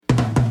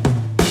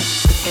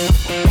Welcome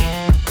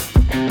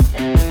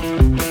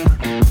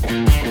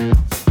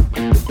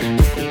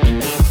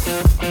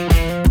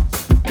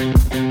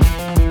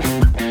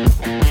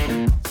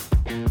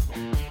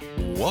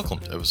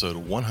to episode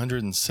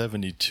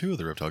 172 of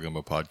the Reptile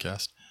Gumbo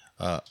podcast.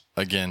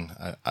 Again,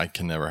 I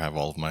can never have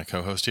all of my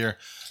co-hosts here.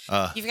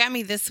 You've got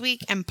me this week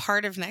and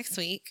part of next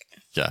week.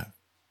 Yeah.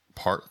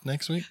 Part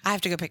next week? I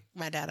have to go pick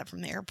my dad up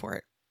from the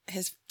airport.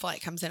 His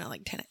flight comes in at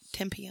like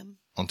 10 p.m.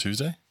 On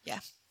Tuesday?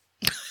 Yeah.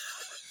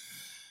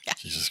 Yeah.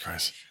 Jesus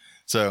Christ.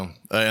 So,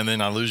 and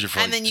then I lose you for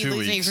and like 2 weeks. And then you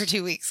lose me for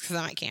 2 weeks because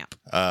I'm at camp.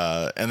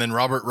 And then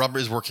Robert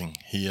is working.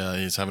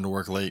 He's having to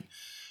work late.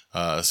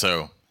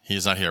 So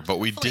he's not here. But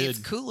we Hopefully did.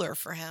 It's cooler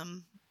for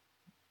him.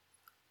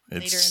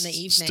 It's later in the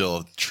evening. Still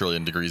a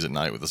trillion degrees at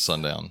night with the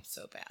sun down.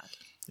 So bad.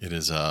 It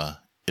is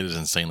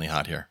insanely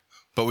hot here.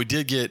 But we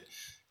did get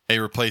a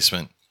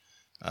replacement.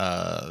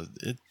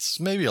 It's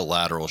maybe a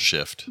lateral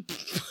shift.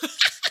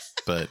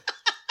 But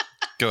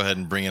go ahead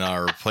and bring in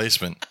our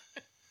replacement.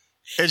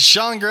 It's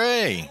Sean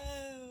Gray.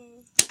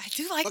 Oh, I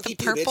do like Fuck the you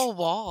too, purple bitch.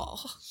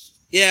 wall.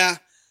 Yeah.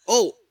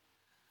 Oh,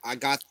 I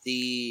got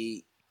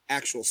the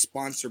actual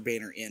sponsor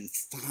banner in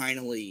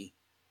finally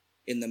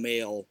in the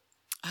mail.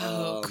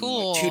 Oh,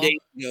 cool. 2 days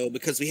ago,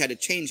 because we had to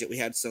change it. We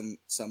had some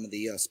of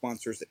the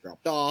sponsors that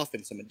dropped off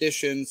and some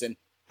additions, and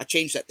I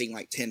changed that thing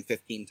like 10,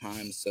 15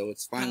 times. So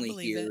it's finally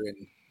here,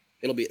 and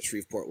it'll be at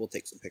Shreveport. We'll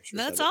take some pictures.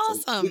 That's of it.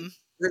 awesome. So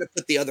we're gonna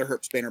put the other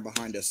Herps banner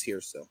behind us here.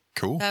 So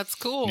Cool. That's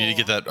cool. You need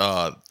to get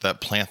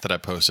that plant that I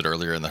posted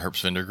earlier in the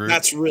Herps vendor group.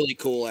 that's really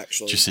cool,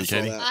 actually. Did you see, I saw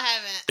Katie? that. I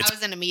haven't. I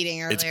was in a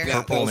meeting earlier. It's Yeah,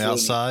 purple that on was the really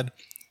outside.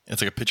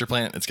 It's like a pitcher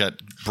plant. It's got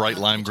bright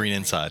lime green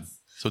inside.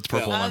 So it's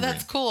purple and Oh, lime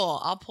that's green. cool.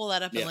 I'll pull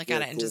that up and Yeah, look at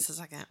really it in cool. just a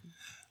second.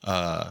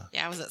 Yeah,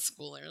 I was at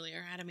school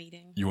earlier. I had a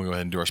meeting. You want to go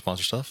ahead and do our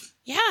sponsor stuff?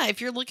 Yeah, if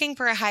you're looking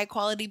for a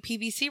high-quality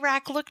PVC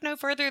rack, look no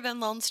further than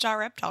Lone Star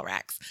Reptile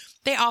Racks.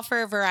 They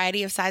offer a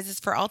variety of sizes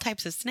for all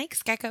types of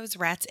snakes, geckos,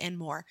 rats, and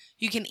more.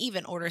 You can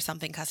even order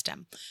something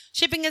custom.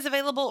 Shipping is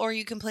available, or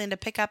you can plan to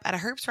pick up at a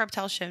Herps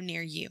Reptile show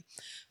near you.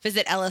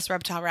 Visit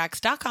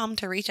lsreptileracks.com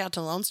to reach out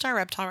to Lone Star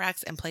Reptile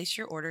Racks and place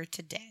your order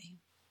today.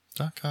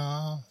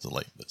 .com. It's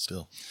late, but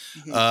still.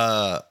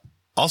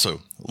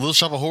 Also, Little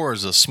Shop of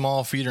Horrors is a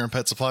small feeder and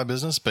pet supply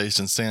business based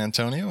in San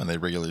Antonio, and they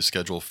regularly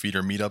schedule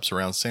feeder meetups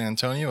around San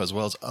Antonio as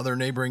well as other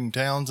neighboring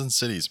towns and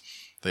cities.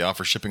 They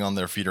offer shipping on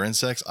their feeder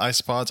insects,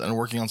 isopods, and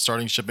working on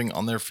starting shipping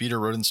on their feeder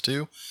rodents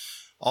too.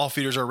 All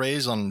feeders are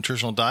raised on a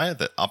nutritional diet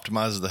that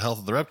optimizes the health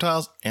of the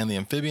reptiles and the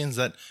amphibians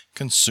that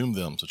consume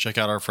them. So check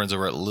out our friends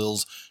over at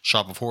Lil's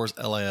Shop of Horrors,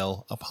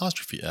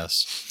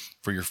 LAL''S,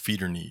 for your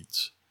feeder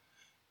needs.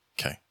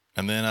 Okay.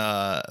 And then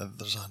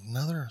there's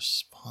another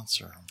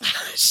sponsor.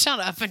 Shut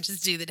up and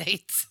just do the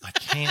dates. I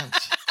can't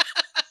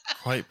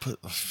quite put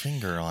a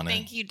finger on it.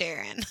 Thank you,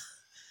 Darren.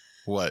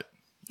 What?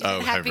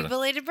 Happy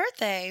belated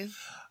birthday.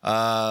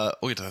 We'll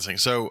get to that thing.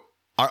 So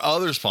our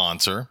other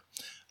sponsor,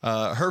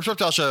 Herps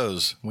Reptile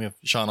Shows. We have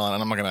Sean on,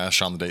 and I'm not going to ask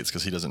Sean the dates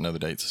because he doesn't know the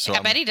dates. So I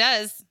bet he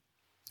does.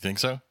 You think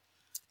so?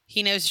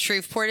 He knows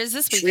Shreveport is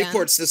this weekend.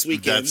 Shreveport's this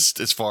weekend. That's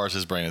as far as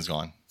his brain has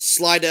gone.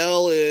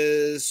 Slidell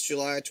is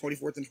July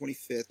 24th and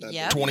 25th.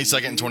 Yep.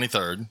 22nd and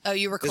 23rd. Oh,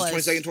 you were Is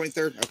close. 22nd,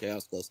 23rd? Okay, I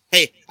was close.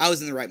 Hey, I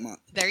was in the right month.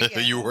 There you go.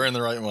 You were in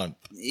the right one.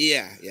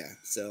 Yeah.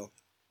 So,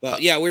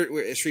 but yeah, we're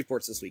at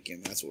Shreveport's this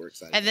weekend. That's what we're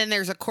excited And then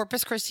there's a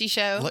Corpus Christi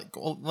show.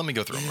 Let me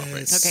go through them real quick.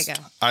 Yes. Okay,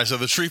 go. All right, so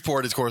the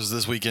Shreveport, of course, is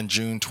this weekend,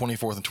 June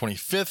 24th and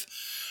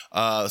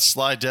 25th.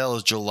 Slidell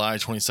is July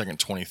 22nd,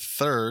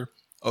 23rd.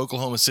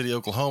 Oklahoma City,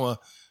 Oklahoma,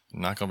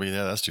 not going to be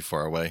there. That's too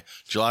far away.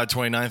 July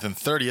 29th and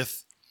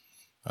 30th.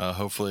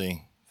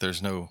 Hopefully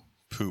there's no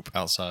poop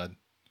outside.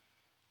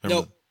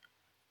 Remember Nope.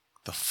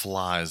 the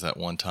flies that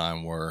one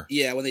time were.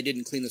 Yeah, when they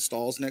didn't clean the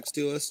stalls next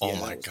to us. Oh Yeah,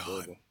 my that was God.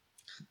 horrible.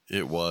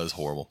 It was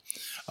horrible.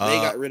 They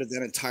got rid of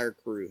that entire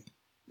crew.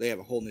 They have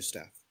a whole new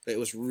staff. It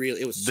was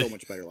so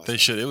much better last They time.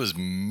 should. It was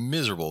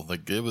miserable.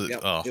 Like it was.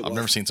 Yep, I've was.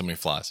 never seen so many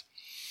flies.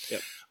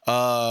 Yep.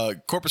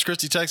 Corpus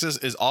Christi, Texas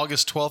is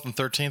August 12th and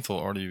 13th. We'll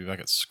already be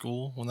back at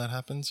school when that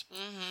happens.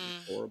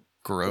 Horrible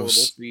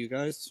Gross. for you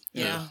guys.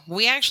 Yeah.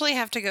 We actually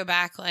have to go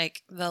back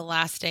like the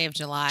last day of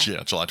July.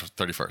 Yeah, July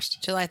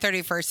 31st. July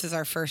 31st is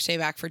our first day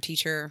back for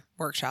teacher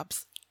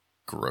workshops.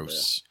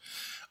 Gross.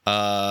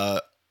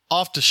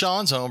 Off to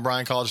Sean's home,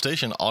 Bryan College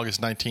Station,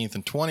 August 19th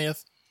and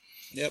 20th.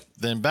 Yep.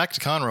 Then back to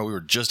Conroe. We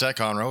were just at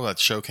Conroe. That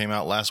show came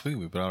out last week.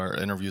 We put out our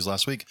interviews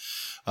last week.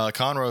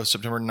 Conroe,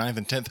 September 9th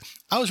and 10th.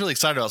 I was really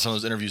excited about some of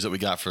those interviews that we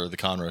got for the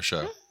Conroe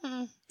show.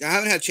 I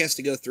haven't had a chance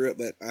to go through it,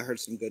 but I heard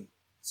some good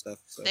stuff.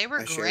 So They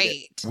were I shared it.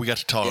 great. We got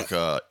to talk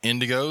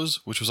indigos,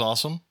 which was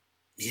awesome.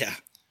 Yeah.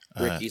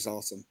 Ricky's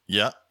awesome.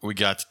 Yeah. We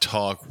got to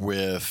talk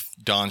with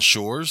Don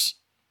Shores,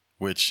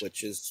 which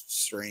is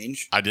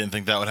strange. I didn't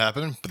think that would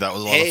happen, but that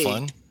was a lot of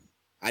fun.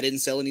 I didn't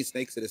sell any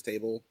snakes at his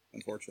table,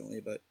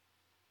 unfortunately, but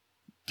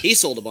he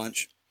sold a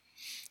bunch.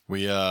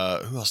 We who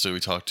else did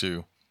we talk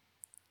to?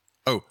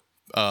 Oh,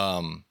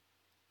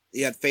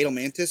 You had Fatal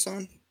Mantis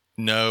on?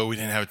 no, we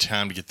didn't have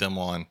time to get them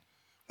on.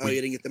 Oh, you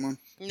didn't get them on?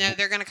 No,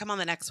 they're going to come on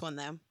the next one,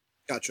 though.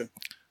 Gotcha.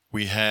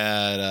 We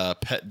had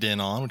Pet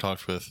Den on. We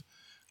talked with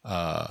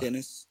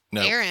Dennis.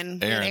 No, Aaron.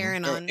 We had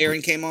Aaron on.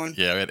 Aaron came on.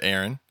 Yeah, we had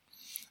Aaron.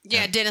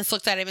 Yeah, Dennis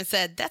looked at him and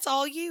said, "That's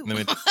all you." And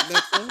then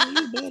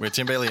we had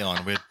Tim Bailey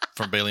on. We had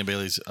from Bailey and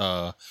Bailey's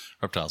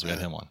Reptiles. We had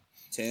him on.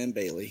 Tim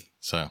Bailey.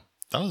 So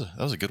that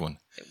was a good one.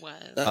 It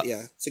was.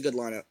 Yeah, it's a good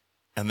lineup.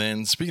 And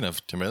then speaking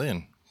of Tim Bailey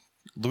and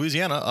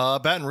Louisiana,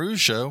 Baton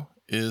Rouge show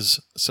is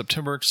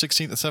September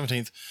 16th and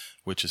 17th,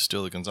 which is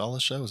still the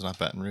Gonzalez show. It's not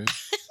Baton Rouge.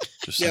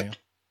 Just saying.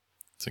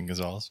 It's in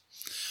Gonzalez.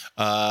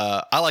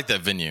 I like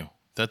that venue.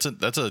 That's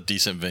a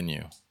decent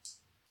venue.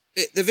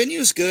 The venue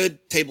is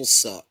good. Tables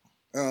suck.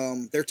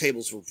 Their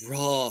tables were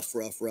rough.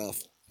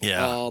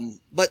 Yeah.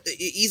 But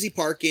easy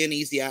parking,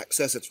 easy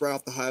access. It's right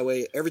off the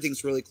highway.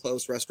 Everything's really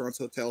close. Restaurants,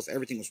 hotels,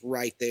 everything was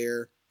right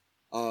there.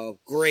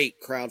 Great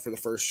crowd for the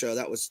first show.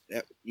 That was,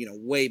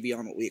 way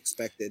beyond what we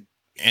expected.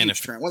 And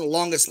one of the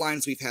longest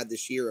lines we've had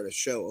this year at a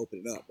show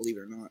opening up, believe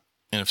it or not.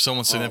 And if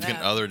someone's significant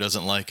other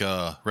doesn't like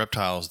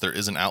reptiles, there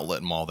is an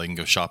outlet mall they can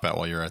go shop at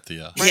while you're at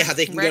the.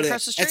 They can go to.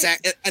 It's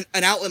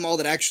an outlet mall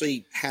that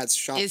actually has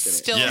shops. It's in it.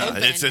 still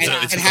open.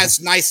 It has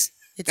nice.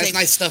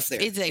 Nice stuff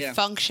there. It's a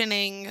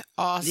functioning,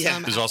 awesome. Yeah.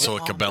 There's also a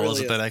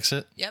Cabela's at that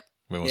exit. Yep.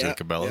 We went to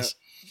Cabela's.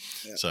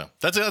 Yep. So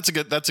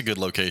that's a good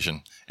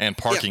location, and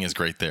parking is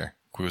great there.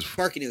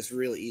 Parking is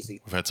really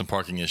easy. We've had some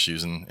parking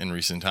issues in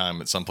recent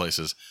time at some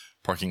places.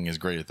 Parking is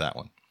great at that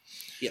one.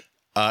 Yep.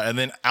 And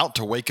then out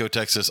to Waco,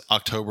 Texas,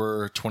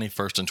 October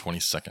 21st and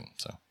 22nd.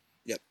 So.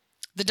 Yep.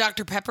 The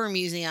Dr. Pepper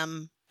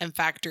Museum and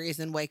Factory is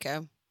in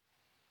Waco.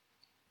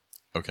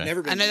 Okay.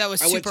 I know that was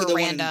super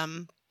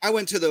random. I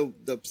went to the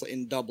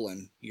in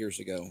Dublin years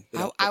ago.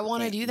 I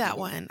want to do that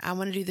one. I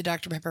want to do the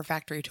Dr. Pepper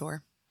Factory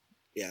tour.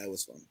 Yeah, it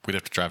was fun. We'd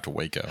have to drive to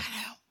Waco.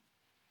 I know.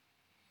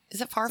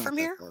 Is it far from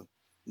here? Far.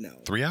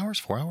 No. 3 hours?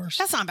 4 hours?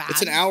 That's not bad.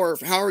 It's an hour.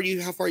 How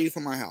far are you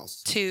from my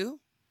house? 2.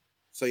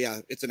 So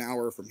yeah, it's an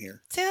hour from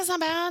here. See, that's not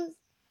bad.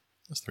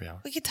 That's 3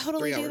 hours. We could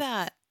totally do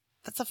that.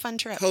 That's a fun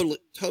trip.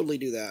 Totally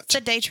do that. It's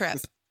a day trip.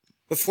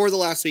 Before the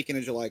last weekend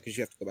of July, because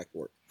you have to go back to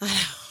work.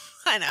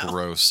 I know.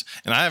 Gross.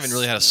 And I haven't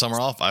really had a summer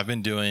off. I've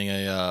been doing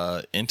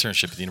a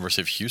internship at the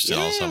University of Houston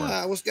all summer.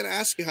 I was going to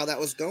ask you how that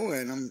was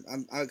going.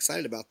 I'm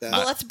excited about that.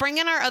 Well, let's bring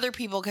in our other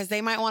people because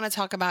they might want to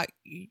talk about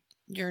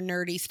your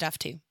nerdy stuff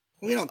too.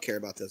 We don't care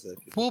about those.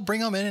 We'll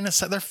bring them in a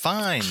set. They're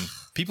fine.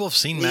 People have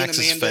seen Lee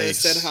Max's and Amanda face.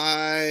 said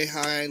hi.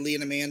 Hi, Lee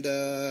and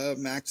Amanda.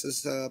 Max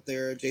is up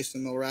there.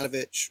 Jason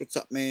Miloradovich. What's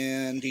up,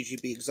 man?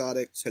 DGB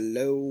Exotics.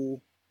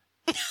 Hello.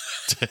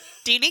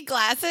 Do you need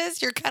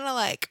glasses? You're kind of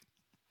like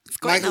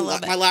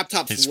my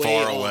laptop's He's way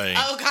far off. away.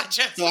 Oh,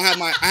 gotcha. So I have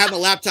my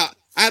laptop.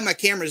 I have my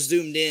camera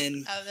zoomed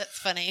in. Oh, that's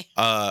funny.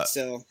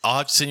 So I'll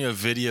have to send you a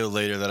video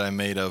later that I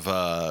made of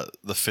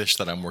the fish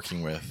that I'm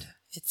working with.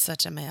 It's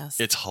such a mess.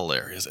 It's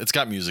hilarious. It's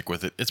got music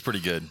with it. It's pretty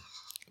good.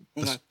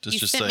 okay. You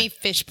sent me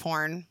fish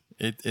porn.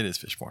 It is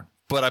fish porn,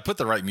 but I put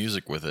the right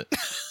music with it.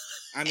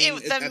 I mean,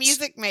 the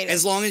music made it.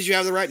 As long as you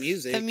have the right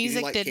music. The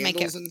music like did make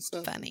it and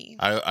funny.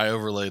 I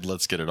overlaid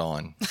 "Let's Get It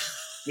On."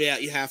 Yeah,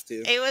 you have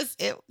to.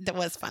 It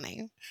was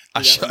funny.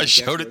 I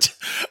showed it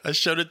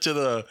to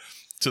the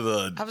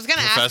I was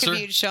gonna ask if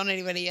you'd shown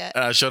anybody yet.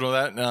 And I showed him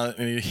that,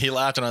 and he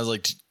laughed, and I was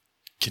like,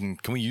 "Can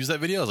we use that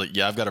video?" I was like,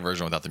 "Yeah, I've got a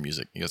version without the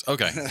music." He goes,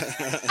 "Okay."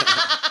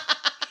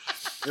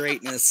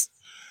 Greatness.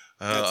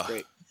 That's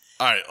great.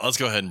 All right, let's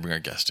go ahead and bring our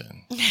guest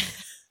in.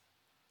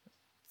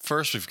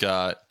 First,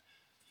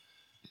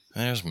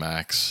 there's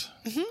Max.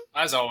 Mm-hmm.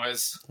 As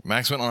always.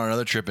 Max went on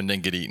another trip and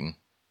didn't get eaten.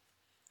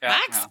 Yeah,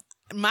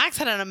 Max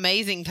had an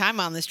amazing time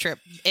on this trip,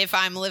 if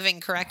I'm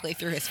living correctly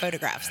through his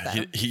photographs,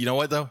 though. You know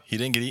what, though? He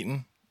didn't get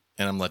eaten,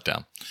 and I'm let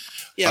down.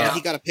 Yeah, but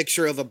he got a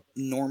picture of a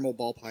normal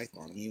ball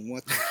python. I mean,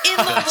 what? In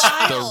the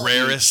wild. The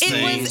rarest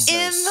thing. It was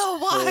in the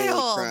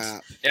wild.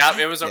 Crap. Yeah,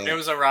 it was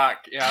a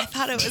rock. Yeah, I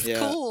thought it was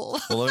cool.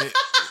 Well,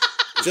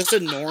 just a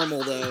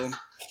normal though.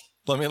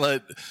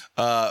 Let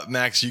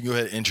Max. You can go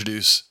ahead and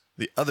introduce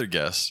the other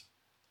guest.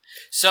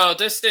 So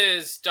this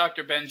is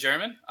Dr. Ben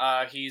German.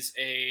 He's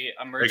a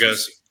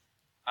emergency.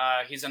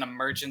 He's an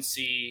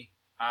emergency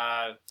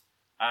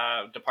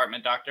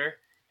department doctor,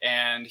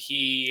 and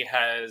he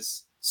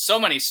has so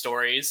many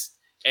stories.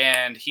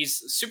 And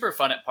he's super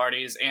fun at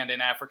parties and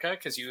in Africa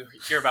because you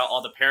hear about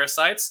all the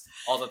parasites,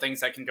 all the things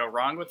that can go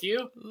wrong with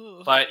you.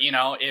 Ooh. But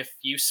if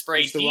you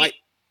spray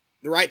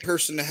the right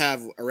person to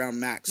have around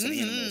Max and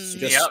animals.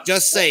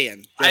 Just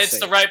saying. It's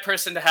the right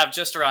person to have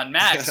just around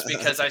Max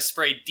because I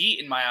sprayed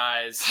DEET in my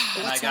eyes.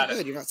 And I got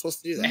good. You're not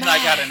supposed to do that. And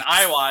I got an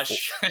eye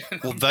wash.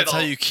 Well, that's how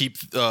you keep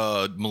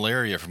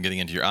malaria from getting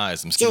into your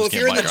eyes. So if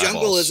you're in the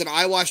jungle, is an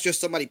eye wash just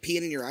somebody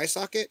peeing in your eye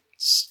socket?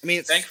 I mean,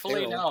 it's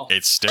thankfully sterile. no.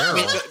 It's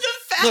sterile.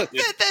 Look,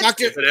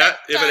 Doctor, if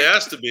it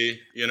has to be,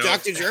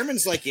 Dr.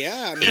 German's like,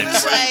 yeah. I mean,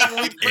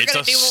 it's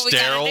a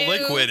sterile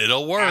liquid.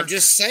 It'll work. I'm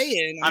just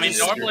saying. I mean,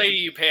 normally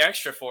you pay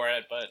extra for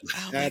it, but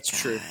that's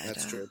true.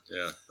 That's true.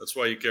 Yeah, that's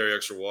why you carry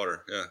extra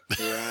water. Yeah,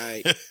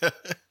 right.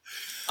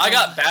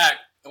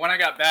 When I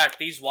got back,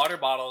 these water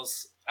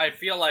bottles, I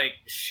feel like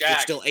Shaq.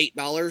 It's still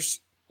 $8.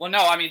 Well,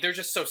 no, I mean they're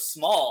just so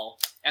small,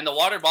 and the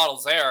water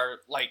bottles there are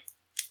like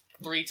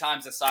 3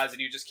 times the size,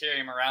 and you just carry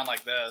them around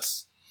like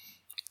this.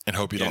 And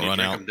hope you Yeah, don't and run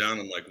drink out. them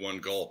down in like one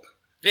gulp.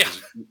 Yeah.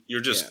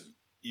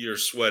 You're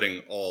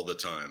sweating all the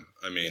time.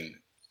 I mean,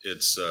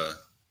 it's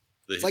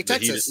It's like the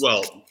heat. Texas.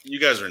 Well,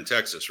 you guys are in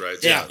Texas, right?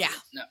 Yeah. Yeah.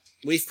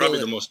 We feel Probably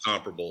it. the most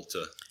comparable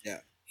to. Yeah.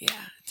 It's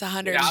Yeah, I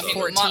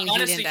 114 mean, heat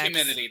minus the index.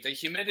 humidity. The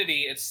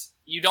humidity,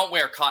 you don't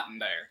wear cotton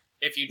there.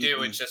 If you do,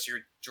 Mm-mm. it's just you're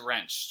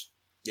drenched.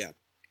 Yeah.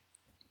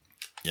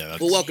 That's,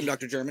 Well, welcome,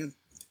 Dr. German.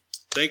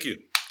 Thank you.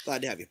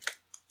 Glad to have you.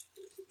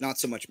 Not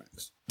so much,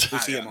 Max. We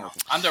see him all the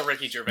time. I'm the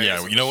Ricky Gervais. yeah.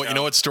 of You know the what? You show.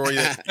 know what story?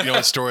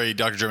 What story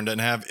Dr. German doesn't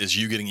have is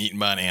you getting eaten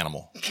by an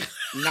animal.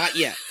 Not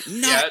yet.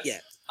 Not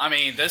yet. I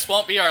mean, this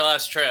won't be our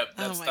last trip.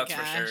 That's, Oh my that's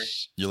for sure.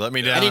 gosh. You let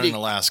me I down need in to-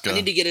 Alaska. I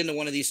need to get into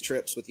one of these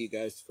trips with you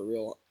guys for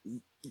real.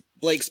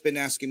 Blake's been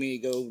asking me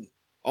to go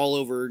all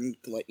over and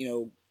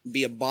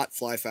be a bot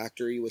fly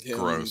factory with him.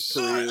 Gross.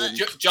 In Peru and-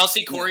 Did y'all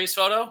see Corey's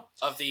photo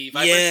of the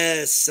Viper?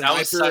 yes, the That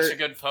was Viper- such a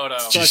good photo.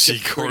 Did you such see a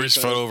pretty Corey's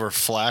photo. photo of her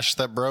flash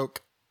that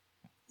broke?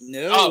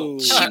 No, Oh,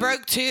 She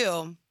broke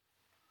 2.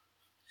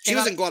 She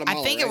was in Guatemala.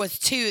 I think right? it was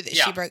 2 that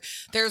Yeah. she broke.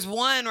 There's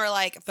one where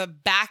like the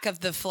back of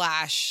the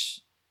flash,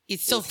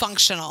 it's still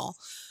functional,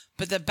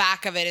 but the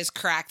back of it is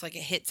cracked, like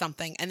it hit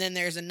something. And then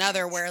there's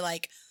another where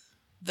like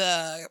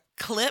the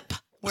clip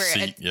where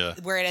Seat, yeah.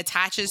 where it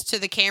attaches to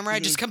the camera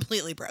just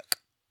completely broke.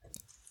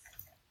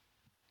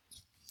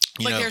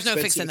 You Like know, there's no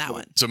expensive fixing that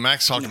equipment. one. So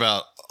Max talked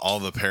about all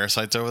the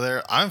parasites over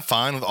there. I'm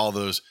fine with all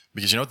those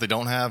because you know what they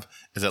don't have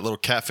is that little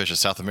catfish that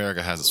South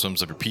America has that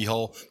swims up your pee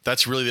hole.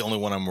 That's really the only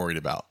one I'm worried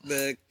about.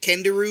 The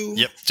kangaroo.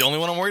 Yep, the only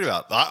one I'm worried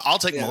about. I'll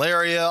take Yeah.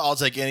 malaria. I'll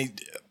take any.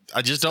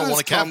 I just don't Not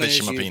want a as common catfish as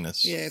in my you-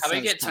 penis. Yeah, it's How do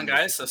you not as get common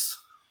as you- tungiasis?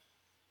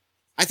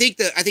 I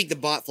think the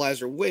bot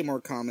flies are way more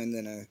common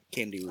than a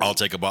kangaroo. I'll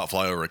take a bot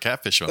fly over a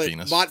catfish in my but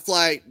penis.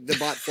 the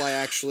bot fly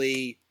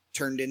actually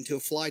turned into a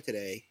fly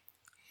today.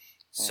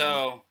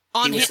 So,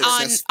 On He was him,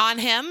 on, success- on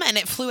him, and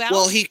it flew out.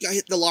 Well,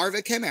 the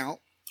larva came out.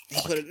 He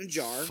put it in a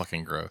jar,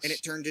 Fucking gross. and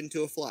it turned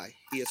into a fly.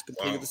 He has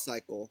completed Wow. the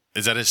cycle.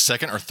 Is that his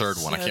second or third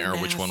one? I So can't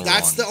remember which one we're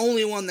That's on. the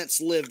only one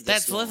that's lived.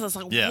 That's this long. Liz.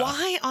 Like, Yeah.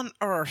 why on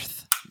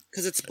earth?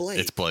 Because it's Blake.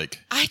 It's Blake.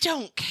 I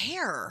don't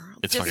care.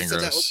 It's Just- fucking so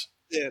that gross.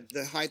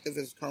 the height of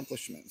his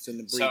accomplishments and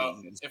the so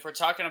breeding. if we're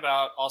talking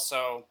about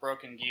also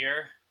broken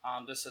gear,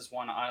 this is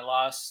one I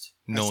lost.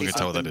 No one can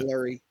tell what that is.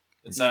 Blurry.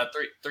 It's a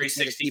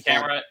 360 keep on.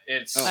 camera.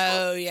 It's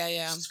Oh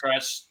yeah.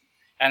 scratched.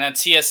 And then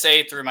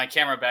TSA threw my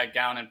camera bag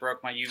down and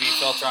broke my UV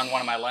filter on one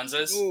of my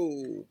lenses.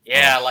 Ooh,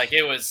 Yeah, like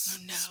it was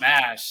Oh, no.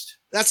 smashed.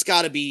 that's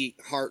got to be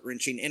heart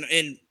wrenching.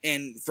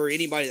 And for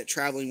anybody that's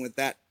traveling with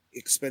that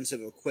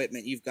expensive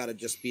equipment, you've got to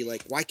just be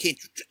like, why can't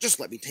you just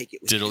let me take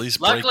it with Did me? at least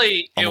break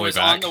Luckily, on it the way was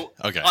back?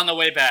 on the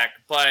way back.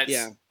 But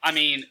Yeah. I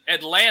mean,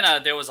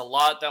 Atlanta, there was a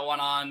lot that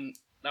went on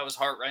that was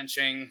heart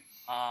wrenching.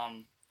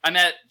 I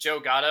met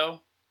Joe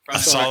Gatto from I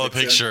saw the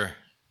picture. picture.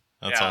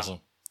 That's Yeah.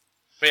 awesome.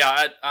 But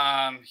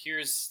yeah,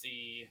 here's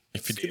the.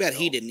 If you- Too bad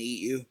he didn't eat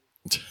you.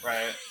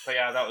 Right, but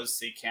yeah, that was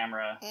the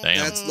camera.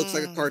 Damn. That looks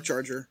like a car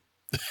charger.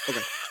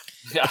 Okay.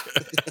 Yeah,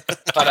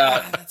 but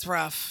God, that's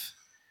rough.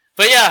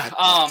 but yeah,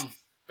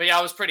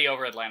 I was pretty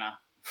over Atlanta.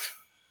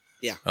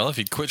 Well, if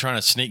you'd quit trying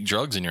to sneak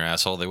drugs in your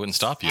asshole, they wouldn't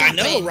stop you. I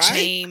know, Hey, right?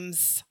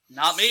 James,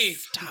 Not me.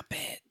 stop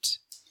it.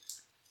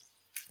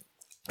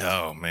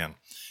 Oh man.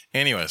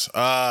 Anyways,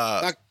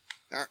 Our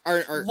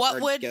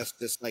guest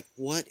is like,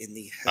 what in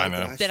the hell? I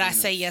know. Did I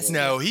sign say up yes? for?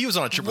 no, he was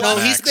on a trip with No,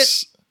 Max. he's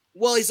been-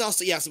 Well, he's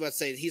also, I was about to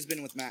say, he's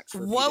been with Max for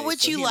a few What days,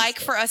 would so you he like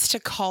understands. for us to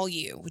call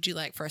you? Would you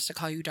like for us to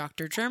call you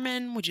Dr.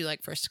 German? Would you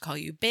like for us to call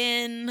you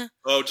Ben?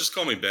 Oh, just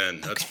call me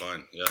Ben. That's Okay.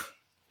 fine. Yeah.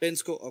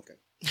 Ben's cool? Okay.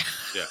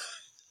 Yeah.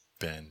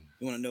 Ben.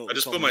 You want to know? I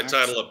just put my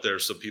title up there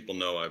so people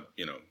know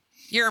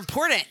You're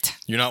important.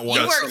 You're not one.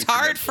 You Of, worked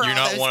hard for you're all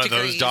not those one of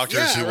degrees. those doctors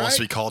Yeah, who wants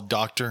to right? be called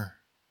doctor.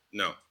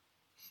 no.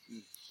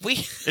 We.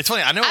 It's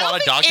funny. I know a lot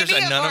of doctors,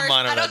 and none of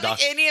mine are I that don't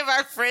doctor. think any of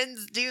our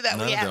friends do that.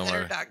 None We of have them that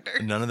are are.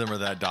 doctor. None of them are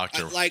that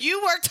doctor. Like,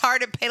 You worked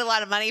hard and paid a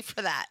lot of money for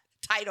that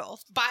title.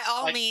 By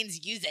all Like-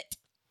 means, use it.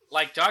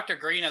 Like Dr.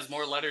 Green has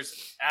more letters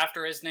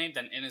after his name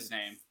than in his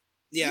name.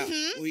 yeah,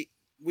 Mhm.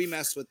 we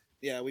mess with.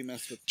 Yeah, we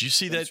mess with. Did you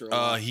see that Spencer a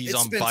lot. he's It's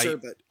on Spencer,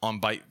 bite but on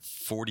bite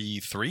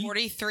 43?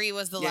 43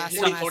 was the Yeah, last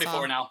He's one on I 44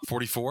 saw. now.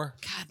 44?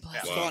 God bless. Yeah.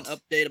 I you. saw an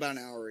update about an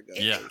hour ago.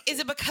 Yeah. Is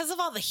it because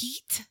of all the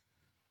heat?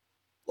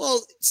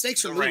 Well,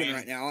 snakes are The moving rain.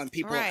 right now, and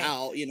people Right.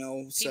 are out.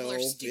 People So are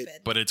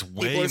stupid. But it's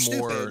way are more.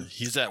 stupid.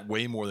 He's at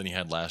way more than he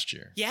had last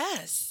year.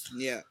 Yes.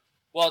 yeah.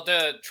 Well,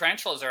 the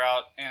tarantulas are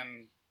out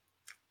in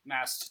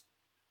mass.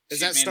 Is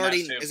that excuse me,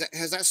 in starting? mass too.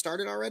 Has that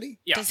started already?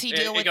 Yeah. Does he it,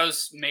 deal it with-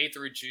 goes May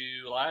through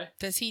July.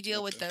 Does he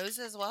deal with those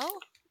as well?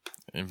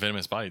 And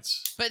venomous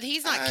bites. But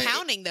he's not I-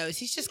 counting those.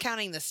 He's just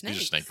counting the He's snakes.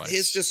 just snake bites.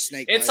 His just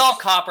snake. It's bites. all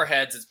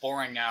copperheads. It's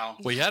boring now.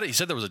 Well, he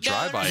said there was a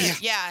dry No, bite. no,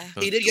 yeah.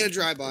 He did get a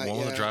dry bite. One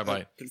with a dry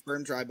bite.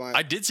 Confirmed dry bite.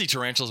 I did see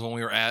tarantulas when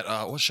we were at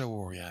what show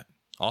were we at?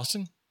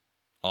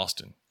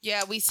 Austin.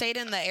 Yeah, we stayed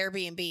in the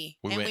Airbnb We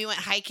and went- we went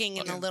hiking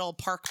in a little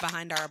park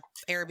behind our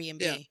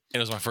Airbnb. Yeah. And it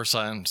was my first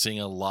time seeing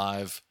a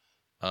live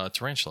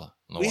tarantula.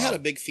 in the we had wild. a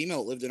big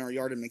female that lived in our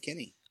yard in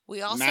McKinney.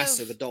 We also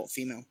Massive adult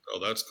female. Oh,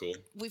 that's cool.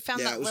 we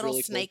found Yeah, it that was little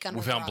really cool. snake under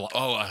We the found. rock.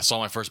 I saw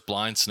my first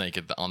blind snake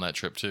on that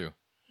trip too.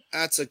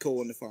 That's a cool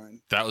one to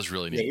find. That was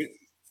really neat.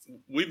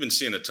 We've been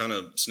seeing a ton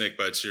of snake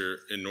bites here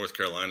in North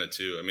Carolina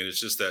too. I mean, it's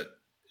just that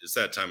it's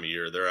that time of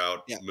year. They're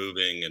out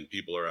moving, and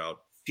people are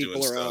out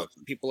doing stuff.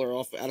 People are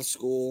out of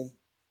school.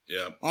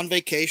 Yeah, on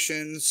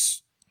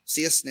vacations.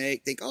 See a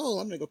snake, think, "Oh,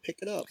 I'm gonna go pick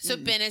it up." So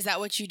Ben, is that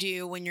what you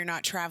do when you're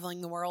not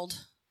traveling the world?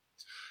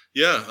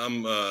 Yeah,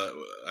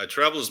 I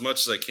travel as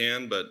much as I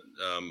can, but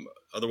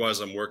otherwise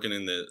I'm working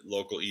in the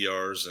local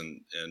ERs,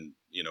 and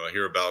I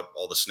hear about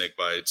all the snake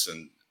bites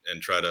and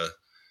try to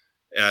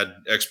add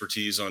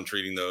expertise on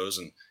treating those.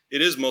 And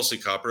it is mostly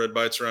copperhead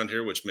bites around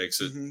here, which makes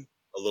it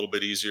a little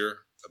bit easier.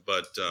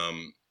 But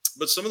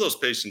some of those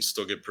patients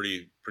still get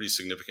pretty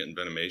significant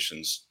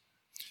envenomations.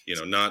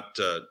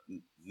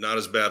 Not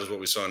as bad as what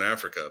we saw in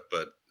Africa,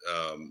 but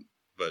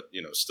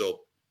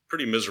still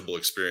pretty miserable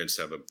experience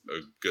to have a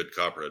good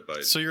copperhead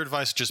bite. So your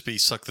advice would just be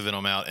suck the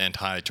venom out and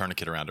tie a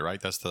tourniquet around it,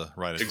 right? That's the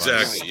right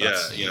advice. Exactly.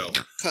 Yeah.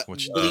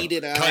 Bleed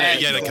it out. Cut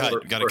it. Yeah,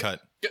 got to cut.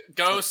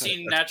 Go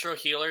see natural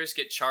healers.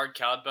 Get charred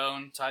cow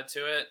bone tied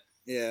to it.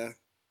 Yeah.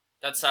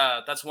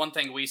 That's one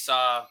thing we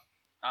saw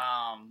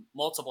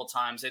multiple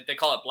times. They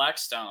call it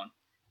Blackstone.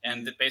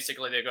 And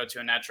basically they go to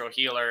a natural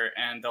healer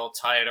and they'll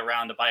tie it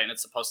around a bite and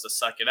it's supposed to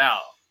suck it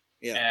out.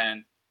 Yeah.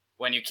 And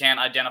when you can't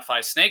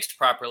identify snakes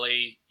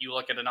properly, you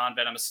look at a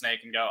non-venomous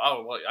snake and go,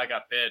 "Oh, well, I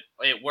got bit.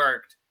 It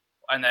worked."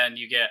 And then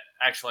you get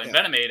actually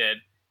envenomated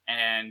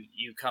and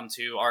you come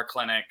to our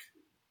clinic,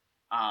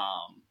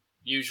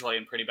 usually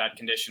in pretty bad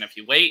condition if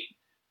you wait.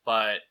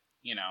 But,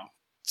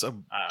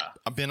 So,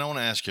 Ben, I want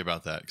to ask you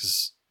about that.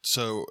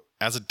 So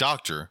as a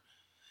doctor,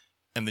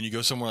 and then you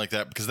go somewhere like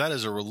that, because that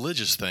is a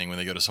religious thing when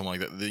they go to somewhere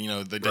like that.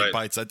 They take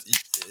bites.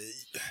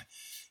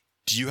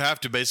 Do you have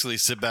to basically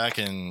sit back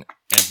and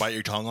bite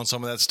your tongue on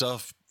some of that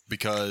stuff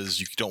because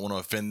you don't want to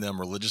offend them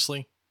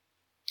religiously?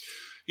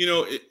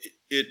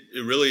 It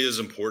really is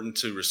important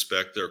to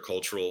respect their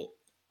cultural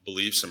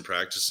beliefs and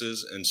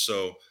practices. And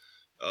so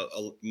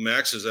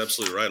Max is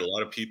absolutely right. A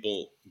lot of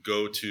people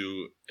go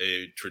to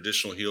a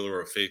traditional healer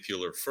or a faith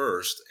healer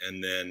first,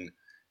 and then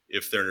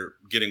if they're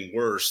getting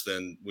worse,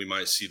 then we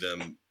might see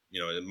them,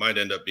 it might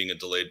end up being a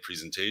delayed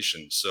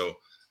presentation. So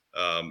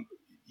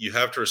you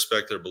have to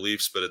respect their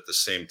beliefs, but at the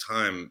same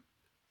time,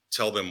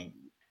 tell them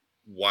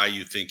why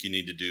you think you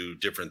need to do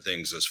different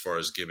things as far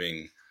as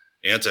giving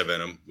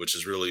antivenom, which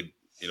is really,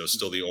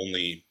 still the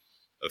only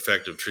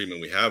effective treatment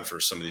we have for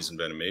some of these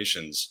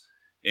envenomations.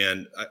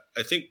 And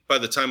I think by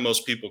the time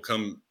most people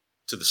come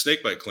to the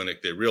snakebite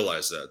clinic, they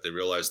realize that. They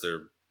realize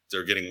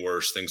they're getting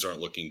worse, things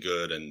aren't looking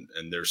good, and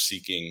they're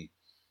seeking,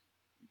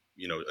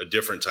 a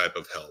different type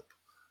of help.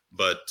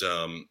 But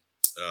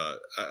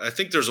I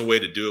think there's a way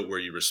to do it where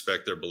you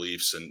respect their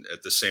beliefs and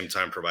at the same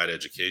time provide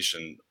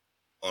education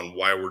on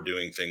why we're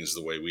doing things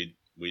the way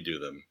we do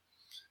them.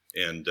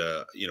 And,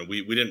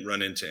 we didn't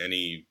run into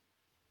any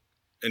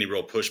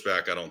real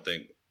pushback, I don't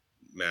think,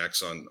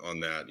 Max, on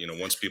that.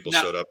 Once people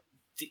showed up.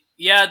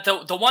 Yeah,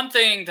 the one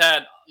thing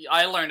that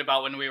I learned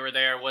about when we were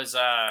there was,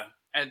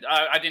 and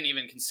I didn't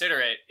even consider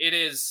it, it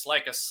is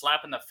like a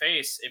slap in the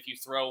face if you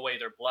throw away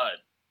their blood.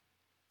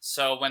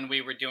 So when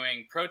we were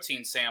doing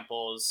protein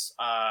samples,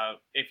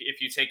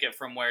 if you take it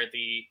from where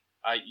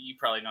you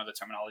probably know the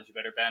terminology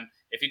better, Ben.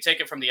 If you take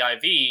it from the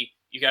IV,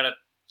 you got to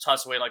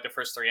toss away like the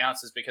first 3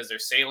 ounces because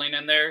there's saline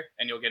in there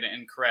and you'll get an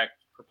incorrect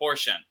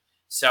proportion.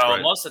 So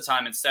most of the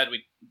time, instead,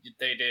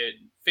 they did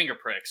finger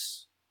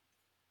pricks.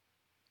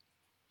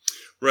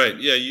 Right.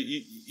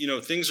 Yeah.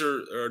 Things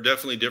are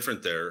definitely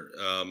different there.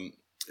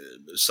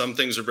 Some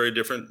things are very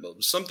different.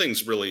 Some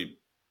things really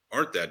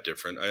aren't that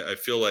different. I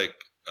feel like,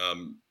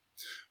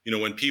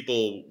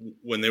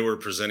 when they were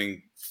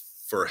presenting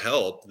for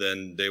help,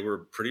 then they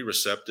were pretty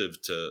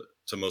receptive to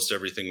most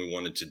everything we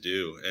wanted to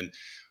do. And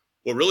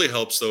what really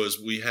helps, though, is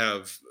we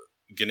have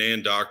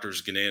Ghanaian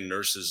doctors, Ghanaian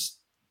nurses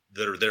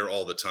that are there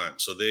all the time.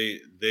 So they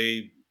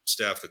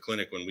staff the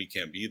clinic when we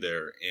can't be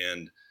there.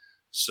 And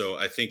so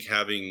I think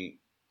having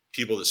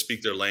people that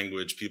speak their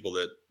language, people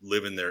that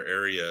live in their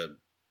area,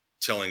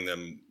 telling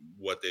them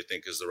what they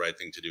think is the right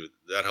thing to do,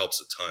 that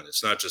helps a ton.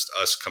 It's not just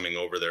us coming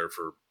over there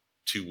for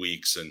 2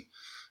 weeks and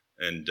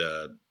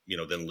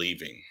then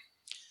leaving.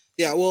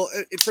 Yeah, well,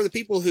 for the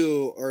people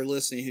who are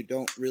listening who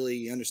don't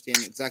really understand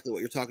exactly what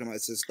you're talking about,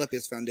 it's the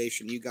Asclepius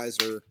Foundation. You guys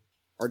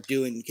are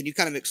doing. Can you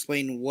kind of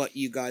explain what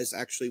you guys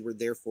actually were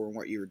there for and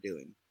what you were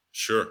doing?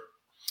 Sure.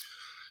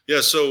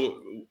 Yeah,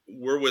 so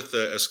we're with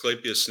the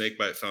Asclepius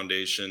Snakebite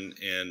Foundation,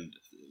 and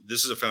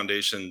this is a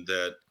foundation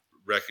that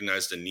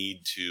recognized a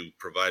need to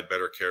provide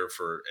better care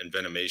for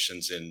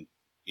envenomations in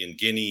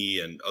Guinea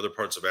and other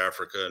parts of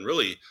Africa, and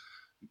really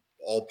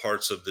all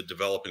parts of the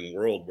developing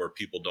world where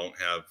people don't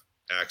have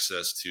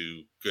access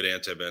to good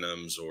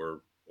antivenoms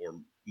or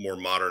more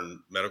modern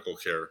medical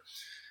care.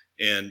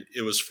 And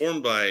it was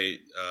formed by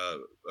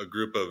a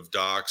group of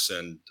docs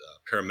and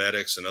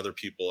paramedics and other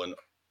people. And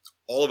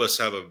all of us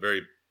have a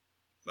very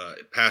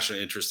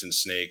passionate interest in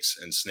snakes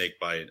and snake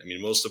bite. I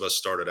mean, most of us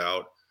started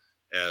out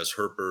as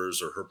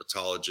herpers or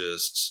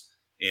herpetologists,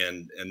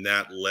 and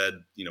that led,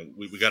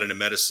 we got into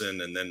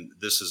medicine, and then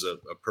this is a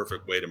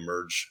perfect way to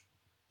merge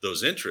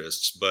those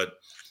interests. But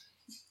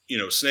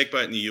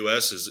snakebite in the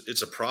U.S.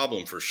 it's a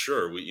problem for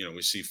sure.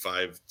 We see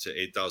 5,000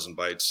 to 8,000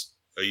 bites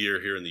a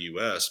year here in the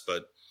U.S.,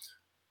 but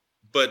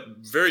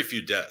very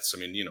few deaths. I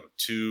mean,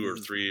 2 or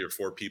 3 or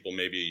 4 people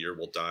maybe a year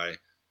will die.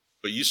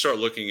 But you start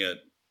looking at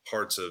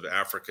parts of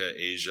Africa,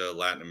 Asia,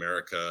 Latin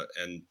America,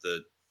 and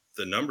the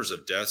numbers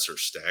of deaths are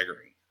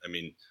staggering. I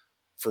mean,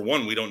 for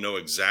one, we don't know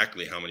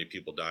exactly how many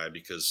people die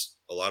because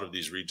a lot of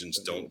these regions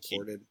don't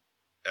keep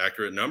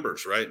accurate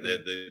numbers, right? Yeah.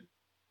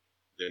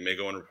 They may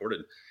go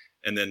unreported.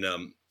 And then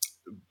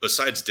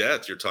besides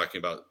death, you're talking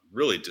about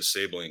really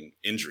disabling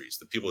injuries.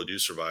 The people who do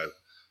survive,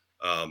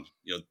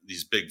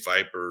 these big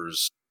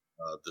vipers,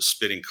 the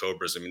spitting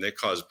cobras, I mean, they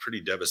cause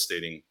pretty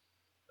devastating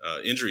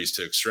injuries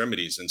to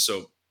extremities. And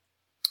so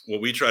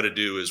what we try to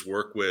do is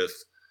work with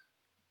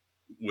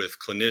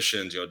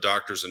clinicians,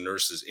 doctors and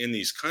nurses in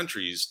these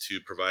countries to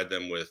provide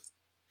them with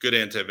good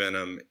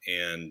antivenom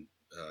and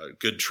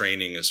good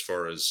training as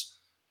far as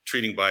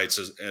treating bites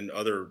and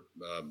other,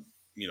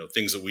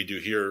 things that we do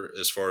here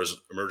as far as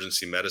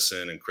emergency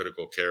medicine and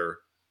critical care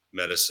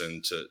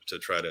medicine to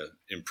try to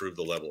improve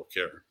the level of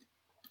care.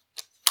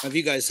 Have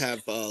you guys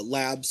have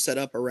labs set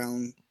up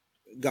around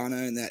Ghana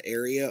in that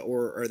area,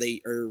 or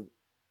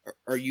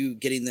are you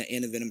getting the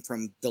antivenom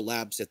from the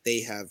labs that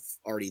they have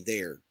already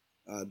there?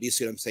 Do you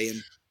see what I'm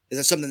saying? Is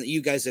that something that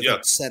you guys have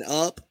helped set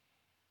up?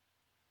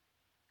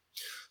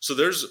 So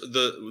there's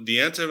the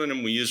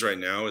antivenom we use right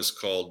now is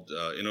called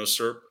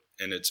Inoserp,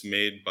 and it's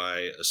made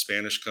by a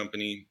Spanish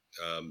company.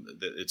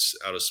 It's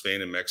out of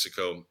Spain and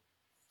Mexico.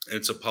 And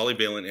it's a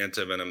polyvalent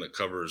antivenom that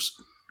covers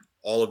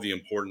all of the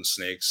important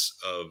snakes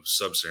of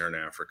sub-Saharan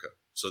Africa.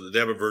 So they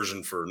have a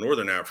version for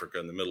Northern Africa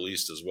and the Middle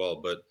East as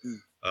well. But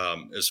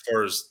as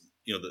far as,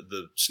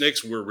 the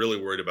snakes we're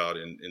really worried about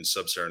in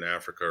sub-Saharan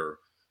Africa are,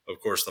 of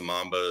course, the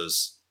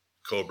mambas,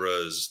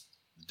 cobras,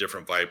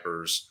 different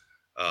vipers.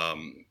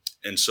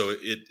 And so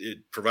it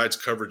provides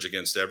coverage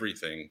against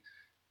everything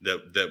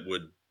that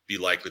would be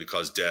likely to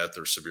cause death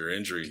or severe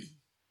injury.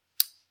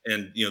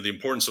 And, the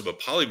importance of a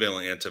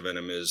polyvalent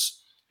antivenom is,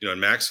 and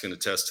Max can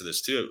attest to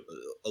this too.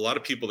 A lot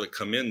of people that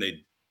come in,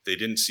 they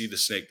didn't see the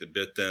snake that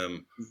bit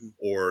them,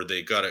 or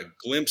they got a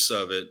glimpse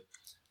of it.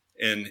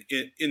 And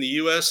in the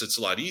U.S., it's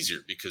a lot easier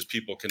because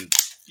people can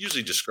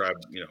usually describe,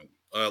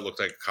 it looked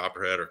like a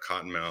copperhead or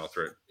cottonmouth,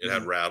 or it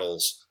had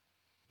rattles.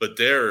 But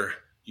there,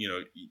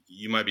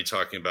 you might be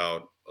talking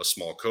about a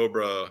small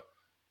cobra,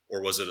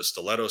 or was it a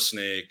stiletto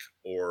snake,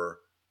 or,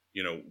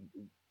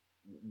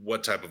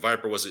 what type of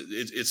viper was it?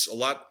 It's a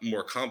lot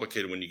more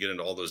complicated when you get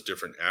into all those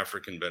different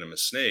African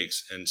venomous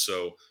snakes. And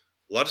so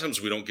a lot of times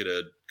we don't get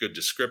a good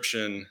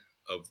description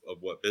of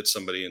what bit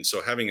somebody. And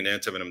so having an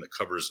antivenom that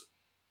covers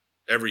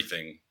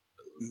everything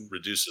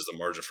reduces the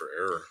margin for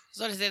error.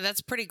 So to say,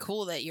 that's pretty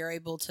cool that you're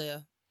able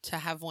to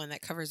have one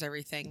that covers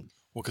everything.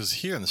 Well, because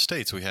here in the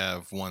States, we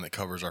have one that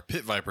covers our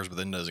pit vipers, but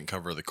then doesn't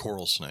cover the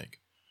coral snake.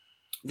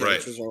 Yeah,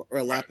 right.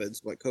 Or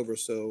lapids, like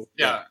cobras. So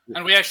yeah.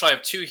 And we actually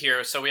have 2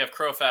 here. So we have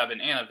Crofab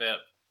and Anavip.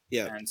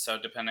 Yeah. And so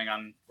depending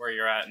on where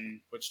you're at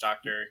and which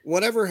doctor.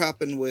 Whatever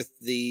happened with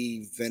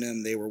the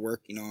venom they were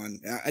working on,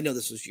 I know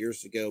this was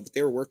years ago, but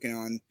they were working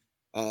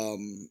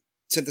on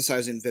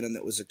synthesizing venom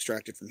that was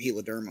extracted from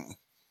Heloderma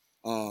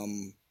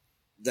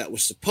that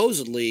was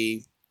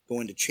supposedly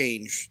going to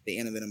change the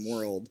antivenom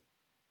world.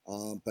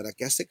 But I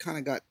guess it kind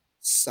of got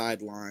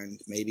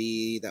sidelined.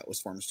 Maybe that was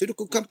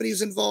pharmaceutical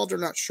companies involved, or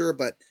not sure,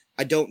 but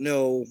I don't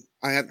know.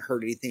 I haven't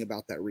heard anything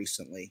about that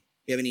recently.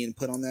 You have any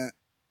input on that?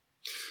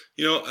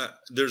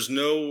 There's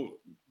no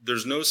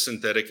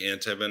synthetic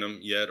antivenom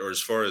yet, or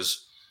as far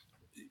as,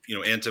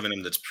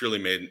 antivenom that's purely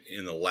made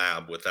in the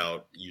lab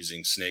without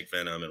using snake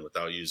venom and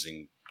without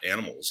using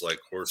animals like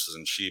horses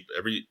and sheep.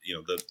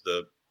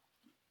 The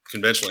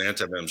conventional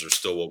antivenoms are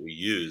still what we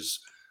use.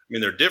 I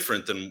mean, they're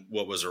different than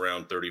what was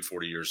around 30,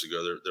 40 years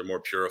ago. They're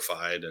more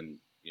purified and,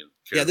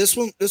 yeah, this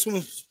one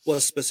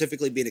was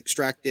specifically being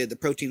extracted. The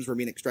proteins were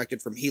being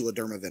extracted from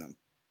Heloderma venom.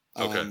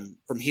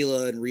 From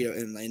Gila and Rito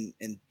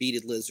and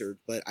beaded lizard,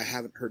 but I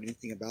haven't heard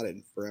anything about it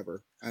in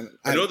forever.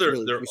 I know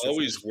they're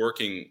always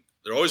working.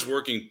 They're always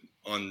working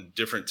on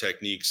different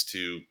techniques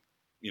to,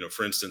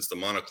 for instance, the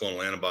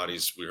monoclonal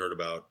antibodies we heard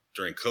about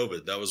during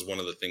COVID. That was one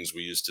of the things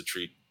we used to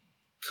treat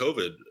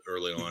COVID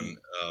early on.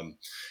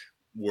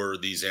 Were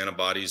these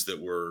antibodies that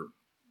were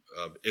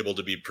able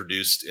to be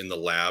produced in the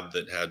lab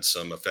that had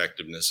some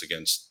effectiveness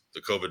against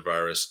the COVID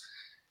virus,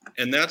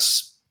 and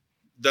that's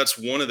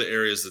one of the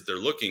areas that they're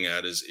looking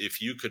at is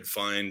if you could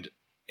find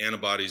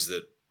antibodies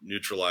that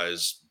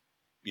neutralize,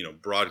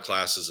 broad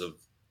classes of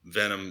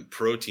venom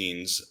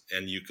proteins,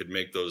 and you could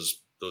make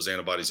those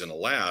antibodies in a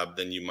lab,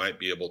 then you might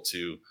be able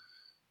to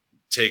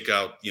take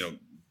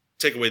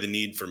away the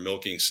need for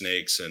milking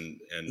snakes and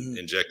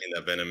injecting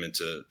that venom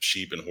into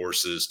sheep and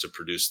horses to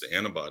produce the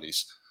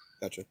antibodies.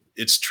 Gotcha.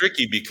 It's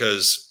tricky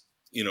because,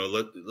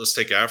 let's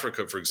take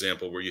Africa, for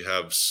example, where you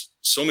have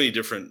so many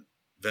different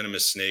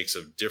venomous snakes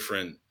of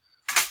different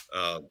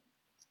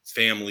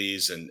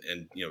families and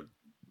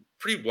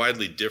pretty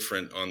widely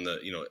different on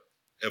the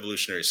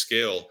evolutionary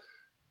scale.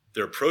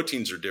 their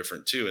proteins are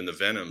different too in the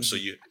venom. So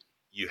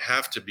you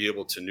have to be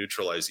able to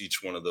neutralize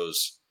each one of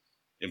those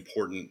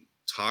important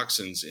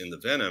toxins in the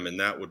venom, and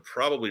that would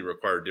probably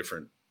require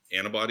different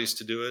antibodies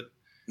to do it.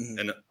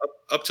 And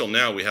up till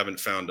now, we haven't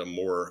found a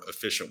more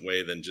efficient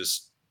way than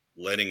just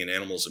letting an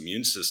animal's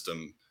immune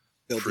system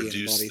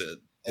produce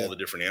all the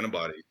different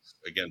antibodies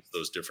against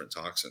those different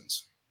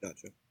toxins.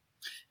 Gotcha.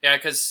 Yeah,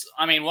 because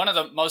I mean, one of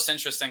the most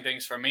interesting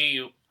things for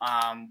me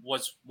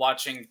was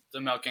watching the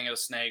milking of the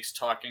snakes,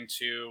 talking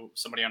to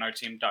somebody on our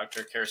team,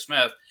 Dr. Kerr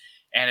Smith,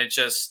 and it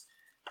just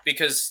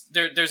because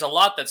there's a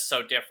lot that's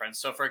so different.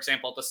 So, for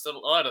example, the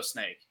stiletto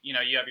snake, you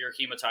have your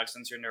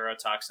hemotoxins, your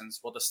neurotoxins.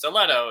 Well, the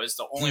stiletto is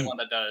the only one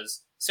that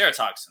does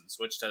serotoxins,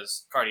 which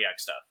does cardiac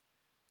stuff.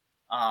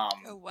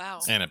 Oh wow!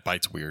 And it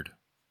bites weird.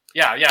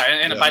 Yeah,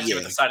 and it bites you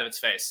with the side of its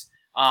face.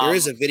 There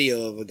is a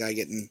video of a guy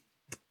getting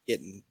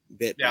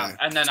bit. Yeah,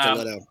 by and then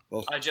stiletto.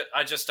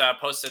 I just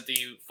posted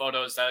the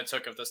photos that I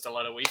took of the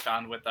stiletto we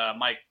found with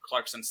Mike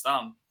Clarkson's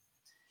thumb.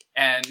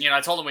 And,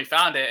 I told him we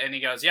found it, and he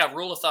goes, yeah,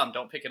 rule of thumb,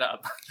 don't pick it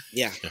up.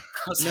 Yeah.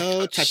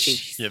 No touching.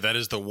 Yeah, that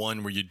is the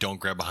one where you don't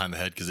grab behind the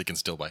head because it can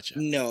still bite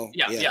you. No.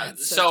 Yeah.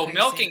 So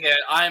milking it,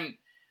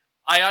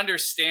 I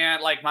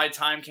understand, like, my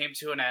time came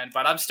to an end,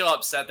 but I'm still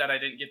upset that I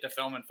didn't get to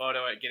film and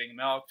photo it getting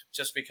milked,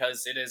 just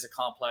because it is a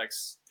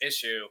complex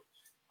issue.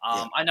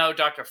 I know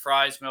Dr.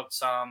 Fry's milked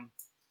some,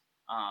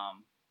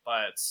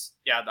 but,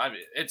 yeah,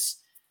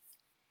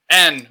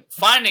 And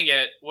finding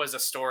it was a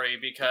story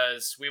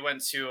because we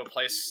went to a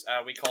place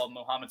we called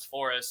Muhammad's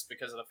Forest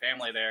because of the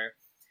family there.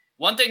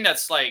 One thing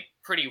that's like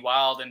pretty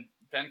wild, and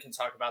Ben can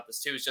talk about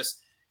this too, is just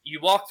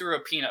you walk through a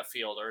peanut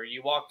field or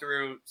you walk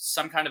through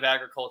some kind of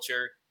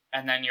agriculture,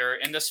 and then you're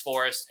in this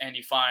forest and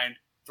you find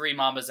 3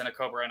 mambas and a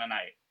cobra in a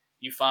night.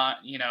 You find,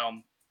 you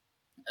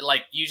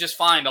just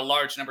find a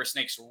large number of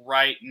snakes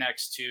right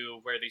next to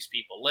where these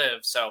people live.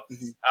 So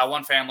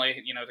one family,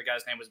 the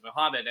guy's name was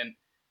Muhammad, and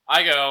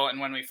I go, and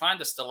when we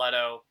find the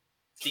stiletto,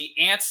 the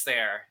ants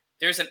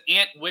there's an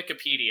ant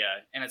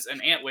Wikipedia, and it's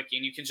an ant wiki,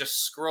 and you can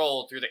just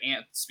scroll through the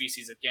ant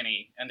species of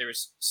Guinea, and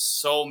there's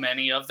so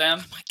many of them.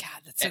 Oh my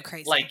God, that's so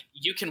crazy. Like,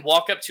 you can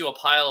walk up to a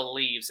pile of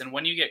leaves, and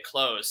when you get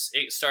close,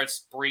 it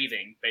starts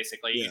breathing,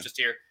 basically. Yeah. You just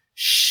hear,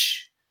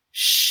 shh,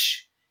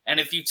 shh. And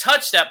if you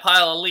touch that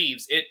pile of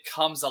leaves, it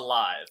comes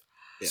alive.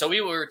 Yeah. So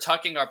we were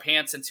tucking our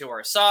pants into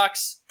our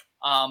socks,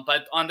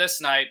 but on this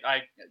night,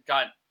 I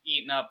got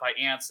eaten up by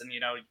ants, and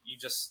you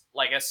just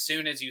like as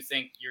soon as you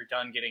think you're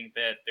done getting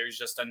bit, there's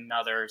just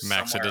another.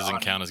 Max, it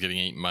doesn't count as getting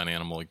eaten by an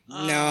animal.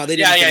 No, they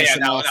didn't finish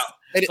him off.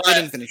 They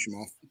didn't finish him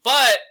off.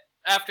 But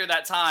after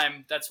that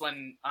time, that's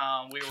when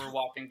we were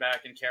walking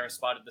back, and Kara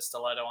spotted the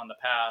stiletto on the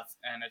path,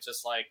 and it's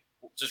just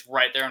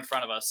right there in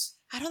front of us.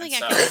 I don't think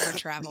I could ever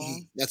travel.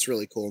 That's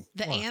really cool.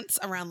 The ants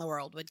around the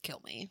world would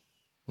kill me.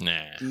 Nah.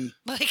 You'd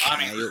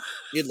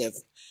live.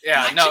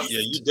 Yeah, no. Yeah,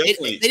 you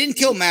definitely. They didn't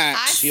kill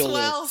Max. I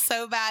swell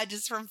so bad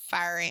just from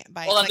fire ant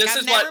bites. Well,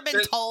 I've never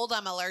been told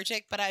I'm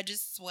allergic, but I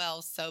just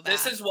swell so bad.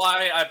 This is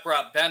why I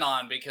brought Ben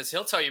on, because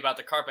he'll tell you about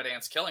the carpet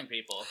ants killing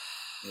people.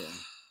 Yeah.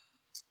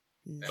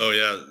 No. Oh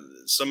yeah,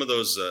 some of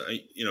those.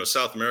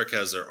 South America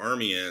has their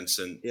army ants,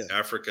 and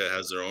Africa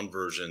has their own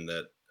version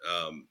that.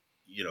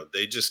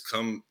 They just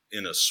come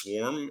in a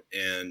swarm,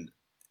 and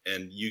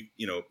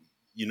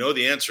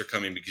the ants are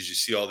coming because you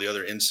see all the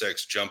other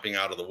insects jumping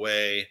out of the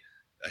way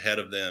ahead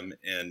of them.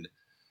 And,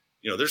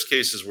 there's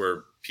cases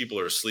where people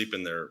are asleep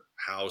in their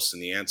house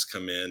and the ants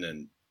come in,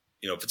 and,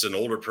 if it's an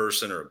older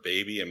person or a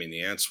baby, I mean,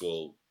 the ants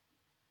will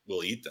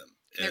eat them.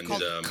 They're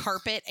called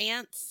carpet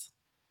ants.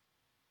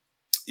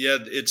 Yeah.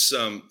 It's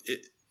the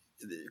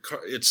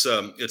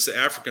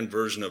African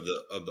version of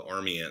the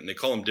army ant, and they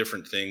call them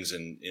different things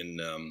in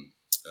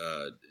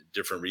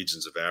different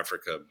regions of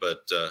Africa.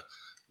 But,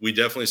 we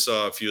definitely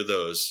saw a few of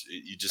those.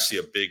 You just see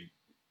a big.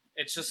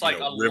 It's just like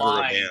a river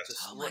line. of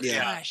ants. Oh my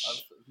gosh!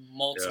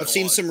 I've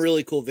seen some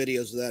really cool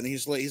videos of that, and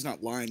he's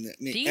not lying. I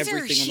mean,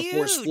 everything on the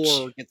forest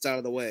floor gets out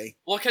of the way.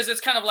 Well, because it's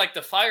kind of like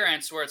the fire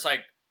ants, where it's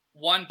like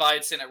one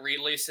bites and it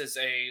releases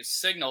a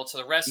signal to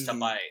the rest to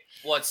bite.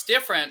 Well, it's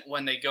different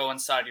when they go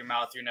inside your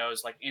mouth, your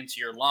nose, like into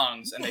your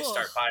lungs, and they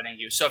start biting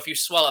you. So if you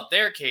swell up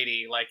there,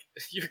 Katie, like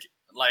you're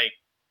like,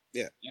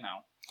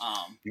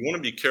 you want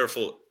to be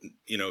careful.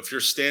 If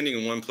you're standing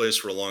in one place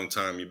for a long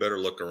time, you better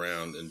look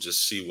around and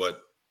just see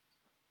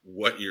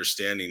what you're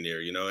standing near,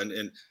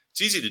 and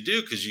it's easy to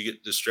do because you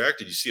get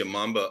distracted. You see a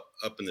mamba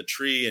up in the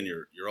tree, and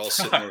you're all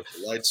sitting there with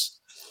the lights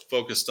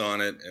focused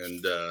on it.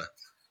 And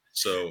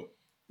so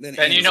then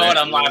what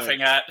I'm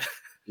laughing at.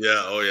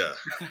 Yeah. Oh yeah.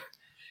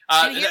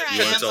 You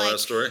want to tell that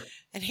story?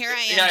 And here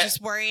I am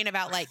just worrying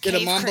about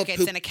cave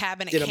crickets in a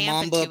cabin at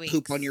camp in 2 weeks. Did a mamba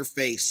poop on your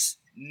face?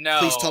 No.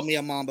 Please tell me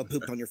a mamba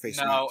pooped on your face.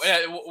 No,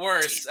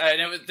 worse.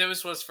 And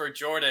this was for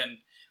Jordan.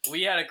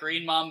 We had a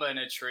green mamba in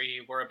a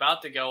tree. We're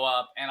about to go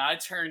up, and I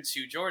turned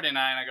to Jordan and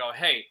I go,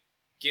 "Hey,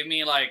 give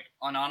me an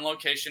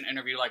on-location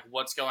interview.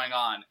 What's going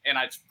on?" And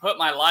I put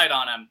my light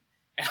on him,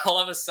 and all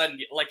of a sudden,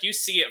 you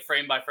see it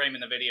frame by frame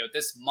in the video,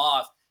 this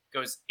moth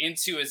goes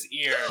into his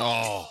ear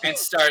and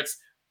starts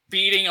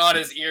beating on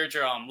his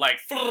eardrum,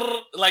 like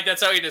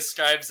that's how he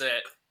describes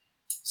it.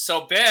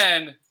 So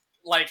Ben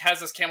like has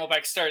this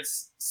camelback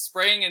starts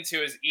spraying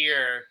into his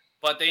ear,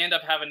 but they end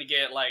up having to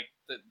get like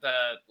the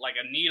like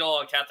a needle,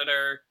 a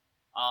catheter.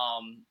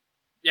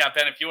 Yeah,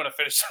 Ben, if you want to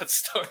finish that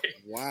story.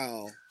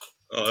 Wow.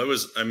 Oh, it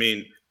was. I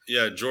mean,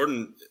 yeah,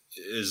 Jordan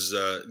is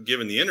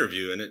giving the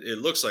interview, and it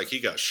looks like he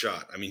got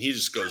shot. I mean, he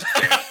just goes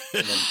down,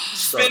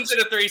 spins it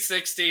a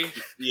 360.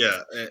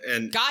 Yeah,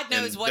 and God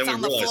knows what's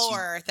on the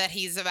floor that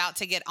he's about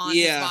to get on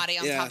his body.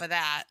 On top of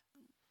that,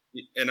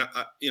 and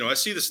I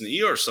see this in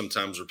the ER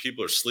sometimes where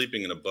people are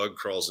sleeping and a bug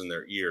crawls in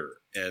their ear,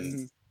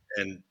 and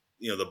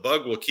the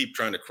bug will keep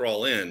trying to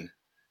crawl in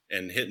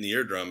and hit in the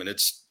eardrum, and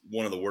it's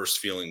one of the worst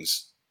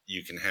feelings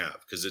you can have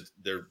because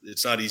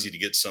it's not easy to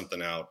get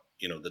something out,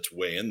 that's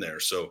way in there.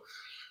 So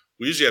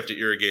we usually have to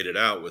irrigate it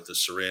out with a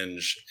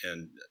syringe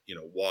and,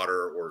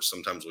 water, or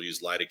sometimes we'll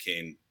use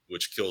lidocaine,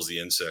 which kills the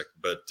insect.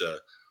 But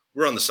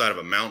we're on the side of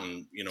a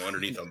mountain,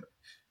 underneath a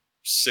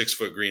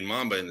 6-foot green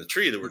mamba in the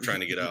tree that we're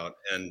trying to get out.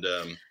 And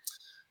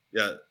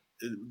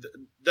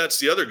that's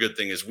the other good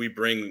thing is we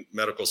bring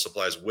medical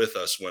supplies with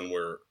us when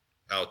we're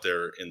out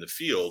there in the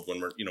field.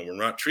 When we're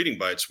not treating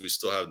bites, we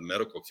still have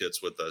medical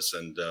kits with us.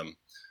 And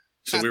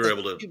so we were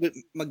able to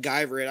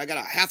MacGyver it. I got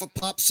a half a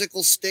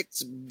popsicle stick,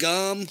 some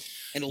gum,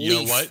 and a leaf.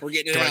 You know what? We're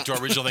getting it Go out. back to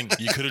our original thing.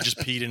 You could have just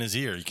peed in his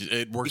ear.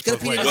 It works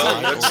both ways.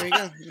 Well, there you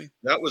go.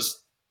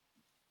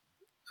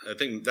 I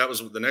think that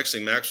was the next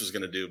thing Max was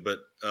going to do, but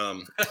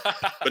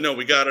no,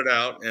 we got it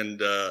out, and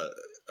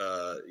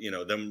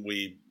then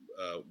we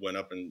went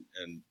up and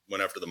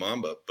went after the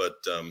mamba. But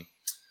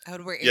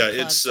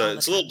it's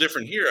a little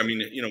different here. I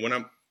mean,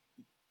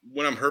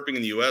 when I'm herping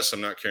in the U.S.,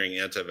 I'm not carrying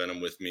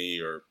antivenom with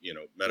me or,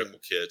 medical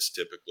kits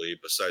typically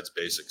besides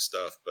basic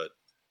stuff. But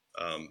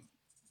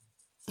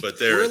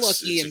there we're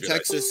lucky in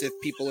Texas if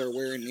people are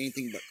wearing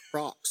anything but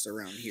Crocs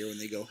around here when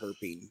they go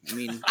herping. I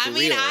mean,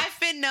 I've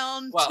been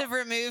known to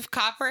remove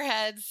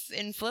copperheads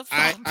in flip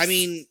flops.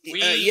 We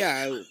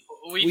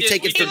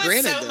take it for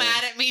granted. He was so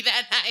mad at me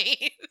that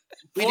night.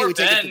 Poor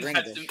Ben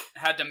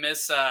had to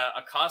miss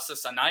a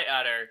Costas, a night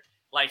adder.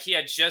 Like he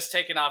had just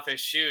taken off his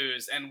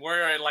shoes and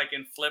we're like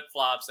in flip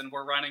flops and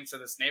we're running to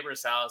this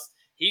neighbor's house.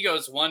 He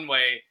goes one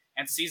way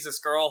and sees this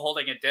girl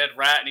holding a dead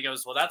rat and he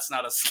goes, "Well, that's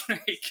not a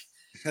snake."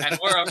 And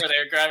we're over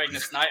there grabbing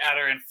this night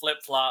adder in flip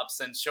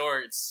flops and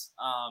shorts.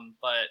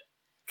 But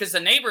because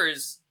the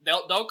neighbors,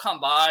 they'll come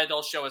by,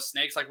 they'll show us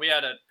snakes. Like we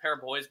had a pair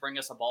of boys bring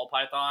us a ball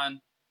python.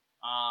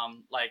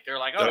 They're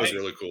like, "Oh, that was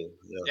really cool."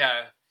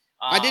 Yeah.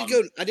 I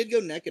did go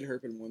naked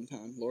herping one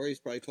time. Lori's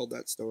probably told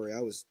that story.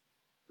 I was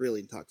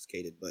really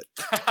intoxicated, but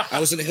I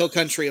was in the hill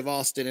country of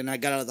Austin and I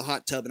got out of the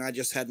hot tub and I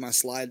just had my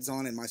slides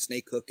on and my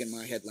snake hook and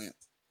my headlamp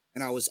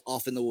and I was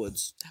off in the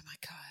woods. Oh my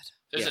God.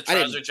 There's a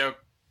trouser joke.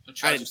 A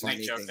trouser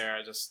snake joke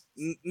there.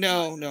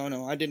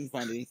 No, I didn't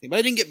find anything, but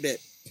I didn't get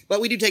bit.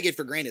 But we do take it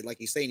for granted. Like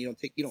he's saying, when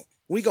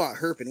we go out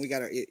herping, we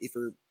got if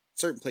for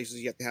certain places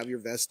you have to have your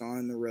vest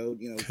on the road,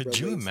 Could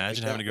you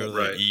imagine having to go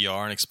to the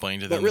ER and explain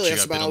to them really, that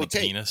you got bit on the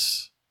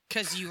penis?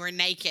 Because you were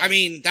naked. I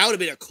mean, that would have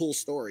been a cool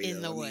story.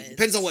 In the woods.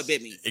 Depends on what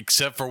bit me.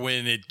 Except for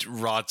when it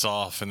rots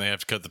off and they have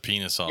to cut the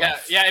penis off.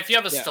 Yeah. If you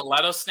have a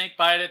stiletto snake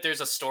bite it,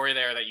 there's a story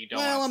there that you don't.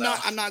 Well,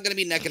 I'm not going to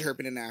be naked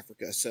herping in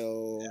Africa,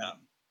 so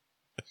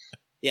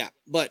yeah.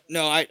 But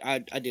no, I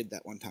did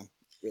that one time.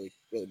 Really,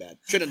 really bad.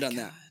 Shouldn't have done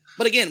that.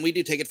 But again, we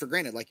do take it for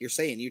granted, like you're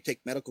saying. You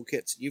take medical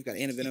kits. You've got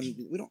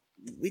antivenom.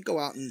 We go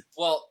out and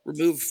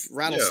remove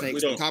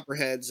rattlesnakes and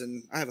copperheads,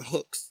 and I have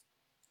hooks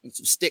and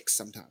some sticks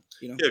sometimes.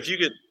 Yeah,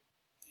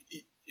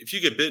 if you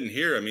get bitten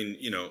here, I mean,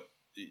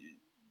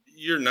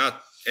 you're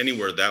not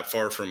anywhere that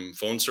far from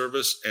phone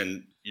service,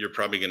 and you're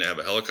probably going to have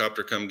a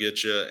helicopter come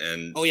get you.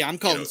 And I'm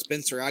calling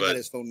Spencer. I got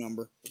his phone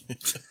number.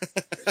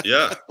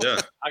 Yeah.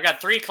 I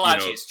got 3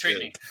 Kalaches. Treat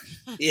me.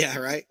 Yeah,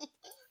 right.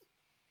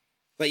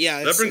 But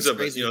yeah, that brings up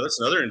crazy. That's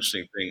another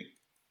interesting thing.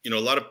 A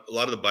lot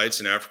of the bites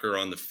in Africa are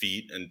on the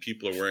feet, and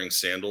people are wearing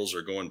sandals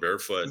or going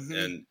barefoot.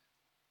 And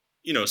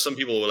some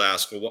people will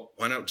ask, well,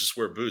 why not just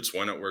wear boots?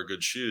 Why not wear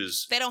good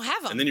shoes? They don't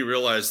have them. And then you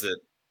realize that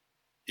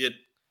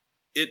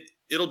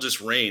it'll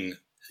just rain.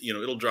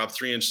 It'll drop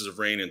 3 inches of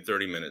rain in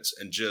 30 minutes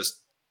and just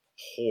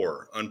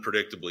pour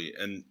unpredictably.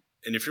 And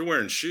if you're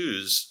wearing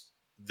shoes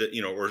that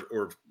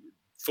or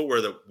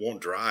footwear that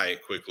won't dry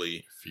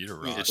quickly, feet are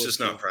rotten. It's just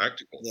not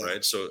practical,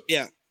 right? So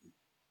yeah.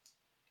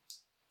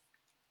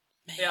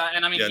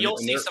 And I mean, you'll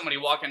see somebody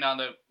walking down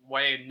the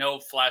way, no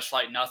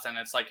flashlight, nothing.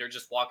 It's like they're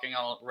just walking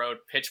on a road,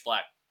 pitch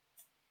black.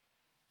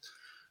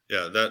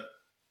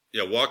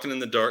 Walking in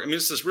the dark. I mean,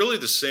 it's really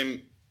the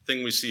same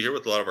thing we see here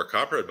with a lot of our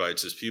copperhead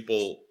bites is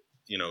people,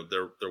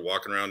 they're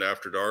walking around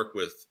after dark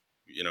with,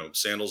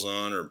 sandals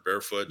on or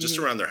barefoot, just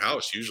around their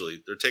house.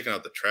 Usually they're taking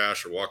out the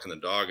trash or walking the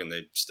dog and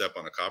they step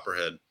on a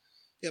copperhead.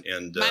 Yep.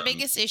 And my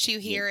biggest issue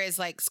here is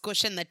like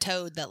squishing the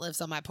toad that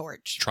lives on my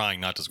porch. Trying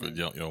not to squish.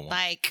 You don't want.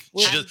 Like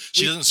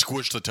she doesn't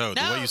squish the toad.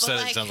 No, the way you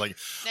said it sounds like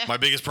my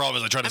biggest problem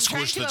is I try to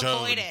squish the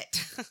toad. Avoid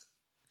it.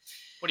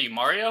 What are you,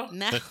 Mario?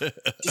 No,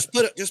 Just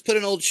put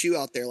an old shoe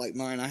out there like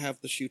mine. I have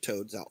the shoe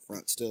toads out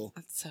front still.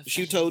 that's so The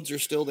shoe funny. toads are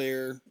still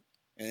there,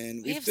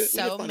 and We have did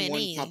so find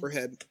many. one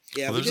copperhead.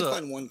 Yeah, Well, we did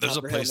find one there's a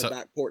copperhead on place the that-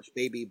 back porch,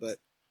 baby. But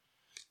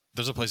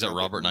There's a place that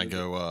Robert and I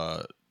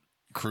go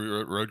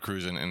road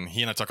cruising, and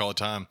he and I talk all the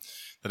time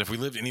that if we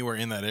lived anywhere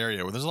in that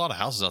area where there's a lot of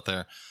houses out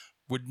there,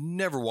 would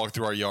never walk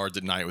through our yards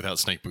at night without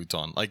snake boots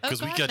on. Like,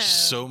 because we God, catch no.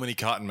 so many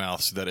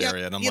cottonmouths through that Yeah,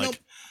 area, and I'm you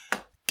like,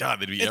 God,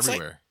 they'd be it's like-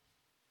 everywhere.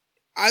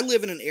 I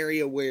live in an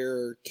area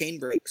where cane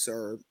brakes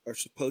are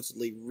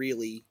supposedly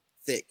really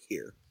thick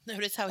here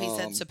Notice how he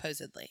said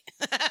supposedly.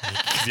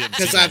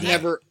 because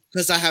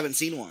I haven't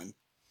seen one.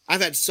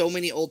 I've had so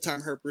many old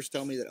time herpers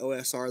tell me that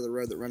OSR, the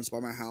road that runs by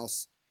my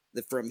house,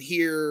 that from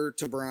here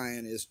to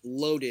Bryan is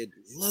loaded.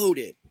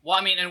 Well,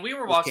 I mean, and we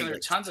were With walking cane through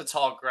brakes. tons of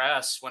tall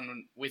grass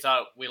when we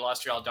thought we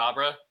lost your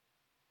Aldabra,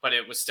 but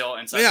it was still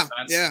inside Yeah, the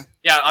fence. yeah.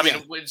 Yeah, I mean,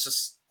 Yeah. it's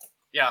just,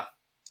 yeah.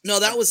 No,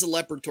 that was the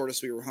leopard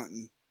tortoise we were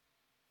hunting.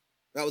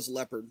 That was a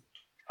leopard.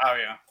 Oh,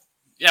 yeah.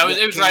 Yeah,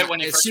 it was Came right out- when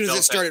you as first soon as built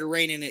it started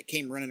raining, it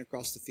came running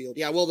across the field.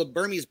 Yeah, well, the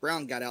Burmese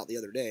brown got out the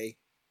other day.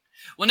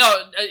 Well,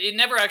 no, it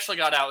never actually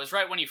got out. It was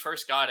right when you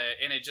first got it,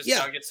 and it just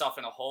Yeah. dug itself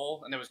in a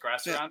hole, and there was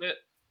grass Yeah. around it.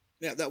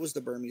 Yeah, that was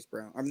the Burmese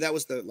brown. I mean, that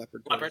was the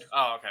leopard. tortoise. Leopard?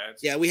 Oh, okay. It's-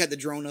 Yeah, we had the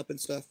drone up and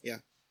stuff. Yeah,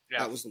 yeah.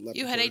 that was the leopard.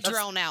 You had a tortoise.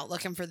 drone out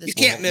looking for this. You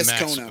can't bull. miss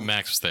Max, Kona.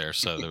 Max was there,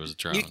 so there was a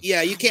drone.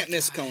 You can't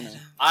miss Kona.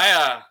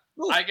 I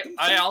Oh,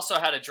 I also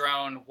had a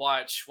drone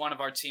watch one of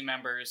our team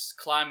members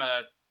climb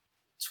a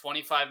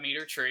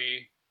 25-meter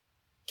tree,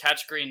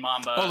 catch green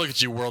mamba. Oh, look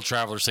at you, world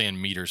traveler, saying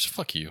meters.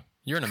 Fuck you.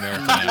 You're an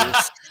American now.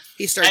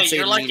 He started Hey, saying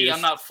you're lucky meters.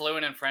 I'm not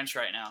fluent in French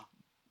right now.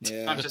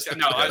 Yeah. I'm just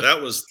no. Yeah,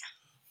 that was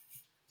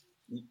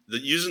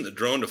using the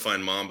drone to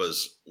find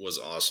mambas was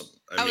awesome.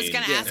 I was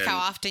going to yeah. ask how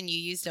often you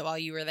used it while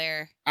you were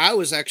there. I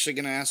was actually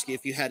going to ask you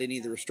if you had any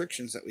of the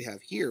restrictions that we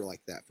have here,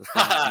 like that for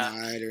Friday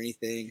night or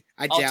anything.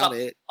 I I'll doubt ta-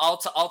 it.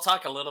 I'll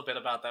talk a little bit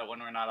about that when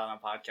we're not on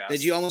a podcast.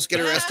 Did you almost get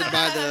arrested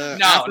by the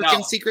No, African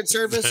no. Secret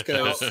Service?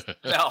 'Cause-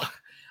 No.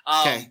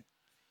 Okay.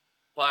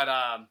 But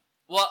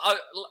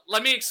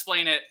let me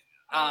explain it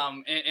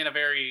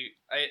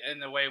in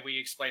the way we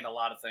explain a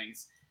lot of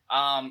things.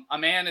 A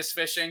man is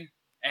fishing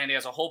and he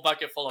has a whole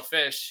bucket full of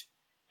fish,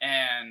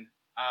 and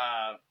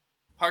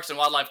Parks and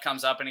Wildlife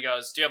comes up and he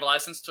goes, "Do you have a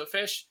license to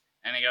fish?"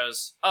 And he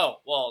goes,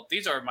 "Oh, well,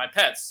 these are my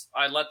pets.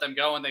 I let them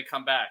go and they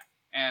come back."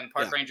 And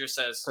Park Yeah. Ranger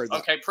says, Heard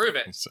that. "Okay, prove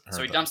it." Heard So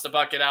he that. dumps the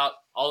bucket out,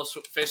 all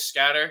the fish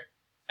scatter,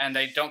 and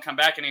they don't come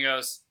back. And he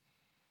goes,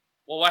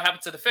 "Well, what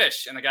happened to the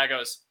fish?" And the guy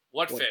goes,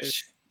 "What What fish?"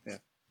 fish? Yeah.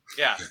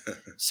 Yeah.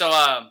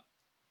 So,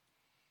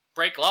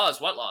 break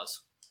laws. What laws?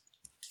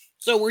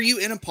 So were you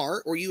in a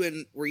park? Were you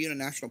in a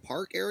national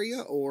park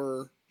area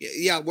or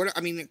yeah? What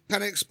I mean,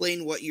 kind of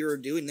explain what you were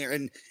doing there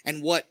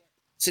and what,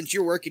 since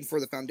you're working for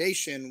the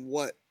foundation,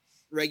 what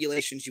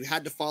regulations you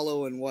had to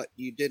follow and what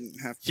you didn't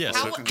have to. Yeah,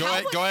 follow. so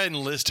go ahead and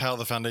list how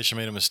the foundation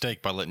made a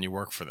mistake by letting you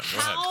work for them. Go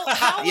ahead.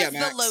 How Yeah, was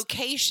Max. the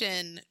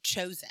location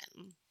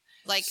chosen?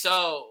 Like,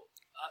 So,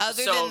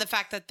 other than the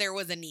fact that there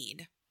was a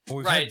need. Well,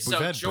 we've right. had So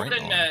Brent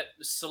Jordan on. met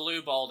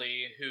Salou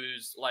Baldy,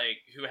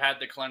 who had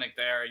the clinic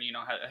there, and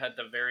had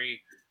the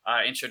very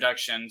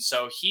introduction.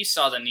 So he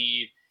saw the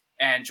need,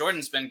 and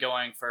Jordan's been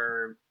going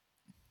for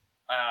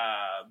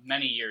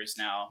many years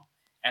now.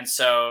 And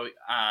so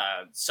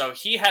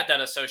he had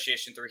that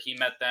association through. He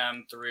met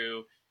them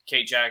through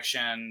Kate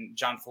Jackson,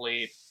 John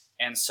Philippe,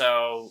 and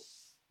so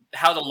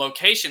how the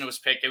location was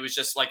picked, it was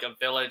just like a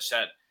village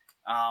that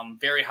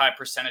very high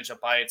percentage of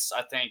bites.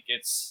 I think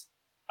it's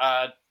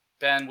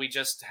Ben. We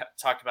just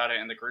talked about it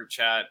in the group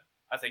chat.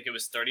 I think it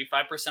was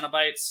 35% of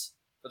bites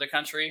for the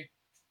country.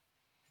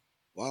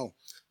 Wow.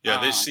 Yeah,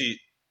 they see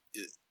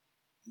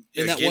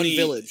In that one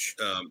village.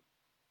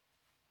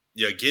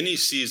 Guinea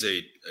sees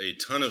a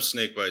ton of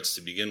snake bites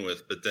to begin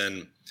with, but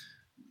then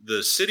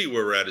the city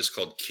where we're at is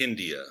called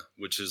Kindia,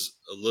 which is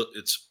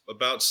it's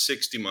about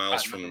 60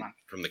 miles from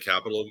the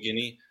capital of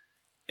Guinea,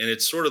 and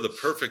it's sort of the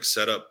perfect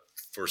setup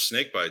for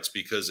snake bites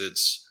because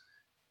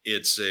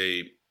it's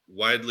a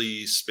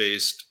widely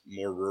spaced,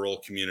 more rural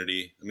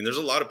community. I mean, there's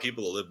a lot of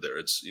people that live there.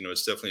 It's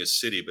it's definitely a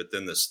city, but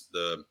then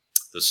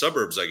the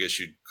suburbs, I guess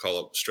you'd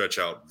call it, stretch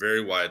out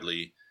very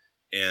widely,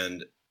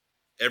 and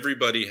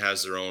everybody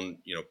has their own,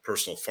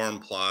 personal farm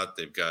plot.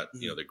 They've got,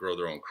 they grow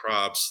their own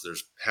crops.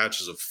 There's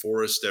patches of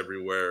forest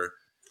everywhere.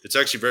 It's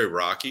actually very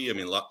rocky. I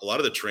mean, a lot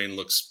of the terrain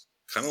looks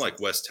kind of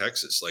like West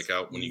Texas, like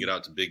out when you get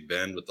out to Big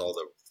Bend with all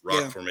the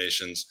rock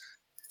formations.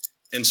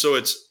 And so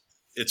it's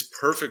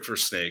perfect for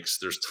snakes.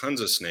 There's tons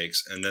of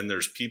snakes. And then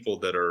there's people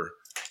that are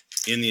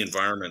in the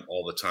environment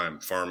all the time,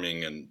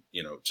 farming and,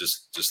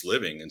 just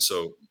living. And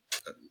so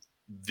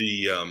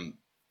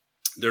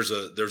there's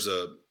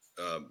a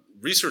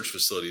research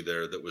facility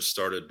there that was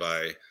started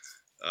by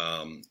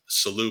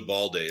Salou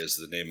Balde is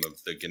the name of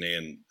the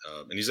Ghanaian,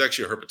 and he's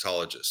actually a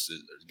herpetologist,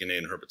 a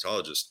Ghanaian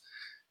herpetologist.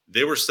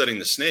 They were studying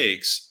the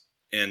snakes,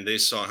 and they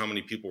saw how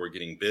many people were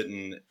getting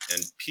bitten,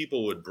 and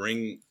people would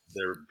bring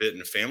their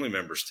bitten family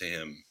members to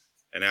him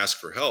and ask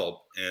for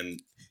help.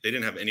 And they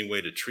didn't have any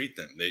way to treat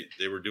them.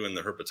 They were doing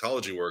the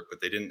herpetology work,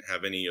 but they didn't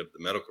have any of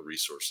the medical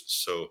resources.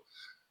 So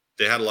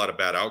they had a lot of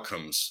bad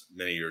outcomes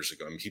many years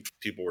ago. I mean,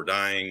 people were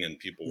dying and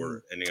people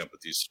were ending up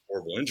with these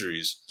horrible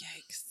injuries.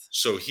 Yikes.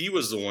 So he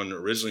was the one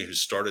originally who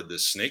started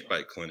this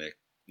snakebite clinic.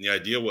 And the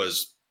idea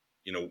was,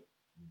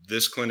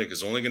 this clinic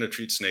is only going to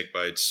treat snake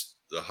bites.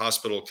 The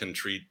hospital can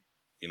treat,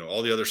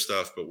 all the other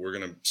stuff, but we're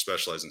going to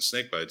specialize in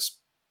snake bites.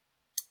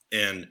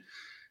 And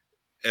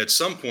at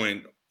some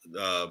point,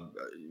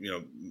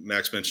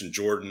 Max mentioned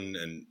Jordan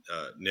and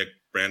Nick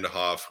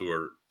Brandehoff, who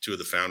are two of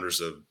the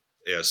founders of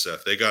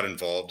ASF. They got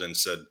involved and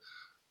said,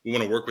 we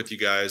want to work with you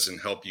guys and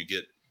help you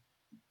get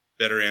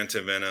better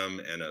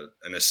antivenom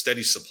and a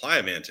steady supply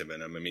of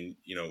antivenom. I mean,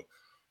 what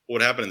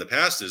would happen in the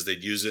past is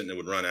they'd use it and it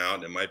would run out,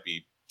 and it might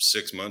be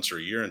 6 months or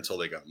a year until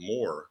they got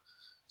more.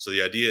 So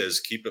the idea is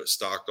keep it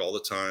stocked all the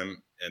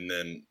time. And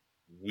then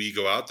we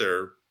go out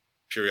there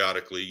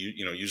periodically,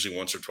 usually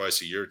once or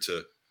twice a year,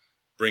 to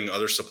bring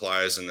other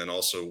supplies, and then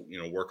also,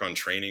 work on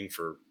training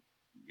for,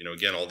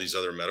 again, all these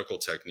other medical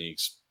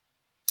techniques.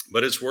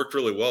 But it's worked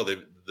really well.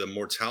 The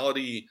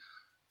mortality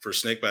for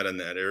snakebite in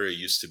that area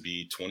used to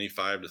be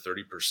 25 to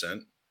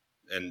 30%.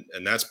 And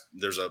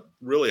there's a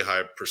really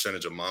high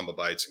percentage of mamba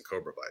bites and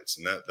cobra bites.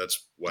 And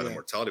that's why the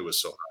mortality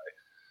was so high.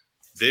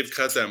 They've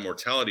cut that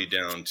mortality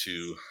down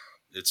to,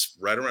 it's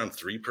right around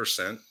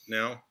 3%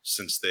 now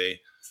since they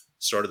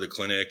started the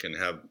clinic and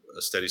have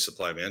a steady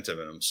supply of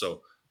antivenom.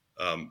 So,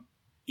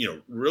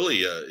 really,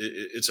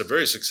 it's a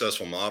very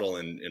successful model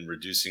in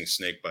reducing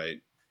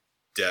snakebite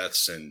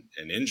deaths and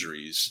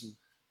injuries.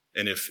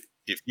 And if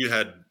you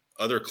had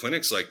other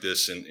clinics like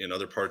this in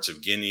other parts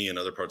of Guinea and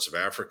other parts of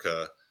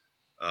Africa,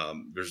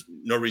 there's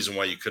no reason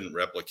why you couldn't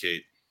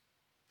replicate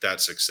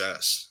that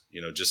success.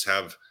 Just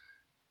have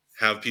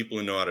people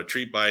who know how to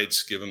treat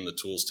bites, give them the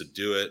tools to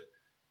do it,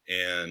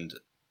 and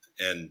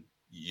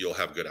you'll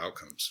have good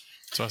outcomes.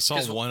 So I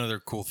saw one other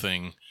cool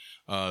thing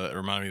that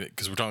reminded me,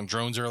 because we're talking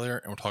drones earlier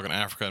and we're talking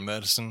Africa and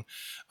medicine.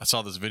 I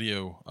saw this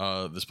video,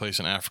 this place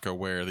in Africa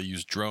where they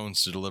use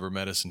drones to deliver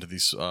medicine to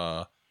these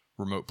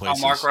remote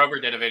places. Mark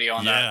Rober did a video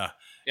on that.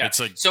 Yeah. It's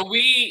like, so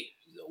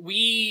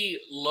we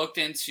looked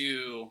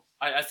into,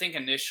 I think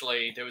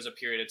initially there was a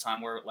period of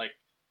time where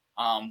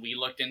we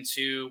looked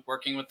into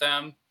working with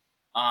them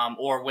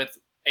or with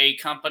a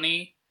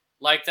company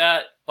like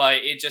that, but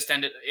it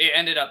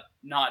ended up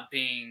not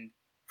being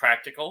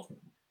practical,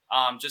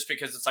 just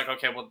because it's like,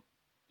 okay, well,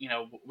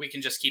 we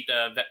can just keep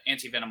the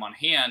antivenom on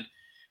hand,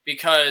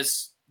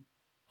 because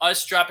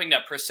us dropping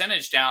that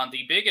percentage down,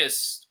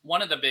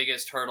 one of the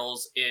biggest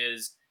hurdles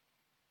is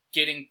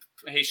getting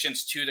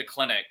patients to the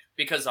clinic,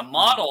 because the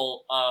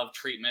model of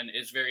treatment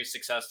is very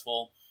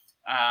successful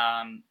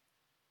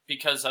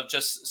because of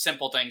just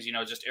simple things,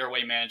 just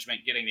airway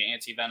management, getting the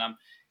antivenom.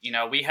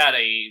 We had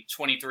a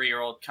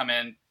 23-year-old come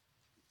in,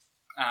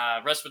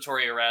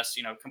 respiratory arrest,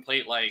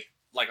 complete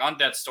like on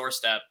death's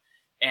doorstep.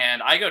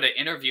 And I go to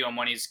interview him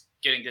when he's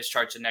getting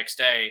discharged the next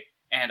day,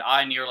 and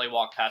I nearly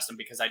walked past him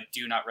because I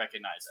do not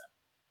recognize him.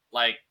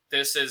 Like,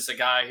 this is a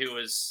guy who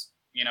was,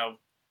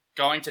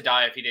 going to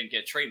die if he didn't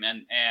get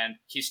treatment, and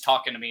he's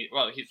talking to me.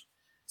 Well, he's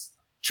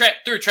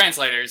through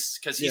translators,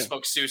 because he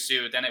spoke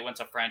Susu, then it went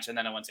to French, and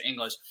then it went to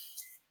English.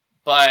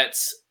 But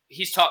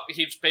he's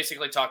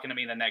basically talking to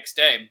me the next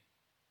day.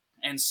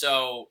 And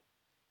so,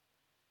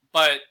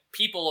 but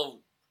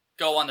people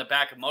go on the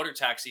back of motor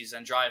taxis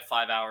and drive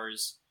 5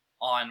 hours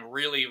on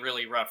really,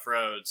 really rough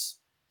roads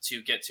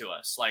to get to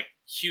us, like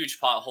huge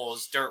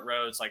potholes, dirt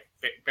roads, like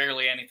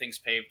barely anything's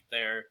paved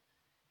there.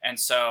 And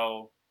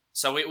so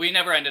we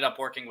never ended up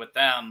working with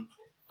them.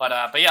 But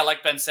yeah,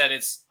 like Ben said,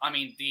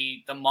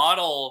 the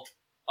model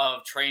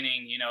of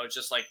training,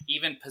 just like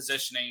even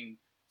positioning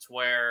to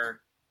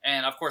where,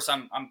 and of course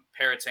I'm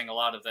parroting a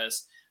lot of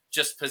this,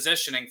 just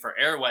positioning for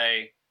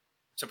airway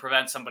to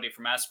prevent somebody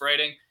from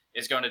aspirating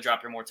is going to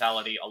drop your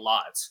mortality a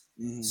lot.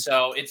 Mm-hmm.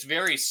 So it's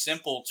very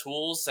simple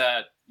tools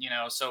that,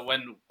 so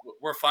when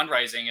we're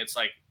fundraising, it's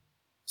like,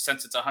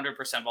 since it's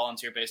 100%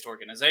 volunteer-based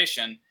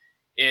organization,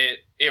 it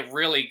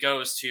really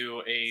goes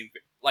to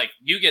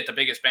you get the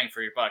biggest bang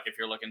for your buck if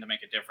you're looking to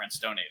make a difference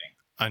donating.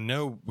 I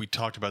know we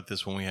talked about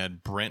this when we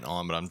had Brent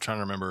on, but I'm trying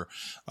to remember.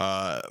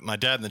 My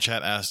dad in the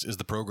chat asked, is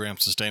the program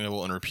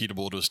sustainable and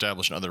repeatable to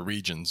establish in other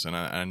regions? And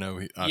I know,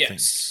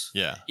 yes.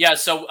 Think, yeah. Yeah,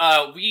 so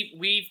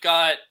we've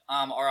got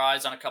our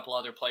eyes on a couple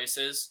other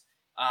places.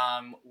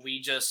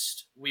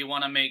 We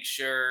want to make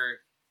sure,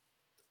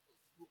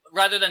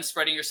 rather than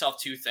spreading yourself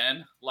too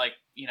thin, like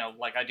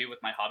I do with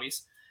my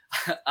hobbies,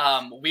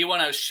 we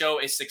want to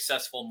show a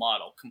successful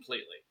model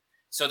completely.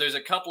 So there's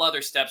a couple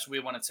other steps we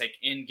want to take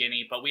in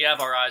Guinea, but we have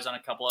our eyes on a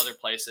couple other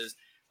places.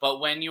 But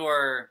when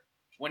you're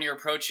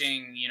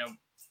approaching,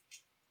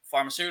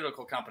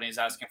 pharmaceutical companies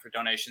asking for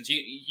donations,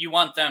 you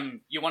want to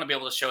be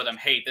able to show them,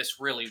 hey, this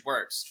really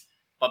works.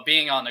 But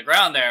being on the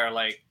ground there,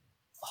 like,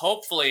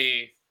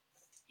 hopefully,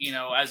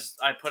 as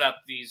I put up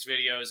these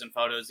videos and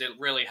photos, it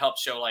really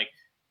helps show, like,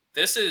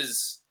 this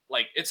is,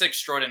 like, it's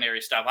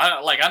extraordinary stuff.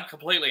 I'm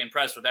completely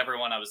impressed with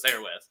everyone I was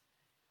there with.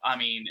 I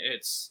mean,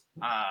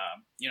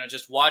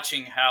 just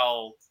watching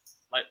how,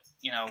 like,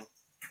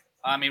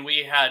 I mean,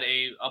 we had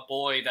a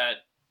boy that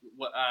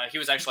he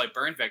was actually a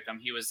burn victim.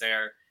 He was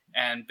there,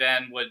 and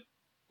Ben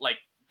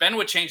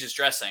would change his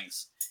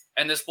dressings,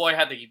 and this boy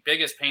had the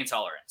biggest pain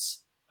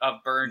tolerance of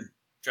burn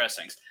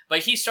dressings. But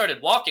he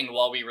started walking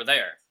while we were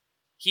there.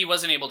 He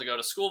wasn't able to go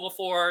to school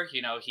before.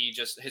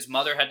 His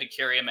mother had to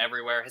carry him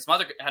everywhere. His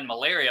mother had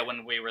malaria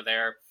when we were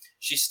there.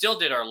 She still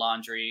did our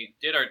laundry,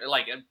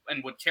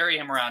 and would carry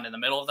him around in the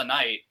middle of the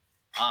night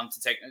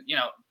to take.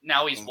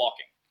 Now he's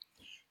walking.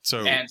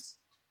 So,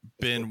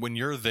 Ben, when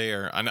you're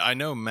there, I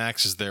know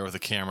Max is there with a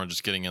camera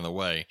just getting in the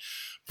way,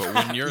 but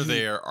when you're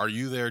there, are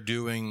you there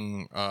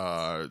doing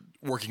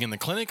working in the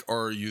clinic,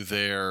 or are you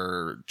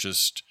there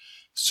just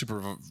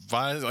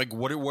supervising? Like,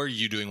 what are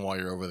you doing while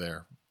you're over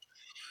there?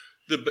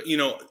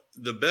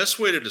 The best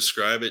way to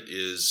describe it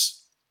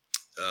is,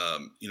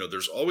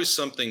 there's always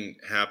something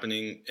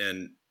happening,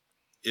 and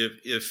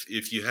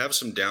if you have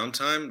some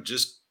downtime,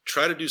 just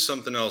try to do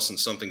something else, and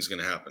something's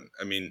going to happen.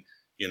 I mean,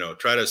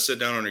 try to sit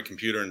down on your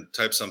computer and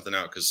type something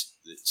out, because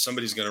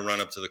somebody's going to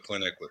run up to the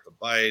clinic with a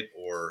bite,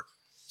 or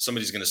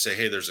somebody's going to say,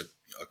 hey, there's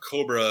a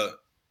cobra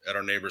at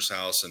our neighbor's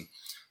house. And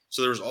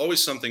so there's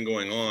always something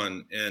going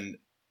on. And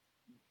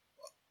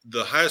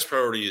the highest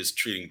priority is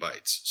treating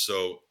bites.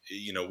 So,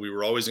 we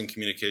were always in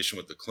communication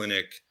with the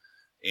clinic,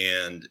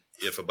 and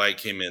if a bite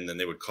came in, then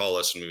they would call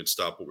us and we would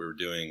stop what we were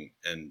doing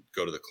and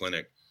go to the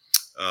clinic.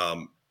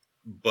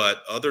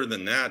 But other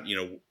than that,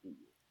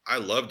 I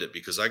loved it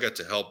because I got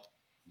to help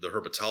the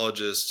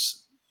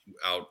herpetologists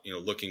out,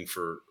 looking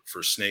for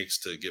snakes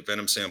to get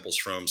venom samples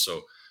from.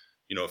 So,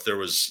 if there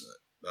was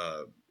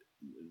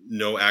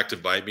no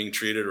active bite being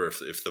treated, or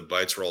if the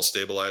bites were all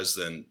stabilized,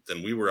 then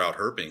we were out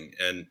herping.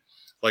 And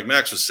like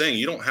Max was saying,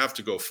 you don't have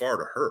to go far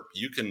to herp.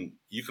 You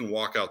can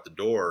walk out the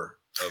door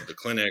of the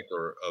clinic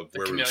or of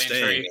where we were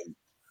staying.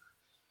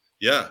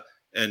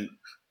 And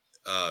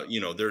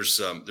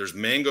there's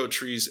mango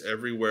trees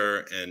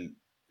everywhere, and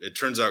it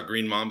turns out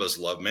green mambas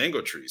love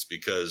mango trees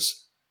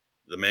because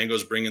the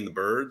mangoes bring in the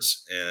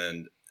birds,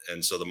 and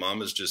so the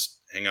mamas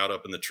just hang out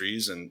up in the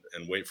trees and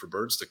wait for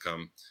birds to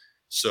come.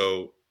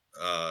 So,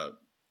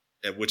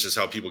 which is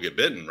how people get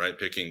bitten, right?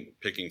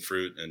 Picking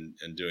fruit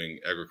and doing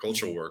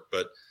agricultural work.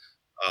 But,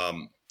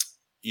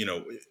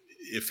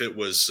 if it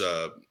was,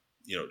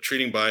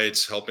 treating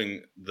bites,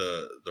 helping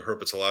the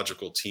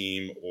herpetological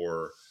team,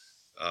 or,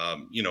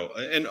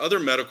 and other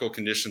medical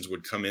conditions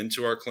would come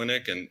into our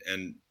clinic,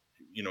 and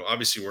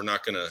obviously we're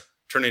not going to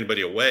turn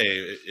anybody away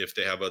if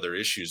they have other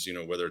issues,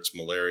 whether it's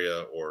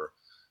malaria or,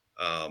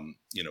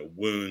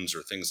 wounds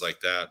or things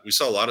like that. We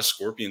saw a lot of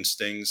scorpion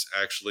stings,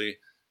 actually.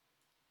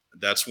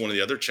 That's one of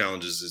the other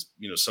challenges is,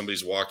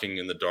 somebody's walking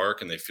in the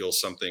dark and they feel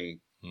something,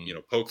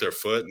 poke their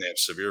foot, and they have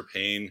severe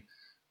pain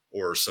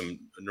or some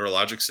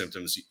neurologic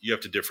symptoms. You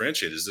have to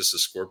differentiate. Is this a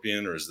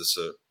scorpion, or is this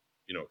a,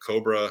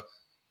 cobra?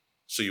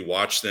 So you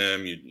watch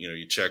them,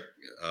 you check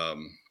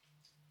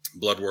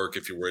blood work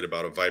if you're worried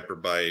about a viper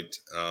bite.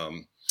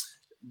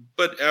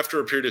 But after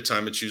a period of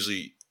time, it's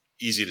usually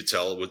easy to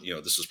tell with,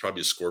 this was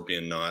probably a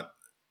scorpion, not,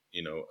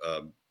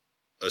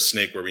 a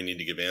snake where we need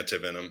to give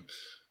antivenom.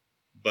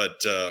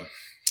 But,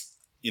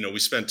 we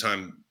spent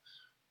time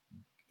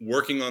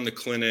working on the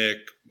clinic,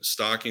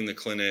 stocking the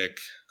clinic.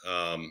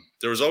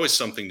 There was always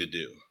something to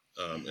do,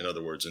 in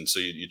other words. And so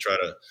you try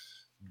to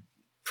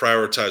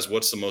prioritize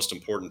what's the most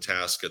important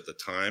task at the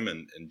time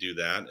and do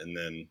that. And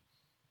then,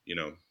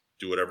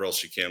 do whatever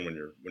else you can when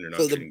you're not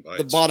treating bites.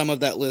 The bottom of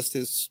that list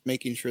is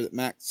making sure that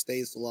Max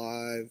stays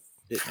alive.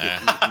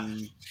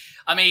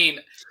 I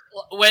mean,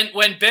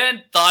 when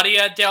Ben thought he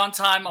had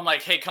downtime, I'm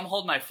like, hey, come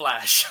hold my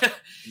flash.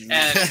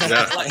 And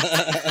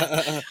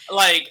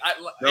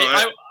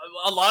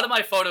a lot of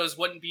my photos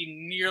wouldn't be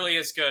nearly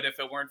as good if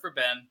it weren't for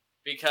Ben,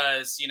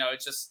 because,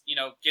 it's just,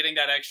 getting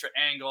that extra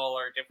angle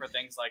or different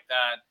things like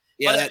that.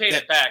 Yeah, but I paid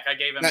it back. I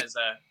gave him his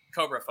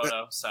cobra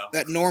photo. So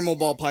that normal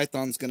ball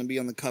python's going to be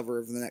on the cover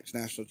of the next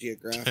National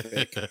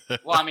Geographic.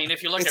 Well, I mean,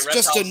 if you look at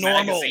Reptiles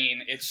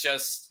magazine, it's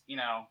just,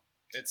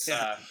 it's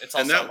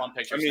all cell-phone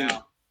pictures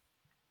now.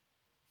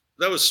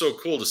 That was so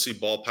cool to see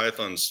ball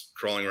pythons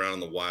crawling around in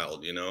the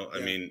wild. I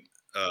mean,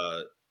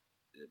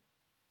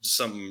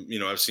 something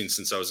I've seen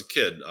since I was a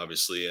kid,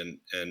 obviously,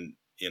 and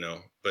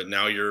but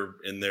now you're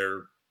in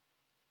their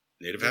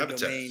native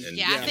habitat. And,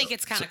 I think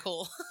it's kind of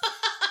cool.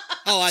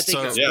 Oh, I think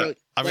that's really,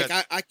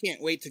 I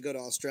can't wait to go to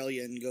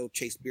Australia and go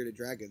chase bearded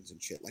dragons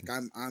and shit. Like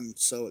I'm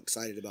so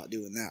excited about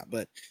doing that.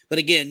 But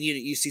again,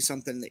 you see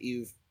something that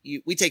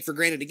we take for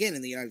granted again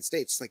in the United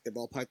States, like the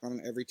ball python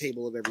on every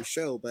table of every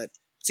show. But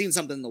seeing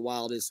something in the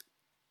wild is,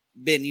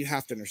 Ben, you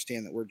have to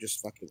understand that we're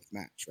just fucking with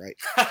Max, right?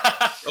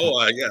 That's,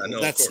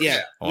 of course.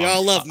 We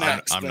all love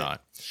Max. I'm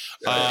not.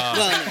 We all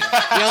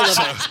love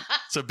Max.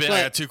 So Ben,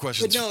 I got two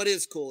questions. But no, it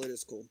is cool. It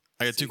is cool.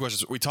 I got two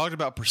questions. We talked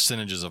about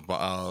percentages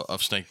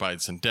of snake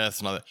bites and deaths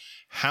and all that.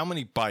 How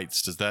many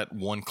bites does that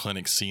one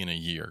clinic see in a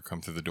year come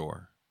through the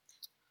door?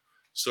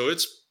 So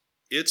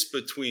it's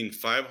between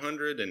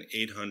 500 and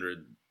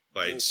 800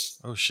 bites.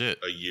 Oh shit!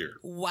 A year.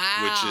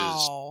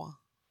 Wow.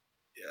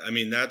 Which is, I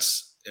mean,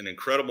 that's an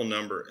incredible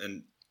number.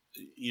 And,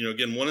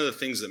 again, one of the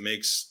things that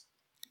makes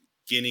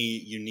Guinea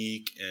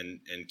unique and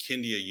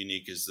Kindia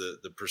unique is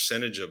the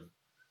percentage of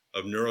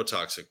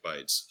neurotoxic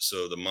bites.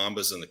 So the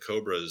mambas and the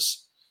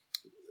cobras,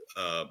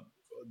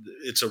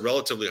 it's a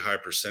relatively high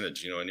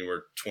percentage,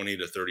 anywhere 20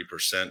 to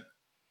 30%.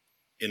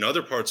 In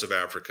other parts of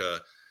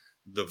Africa,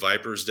 the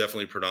vipers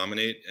definitely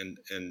predominate.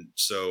 And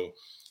so,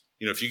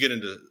 if you get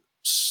into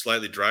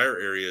slightly drier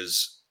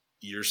areas,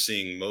 you're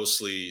seeing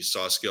mostly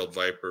saw-scaled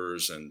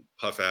vipers and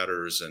puff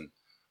adders, and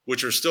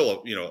which are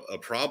still, a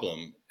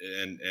problem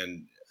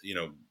and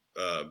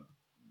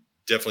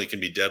definitely can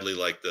be deadly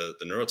like the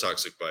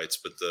neurotoxic bites.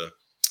 But the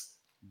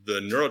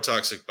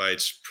neurotoxic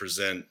bites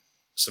present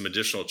some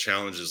additional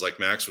challenges, like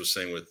Max was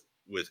saying,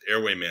 with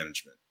airway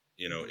management.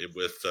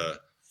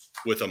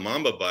 With a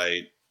mamba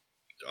bite,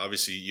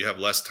 obviously you have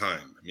less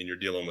time. I mean, you're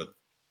dealing with,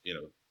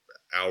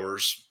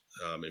 hours,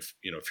 if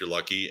you're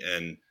lucky.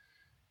 And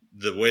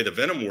the way the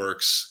venom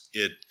works,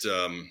 it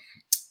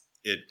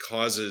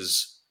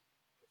causes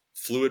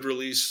fluid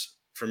release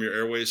from your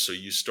airways. So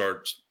you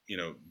start,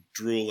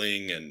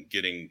 drooling and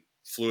getting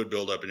fluid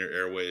buildup in your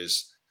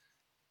airways,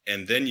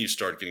 and then you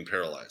start getting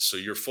paralyzed. So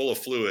you're full of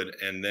fluid,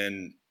 and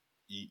then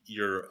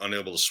you're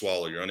unable to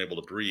swallow, you're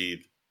unable to breathe,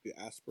 You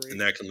aspirate.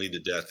 and that can lead to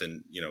death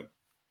in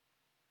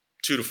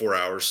 2 to 4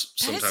 hours,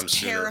 sometimes That is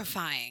sooner.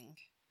 terrifying.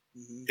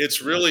 Mhm.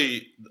 It's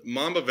really,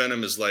 mamba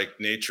venom is like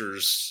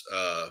nature's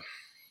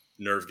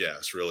nerve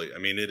gas, really. I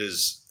mean, it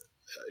is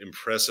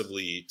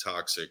impressively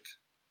toxic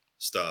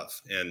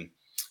stuff. And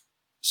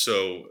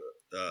so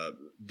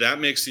that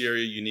makes the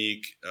area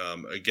unique.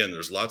 Again,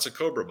 there's lots of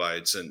cobra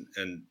bites, and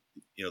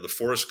the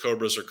forest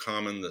cobras are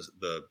common.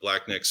 The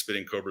black-necked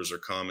spitting cobras are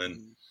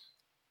common.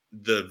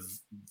 The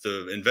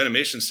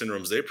envenomation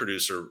syndromes they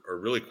produce are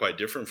really quite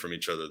different from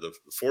each other. The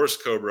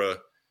forest cobra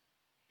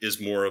is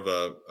more of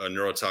a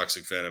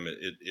neurotoxic venom.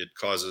 It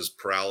causes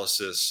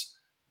paralysis,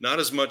 not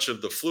as much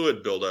of the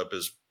fluid buildup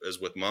as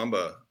with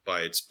mamba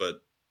bites,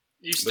 but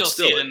You still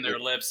see it in their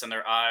lips and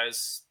their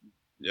eyes.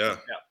 Yeah.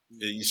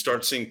 You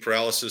start seeing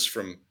paralysis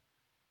from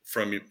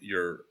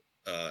your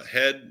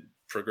head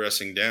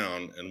progressing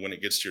down, and when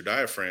it gets to your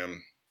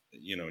diaphragm,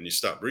 and you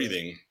stop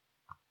breathing.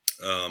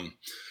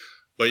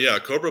 But yeah, a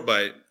cobra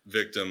bite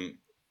victim,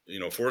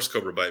 forest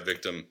cobra bite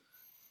victim,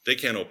 they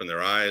can't open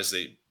their eyes.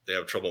 They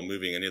have trouble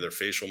moving any of their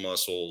facial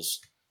muscles.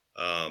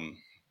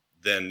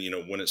 Then,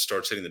 when it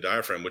starts hitting the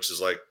diaphragm, which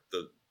is like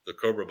the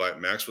cobra bite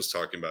Max was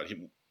talking about,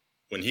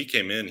 when he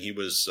came in, he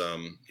was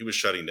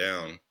shutting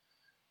down.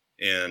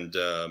 And,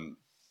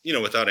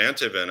 without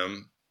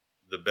antivenom,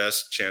 the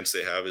best chance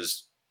they have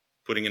is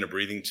putting in a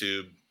breathing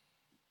tube,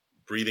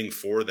 breathing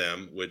for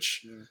them,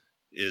 which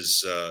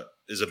is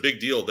a big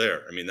deal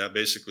there. I mean, that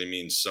basically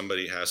means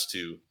somebody has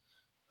to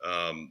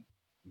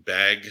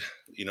bag,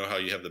 how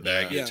you have the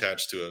bag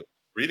attached to a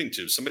breathing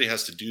tube. Somebody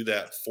has to do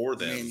that for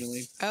them.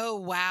 Manually. Oh,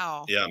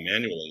 wow. Yeah,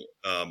 manually.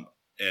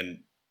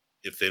 And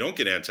if they don't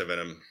get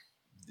antivenom,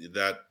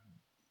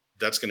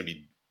 that's going to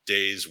be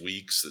days,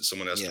 weeks that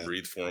someone has to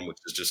breathe for them, which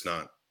is just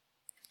not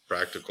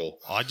practical.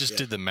 I just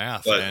did the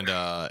math, But-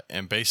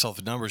 and based off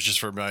the numbers, just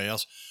for everybody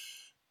else,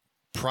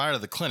 prior to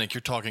the clinic,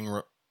 you're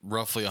talking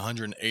roughly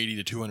 180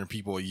 to 200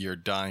 people a year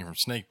dying from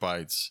snake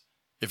bites,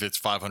 if it's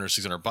 500,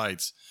 600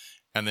 bites.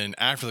 And then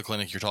after the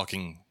clinic, you're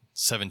talking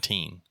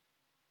 17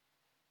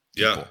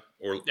 people.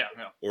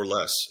 Or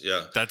less.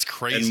 Yeah. That's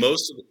crazy. And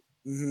most of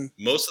Mm-hmm.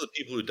 the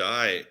people who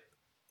die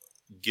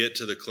get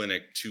to the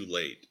clinic too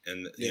late.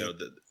 And,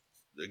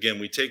 again,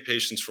 we take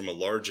patients from a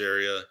large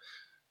area.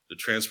 The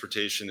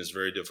transportation is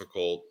very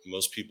difficult.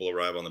 Most people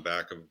arrive on the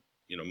back of,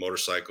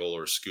 motorcycle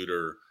or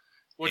scooter.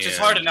 Which is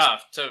hard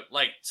enough to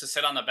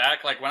sit on the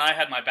back. Like when I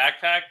had my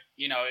backpack,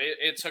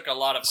 it took a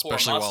lot of core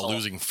especially muscle. while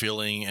losing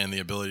feeling and the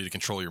ability to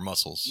control your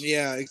muscles.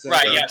 Yeah,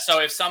 exactly. Right. Yeah. So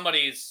if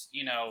somebody's,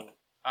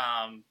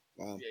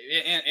 Wow.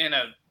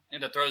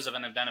 in the throes of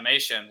an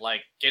envenomation,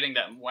 like getting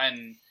them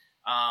when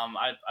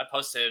I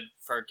posted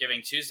for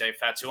Giving Tuesday,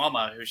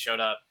 Fatuoma, who showed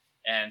up,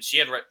 and she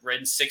had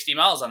ridden 60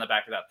 miles on the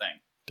back of that thing.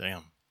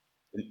 Damn.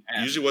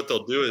 And usually what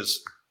they'll do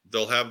is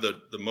they'll have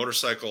the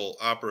motorcycle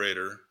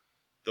operator,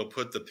 they'll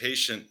put the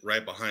patient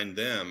right behind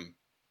them,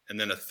 and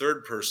then a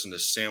third person to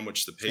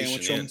sandwich the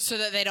patient in. So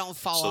that they don't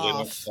fall so off. they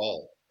don't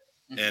fall.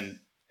 Mhm.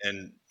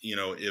 And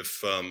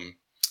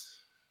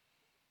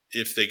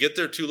if they get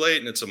there too late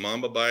and it's a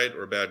mamba bite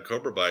or a bad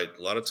cobra bite,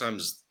 a lot of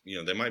times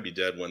they might be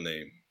dead when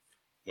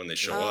they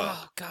show up.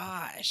 Oh,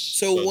 gosh.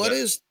 So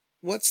So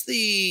what's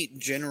the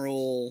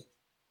general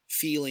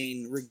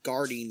feeling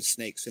regarding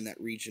snakes in that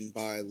region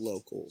by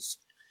locals?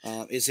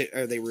 Are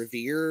they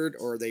revered,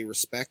 or are they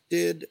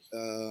respected,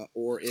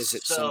 or is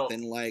it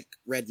something like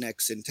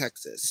rednecks in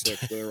Texas?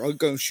 Like I'm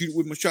going to shoot it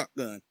with my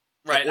shotgun,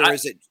 Right. Or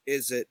is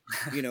it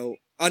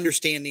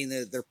understanding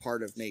that they're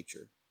part of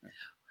nature?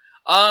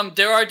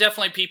 There are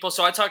definitely people.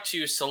 So I talked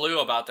to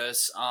Salu about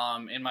this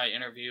in my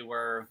interview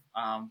where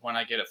when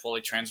I get it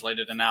fully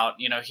translated and out,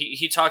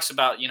 he talks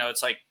about,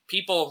 it's like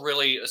people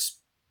really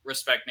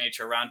respect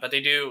nature around, but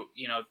they do,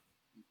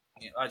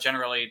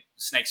 generally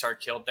snakes are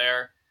killed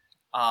there.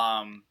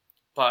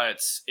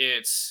 but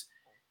it's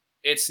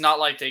not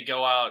like they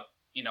go out,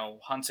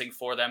 hunting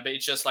for them, but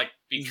it's just like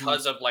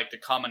because of like the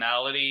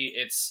commonality,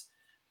 it's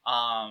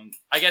I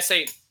guess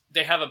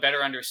they have a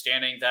better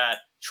understanding that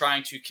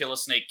trying to kill a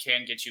snake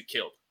can get you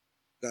killed.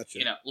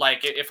 Gotcha. Like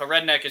if a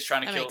redneck is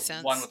trying to That kill makes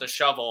sense. one with a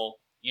shovel,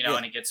 Yeah.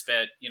 and he gets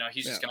bit,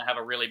 he's just Yeah. going to have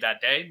a really bad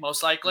day,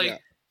 most likely. Yeah.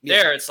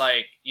 There, it's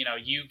like,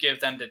 you give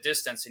them the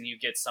distance and you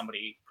get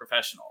somebody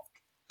professional.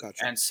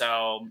 Gotcha. And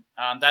so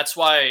that's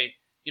why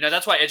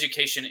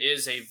education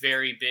is a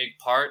very big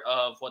part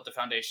of what the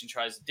foundation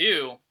tries to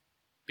do,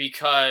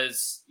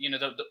 because,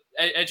 the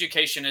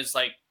education is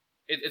like,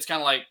 it's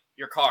kind of like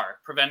your car.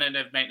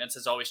 Preventative maintenance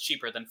is always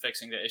cheaper than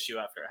fixing the issue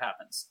after it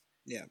happens.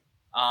 Yeah.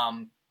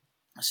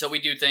 So we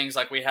do things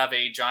like we have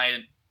a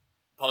giant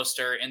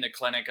poster in the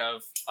clinic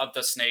of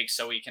the snake,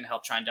 so we can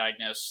help try and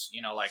diagnose,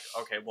 like,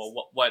 okay,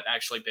 well, what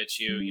actually bit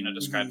you,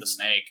 describe the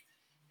snake.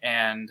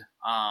 And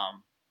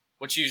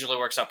which usually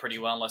works out pretty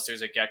well unless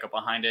there's a gecko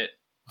behind it.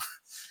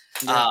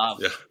 Yeah.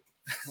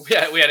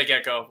 We had a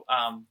gecko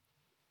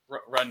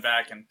run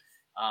back, and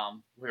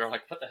we were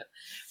like, what the heck?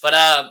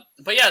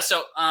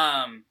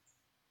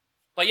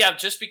 But yeah,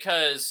 just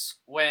because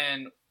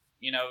when,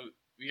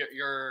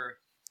 you're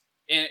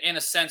in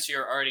a sense,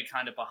 you're already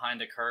kind of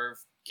behind the curve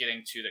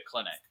getting to the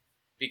clinic,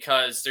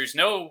 because there's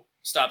no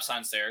stop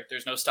signs there.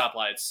 There's no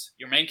stoplights.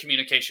 Your main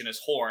communication is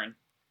horn.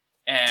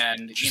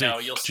 And, Did you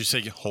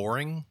say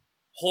whoring?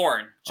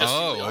 Horn. Just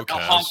okay.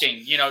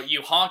 honking.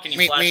 You honk and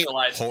you flash the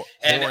lights.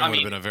 Whoring would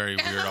have been a very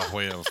weird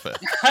way of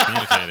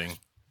communicating.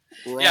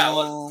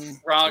 Wrong.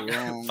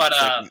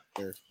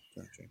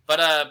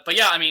 But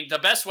yeah, I mean, the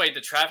best way the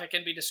traffic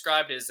can be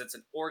described is it's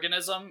an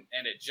organism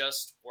and it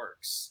just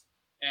works.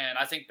 And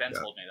I think Ben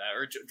told me that,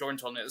 or Jordan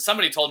told me that.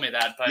 Somebody told me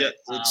that. But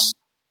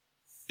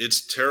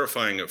it's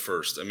terrifying at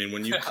first. I mean,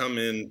 when you come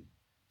in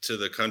to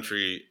the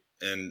country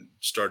and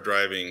start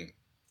driving,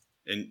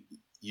 and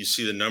you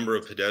see the number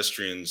of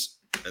pedestrians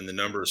and the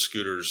number of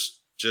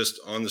scooters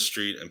just on the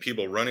street, and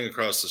people running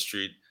across the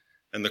street,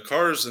 and the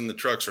cars and the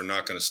trucks are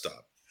not going to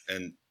stop.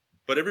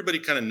 But everybody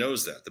kind of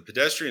knows that. The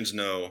pedestrians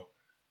know,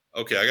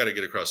 okay, I got to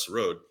get across the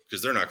road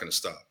because they're not going to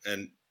stop.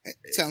 And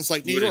it sounds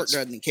like New York,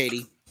 doesn't it,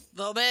 Katie? A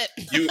little bit.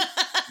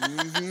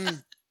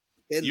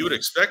 You would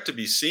expect to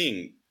be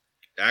seeing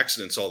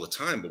accidents all the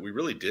time, but we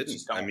really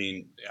didn't. I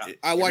mean,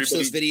 I watched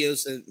those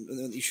videos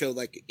and you showed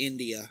like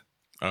India.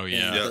 Oh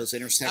yeah, those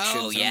intersections.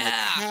 Oh yeah, like,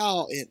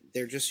 how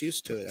they're just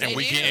used to it. And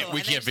we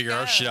can't figure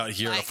our shit out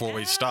here at a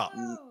 4-way stop.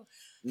 No,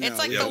 it's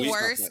like the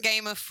worst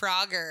game of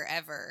Frogger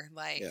ever.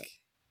 Like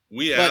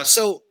we asked. But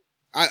so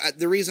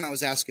the reason I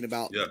was asking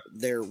about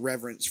their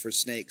reverence for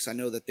snakes, I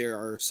know that there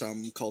are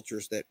some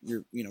cultures that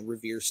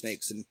revere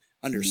snakes and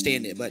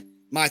understand it, but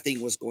my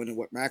thing was going to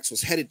what Max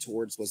was headed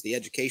towards was the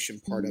education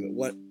part of it.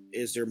 What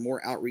is there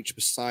more outreach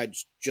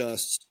besides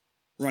just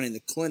running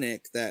the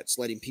clinic that's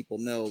letting people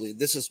know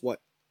this is what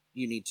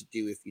you need to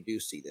do if you do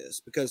see this?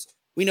 Because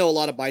we know a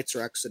lot of bites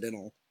are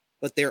accidental,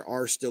 but there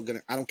are still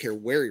I don't care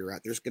where you're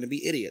at, there's going to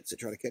be idiots that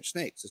try to catch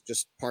snakes. It's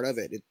just part of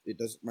it. It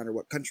doesn't matter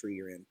what country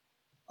you're in.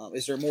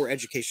 Is there more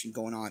education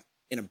going on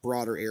in a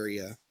broader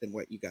area than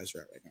what you guys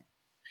are at right now?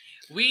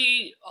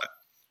 We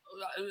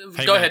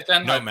Go ahead,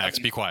 Ben. No, Max,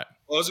 be quiet.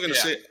 Well, I was going to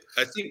say,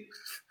 I think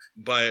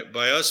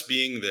by us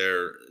being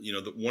there,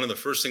 one of the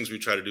first things we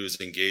try to do is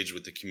engage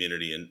with the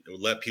community and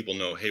let people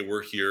know, hey,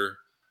 we're here.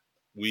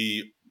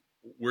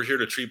 We're here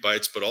to treat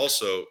bites, but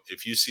also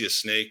if you see a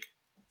snake,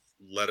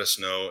 let us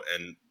know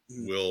and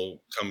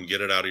we'll come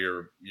get it out of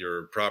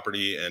your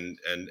property. And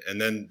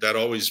then that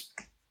always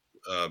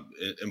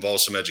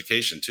involves some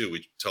education too.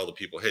 We tell the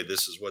people, hey,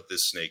 this is what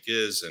this snake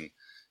is. And,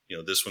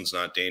 this one's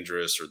not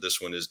dangerous or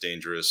this one is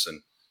dangerous. And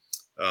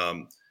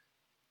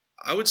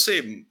I would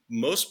say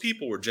most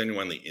people were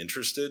genuinely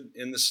interested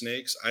in the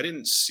snakes. I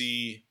didn't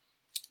see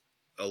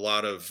a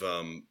lot of,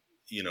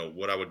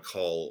 what I would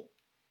call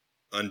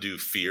undue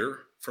fear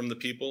from the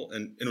people.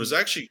 And it was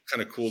actually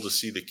kind of cool to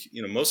see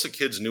most of the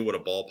kids knew what a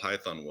ball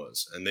python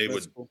was. And they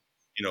would, cool.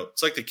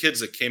 It's like the kids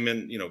that came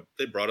in,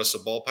 they brought us a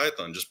ball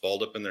python just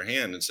balled up in their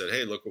hand and said,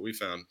 hey, look what we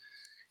found.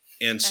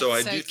 And that's so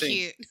I so do think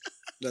cute.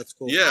 That's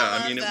cool.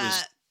 Yeah. I mean,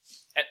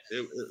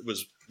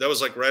 that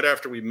was like right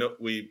after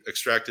we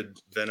extracted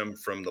venom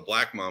from the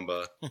black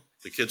mamba,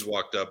 the kids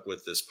walked up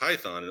with this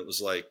python and it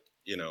was like,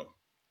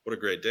 what a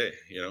great day,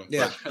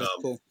 Yeah, that's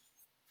cool.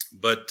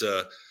 But,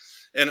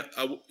 and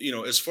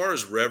as far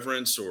as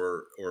reverence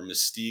or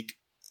mystique,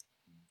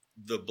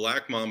 the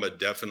black mamba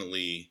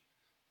definitely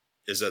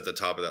is at the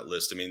top of that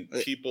list. I mean,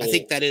 people, I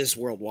think that is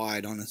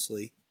worldwide,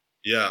 honestly.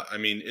 Yeah. I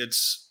mean,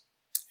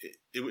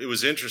 it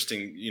was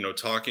interesting,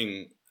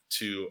 talking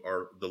to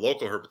the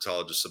local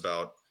herpetologists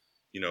about,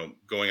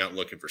 going out and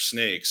looking for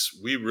snakes.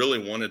 We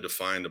really wanted to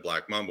find a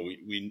black mamba.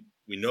 We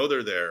know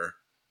they're there.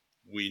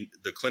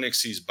 The clinic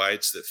sees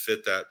bites that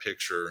fit that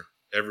picture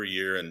every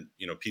year. And,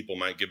 people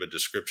might give a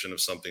description of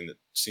something that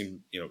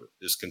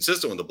is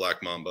consistent with the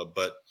black mamba,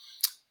 but,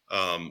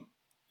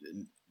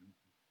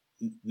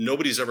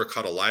 nobody's ever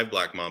caught a live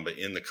black mamba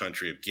in the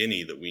country of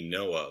Guinea that we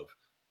know of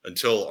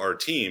until our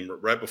team,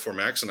 right before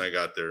Max and I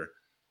got there,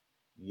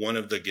 one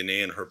of the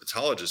Ghanaian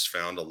herpetologists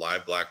found a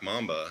live black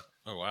mamba.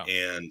 Oh, wow.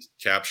 And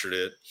captured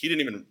it. He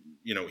didn't even,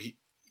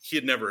 he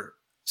had never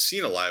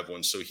seen a live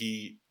one, so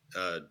he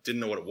didn't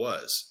know what it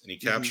was. And he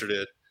captured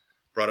it,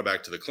 brought it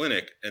back to the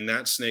clinic, and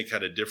that snake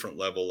had a different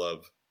level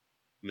of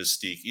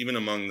mystique, even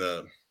among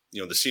the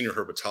senior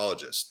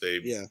herpetologists.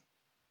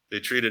 They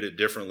treated it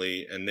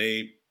differently, and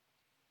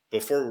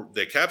before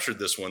they captured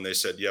this one, they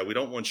said, "Yeah, we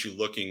don't want you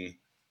looking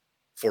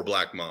for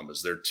black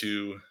mambas. They're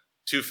too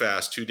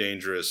fast, too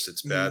dangerous.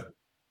 It's bad,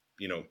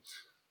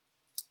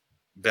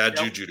 bad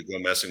juju to go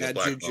messing with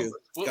black mambas."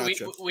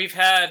 Gotcha. We've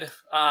had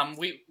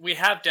we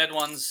have dead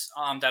ones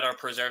that are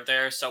preserved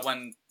there. So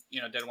when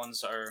dead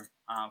ones are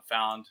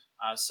found,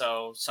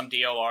 so some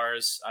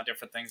DORs,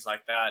 different things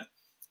like that.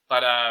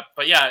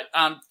 But yeah,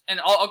 and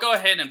I'll go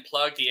ahead and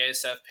plug the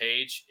ASF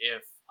page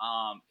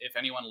if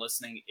anyone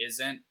listening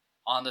isn't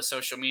on the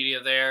social media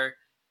there,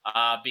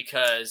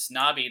 because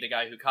Nabi, the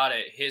guy who caught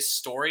it, his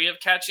story of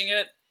catching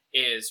it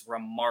is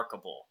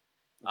remarkable.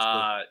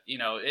 Cool.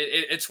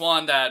 It's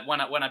one that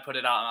when I put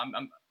it out,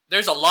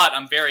 there's a lot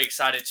I'm very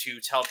excited to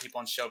tell people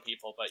and show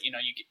people, but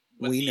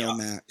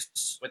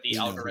Max. With the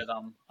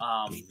algorithm,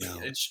 we know.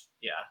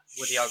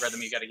 With the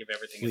algorithm, you got to give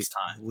everything its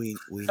time. We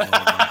know.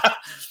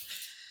 Max.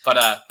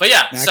 but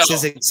yeah, Max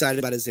is excited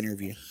about his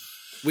interview.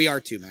 We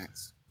are too,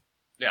 Max.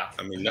 Yeah,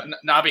 I mean,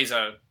 Nabi's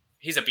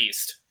he's a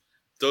beast.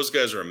 Those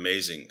guys are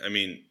amazing. I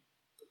mean,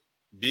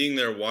 being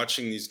there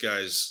watching these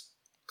guys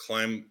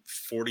climb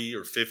 40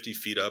 or 50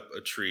 feet up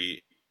a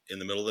tree in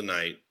the middle of the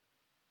night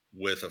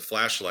with a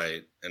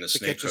flashlight and a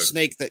snake catch a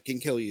snake that can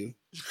kill you.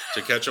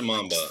 To catch a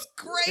mamba.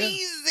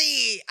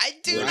 Crazy. Yeah. I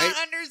do not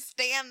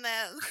understand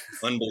this.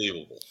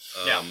 Unbelievable.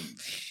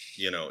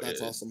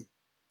 That's awesome.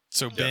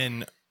 So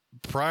Ben,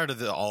 prior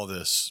to all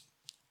this,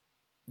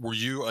 were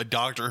you a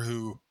doctor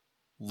who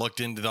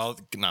looked into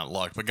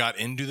got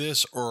into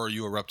this, or are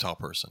you a reptile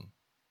person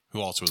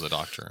who also was a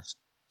doctor?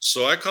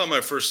 So I caught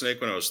my first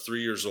snake when I was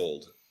 3 years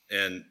old,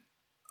 and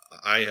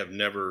I have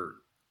never.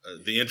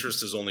 The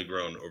interest has only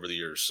grown over the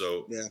years.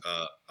 So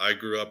I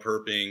grew up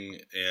herping,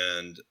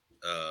 and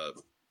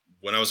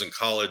when I was in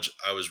college,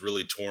 I was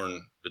really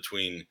torn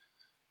between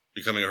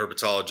becoming a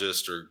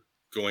herpetologist or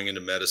going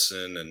into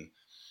medicine. And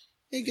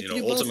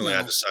ultimately,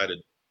 I decided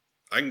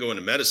I can go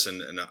into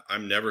medicine, and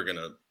I'm never going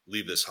to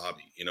leave this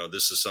hobby.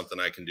 This is something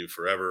I can do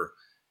forever,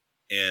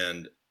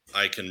 and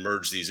I can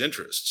merge these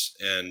interests.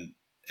 And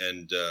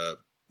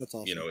that's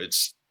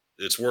awesome.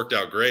 It's worked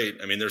out great.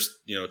 I mean, there's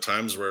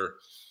times where.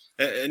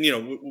 And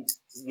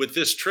with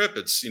this trip,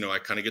 it's I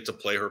kind of get to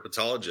play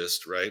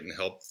herpetologist, right, and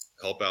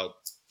help out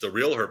the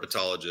real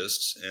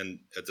herpetologists, and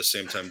at the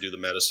same time do the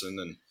medicine,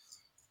 and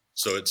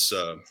so it's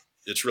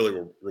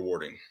really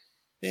rewarding.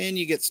 And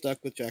you get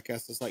stuck with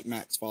jackasses like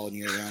Max following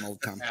you around all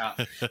the time.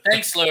 Yeah.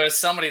 Thanks, Lewis.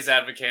 Somebody's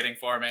advocating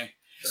for me.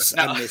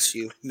 I miss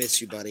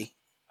you, buddy.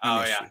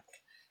 I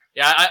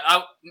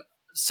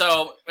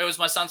so it was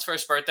my son's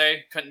first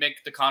birthday. Couldn't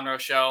make the Conroe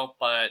show,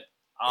 but.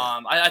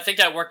 I think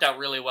that worked out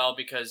really well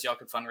because y'all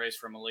could fundraise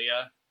for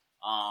Malia.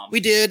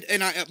 We did,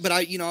 and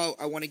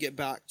I want to get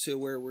back to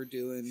where we're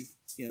doing,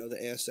 the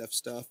ASF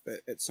stuff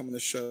at some of the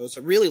shows.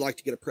 I'd really like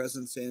to get a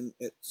presence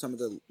at some of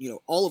the,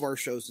 all of our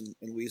shows in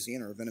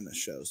Louisiana are venomous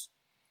shows,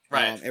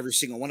 right? Every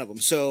single one of them.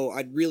 So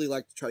I'd really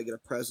like to try to get a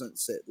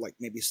presence at like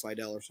maybe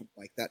Slidell or something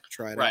like that to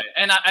try it out. Right,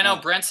 and I know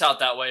Brent's out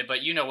that way,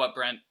 but you know what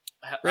Brent.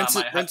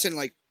 Brent's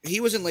in he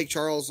was in Lake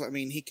Charles. I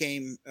mean, he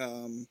came.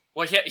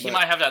 Well, he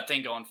might have that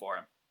thing going for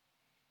him.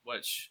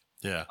 Which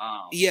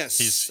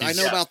yes, I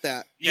know about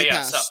that. He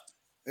passed. So.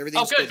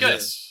 Everything's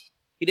good.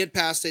 He did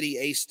pass it. He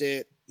aced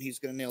it. He's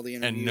gonna nail the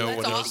interview. And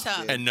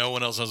no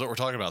one else knows what we're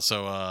talking about.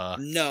 So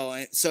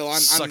no, so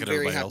I'm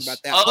very happy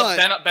about that.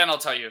 But Ben will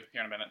tell you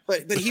here in a minute.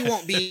 But he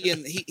won't be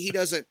in. He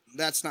doesn't.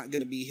 That's not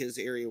going to be his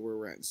area where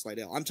we're at in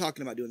Slidell. I'm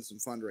talking about doing some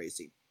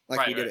fundraising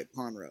like we did at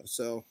Conroe.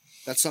 So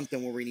that's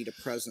something where we need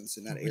a presence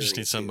in that area. We just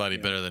need somebody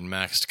better than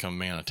Max to come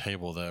man a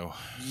table, though.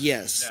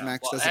 Yes,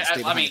 Max doesn't stay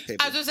behind the table.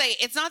 I was going to say,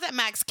 it's not that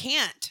Max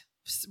can't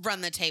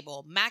run the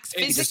table. Max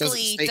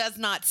physically does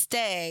not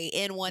stay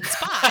in one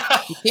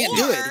spot. He can't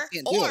do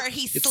it. Or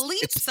he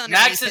sleeps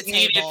underneath Max is the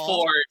needed table.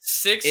 for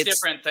 6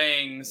 different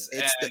things.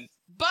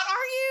 But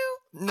are you?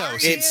 No,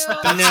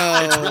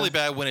 it's really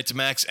bad when it's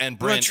Max and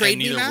Brent, and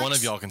neither one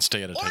of y'all can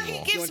stay at a table. Or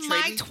he gives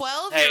my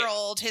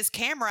 12-year-old his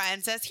camera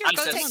and says, "Here,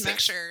 go take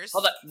pictures."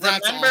 Hold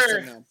on.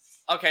 Remember?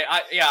 Okay,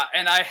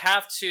 and I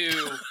have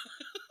to.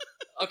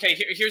 Okay,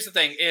 here's the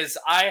thing: is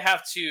I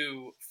have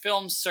to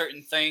film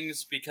certain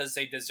things because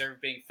they deserve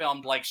being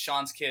filmed, like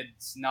Sean's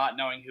kids not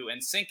knowing who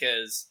NSYNC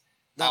is.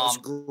 That was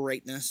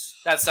greatness.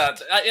 That's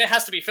it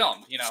has to be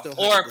filmed,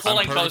 or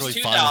pulling those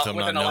tooth out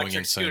with an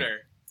electric scooter.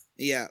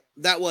 Yeah,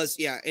 that was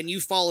and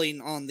you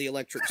falling on the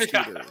electric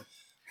scooter.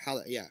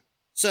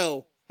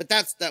 So, but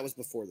that was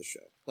before the show.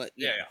 But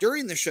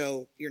during the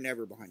show, you're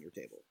never behind your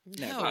table.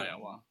 Never.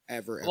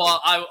 Ever. Well,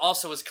 I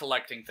also was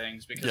collecting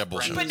things because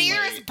bullshit. But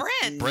near is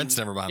Brent. Brent's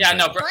never behind the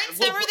table. Brent's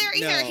never there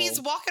either. He's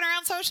walking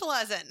around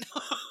socializing.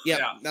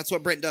 That's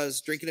what Brent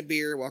does. Drinking a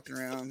beer, walking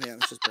around. Yeah,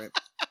 that's just Brent.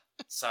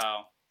 So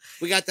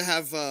we got to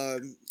have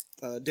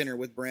dinner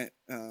with Brent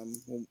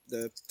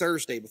the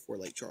Thursday before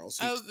Lake Charles.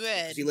 Oh,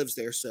 good. He lives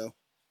there, so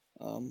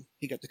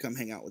he got to come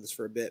hang out with us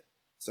for a bit.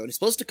 So he's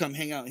supposed to come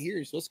hang out here.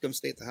 He's supposed to come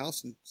stay at the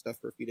house and stuff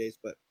for a few days,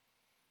 but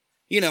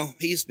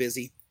he's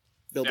busy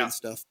building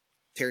stuff,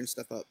 tearing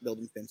stuff up,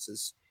 building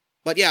fences.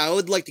 But yeah, I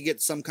would like to get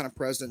some kind of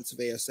presence of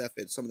ASF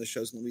at some of the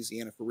shows in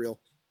Louisiana for real.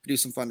 Do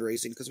some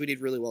fundraising because we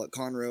did really well at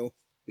Conroe.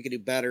 We could do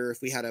better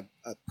if we had a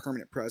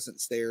permanent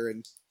presence there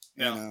and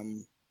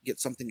get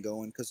something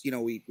going because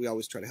we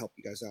always try to help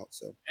you guys out.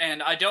 So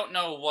and I don't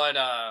know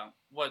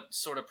what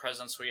sort of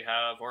presence we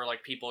have or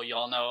like people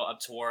y'all know up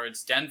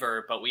towards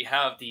Denver, but we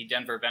have the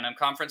Denver Venom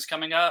Conference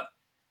coming up.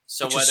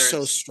 So which whether is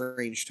so it's,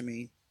 strange to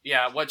me.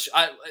 Yeah,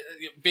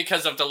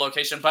 because of the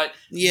location, but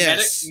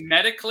yes,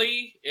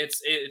 medically,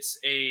 it's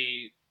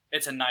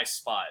a nice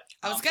spot.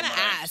 I was gonna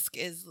ask,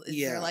 is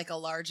there like a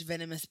large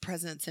venomous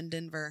presence in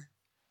Denver?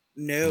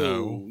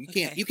 No. You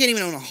can't. Okay. You can't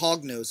even own a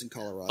hog nose in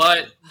Colorado.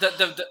 But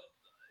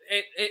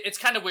it's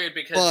kind of weird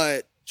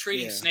because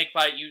treating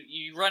snakebite,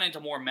 you run into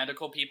more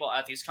medical people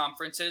at these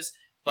conferences.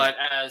 But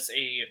as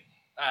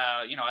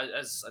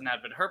as an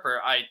avid herper,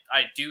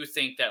 I do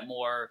think that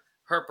more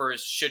herpers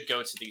should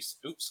go to these.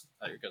 Oops,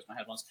 here goes my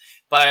headphones.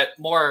 But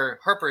more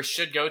herpers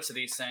should go to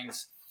these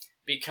things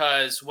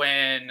because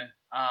when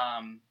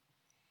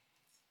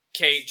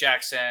Kate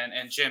Jackson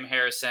and Jim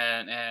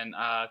Harrison and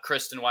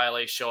Kristen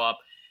Wiley show up,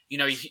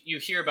 you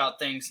hear about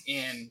things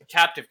in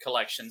captive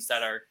collections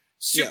that are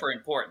super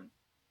important.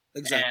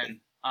 Exactly.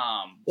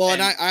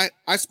 And,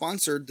 I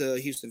sponsored the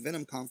Houston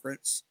Venom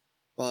Conference,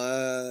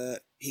 but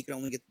he could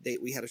only get the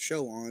date we had a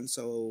show on,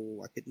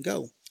 so I couldn't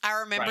go. I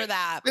remember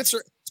that.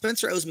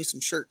 Spencer owes me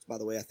some shirts, by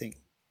the way, I think.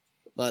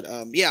 But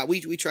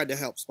we tried to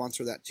help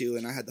sponsor that too,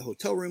 and I had the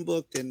hotel room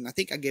booked, and I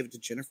think I gave it to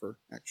Jennifer.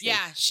 Actually,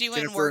 yeah, she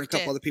went Jennifer and worked a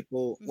couple it. other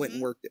people went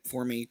and worked it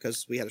for me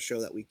because we had a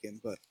show that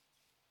weekend. But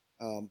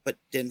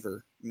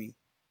Denver, I mean.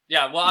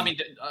 Yeah, well, I mean,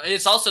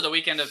 it's also the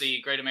weekend of the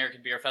Great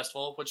American Beer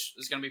Festival, which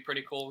is going to be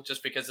pretty cool,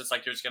 just because it's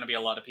like there's going to be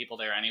a lot of people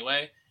there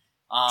anyway.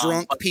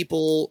 Drunk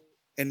people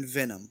and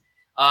venom.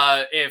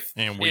 If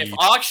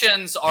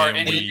auctions are and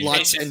any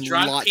indication,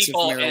 drunk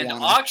people and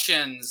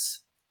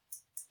auctions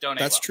donate.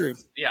 That's well. true.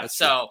 Yeah, That's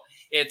so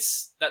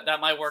it's that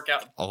might work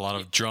out. A lot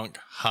of drunk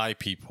high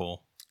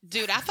people.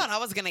 Dude, I thought I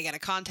was going to get a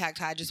contact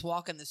high just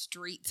walking the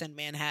streets in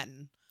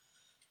Manhattan.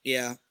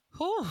 Yeah.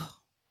 Whew.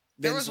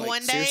 There was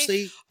one day,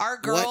 seriously? our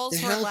girls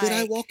what the were hell like, did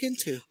I walk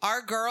into?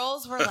 Our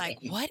girls were like,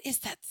 what is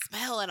that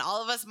smell? And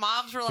all of us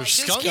moms were like,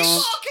 There's just keep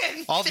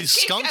walking. All these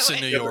skunks in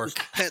New York.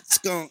 Pet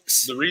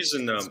skunks. The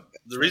reason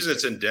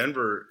it's in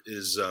Denver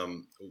is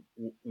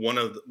one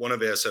of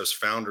ASF's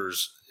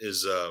founders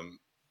is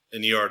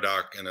an ER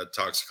doc and a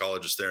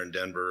toxicologist there in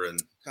Denver,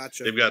 and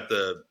gotcha. They've got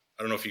I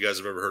don't know if you guys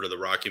have ever heard of the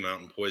Rocky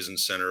Mountain Poison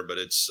Center, but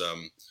it's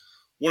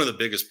one of the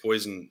biggest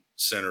poison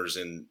centers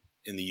in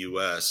the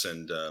U.S.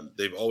 and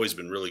they've always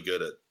been really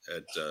good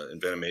at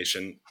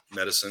envenomation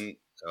medicine.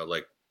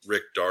 Like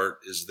Rick Dart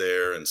is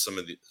there, and some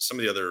of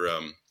the other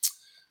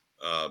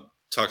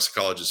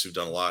toxicologists who've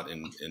done a lot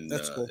in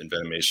cool.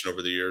 envenomation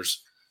over the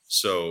years.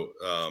 So,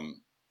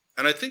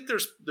 and I think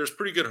there's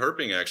pretty good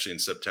herping actually in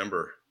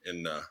September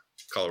in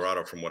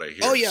Colorado, from what I hear.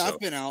 Oh yeah, so. I've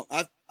been out.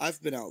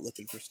 I've been out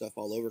looking for stuff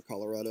all over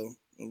Colorado,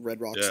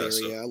 Red Rocks area.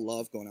 So, I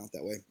love going out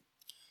that way.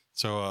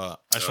 So I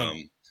just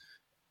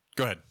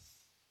go ahead.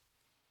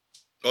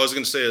 I was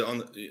going to say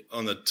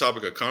on the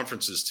topic of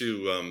conferences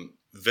too.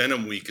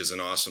 Venom Week is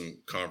an awesome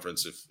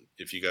conference.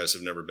 If you guys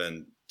have never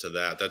been to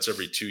that, that's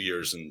every 2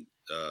 years, and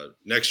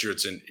next year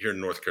it's here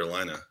in North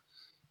Carolina.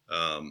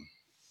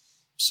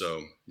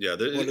 So yeah,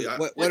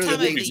 what time of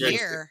the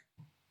year?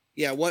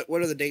 Yeah, what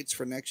are the dates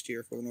for next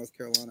year for North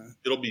Carolina?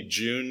 It'll be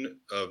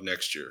June of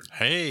next year.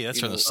 Hey, that's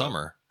for the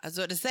summer. I was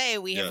about to say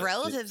we have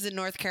relatives in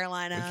North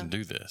Carolina. We can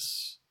do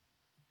this.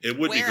 It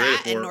would be great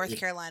if in North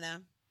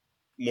Carolina.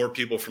 More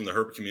people from the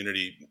herp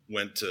community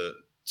went to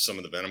some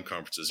of the Venom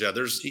conferences. Yeah,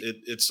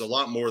 it's a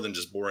lot more than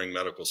just boring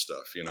medical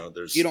stuff. You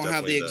don't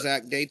have the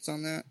exact dates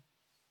on that.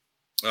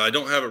 I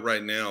don't have it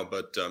right now,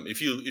 but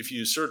if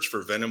you search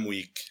for Venom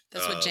Week,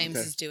 that's what James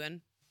is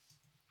doing.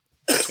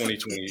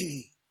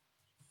 2020.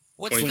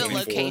 What's the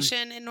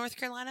location in North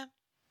Carolina?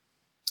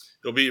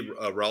 It'll be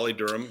Raleigh,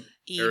 Durham.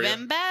 Even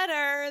area.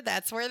 better.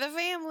 That's where the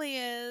family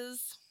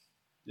is.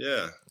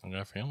 Yeah, I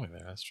got family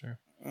there. That's true.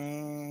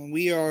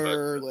 We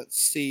are. Let's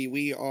see.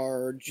 We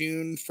are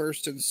June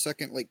 1st and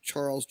 2nd, Lake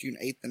Charles, June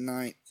 8th and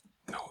 9th.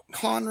 No.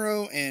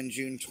 Conroe and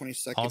June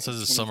 22nd. All it says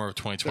is summer of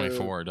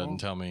 2024. It doesn't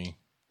tell me.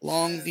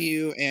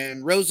 Longview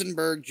and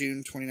Rosenberg,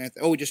 June 29th.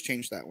 Oh, we just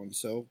changed that one.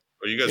 So.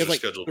 Oh, you guys are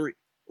scheduled.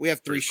 We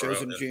have 3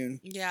 shows in June.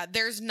 Yeah,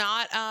 there's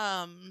not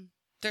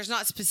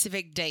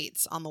specific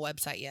dates on the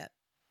website yet.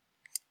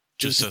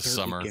 Just this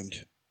summer.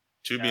 Weekend.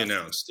 To be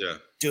announced, yeah.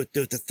 Do it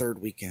the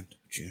third weekend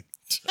of June.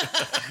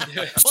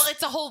 Well,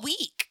 it's a whole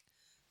week.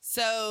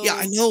 So yeah,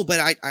 I know, but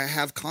I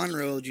have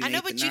Conroe. June I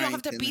know, but you don't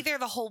have to and be there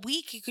the whole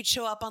week. You could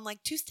show up on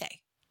like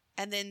Tuesday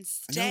and then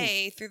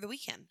stay through the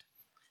weekend.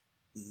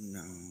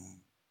 No,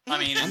 I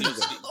mean, or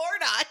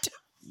not.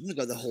 I'm gonna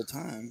go the whole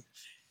time.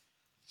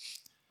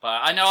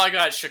 But I know I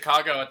got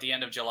Chicago at the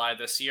end of July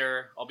this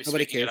year. I'll be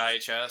Nobody speaking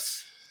cares.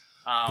 at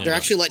IHS. They're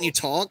actually letting you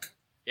talk.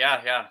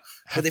 Yeah.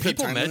 Have they put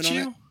people time met limit on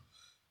you? it?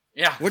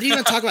 Yeah. What are you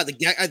going to talk about?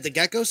 The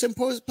Gecko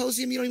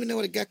Symposium? You don't even know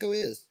what a gecko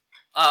is.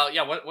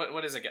 Yeah.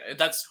 What is it?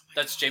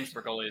 That's James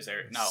Bergolia's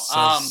area. No.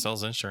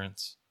 Sells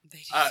insurance.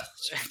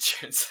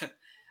 Insurance.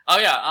 Oh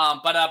yeah.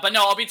 But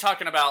no, I'll be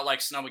talking about like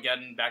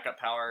Snowmageddon, backup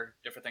power,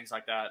 different things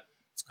like that.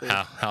 Cool.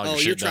 How your you're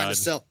shit trying died. to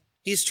sell.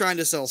 He's trying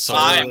to sell Solar.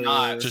 solar. I am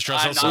not. Just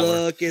trying to I'm sell not. solar.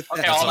 Look at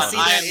Okay, that. hold on. See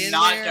I that am in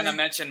not there? going to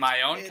mention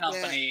my own Look at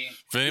company.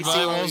 If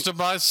anybody wants to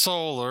buy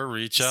solar,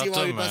 reach out See why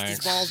to we bust Max.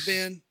 these balls,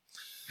 Ben?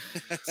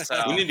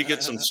 So, We need to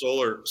get some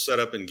solar set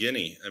up in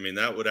Guinea. I mean,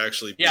 that would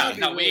actually be yeah, be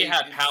no, we really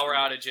had power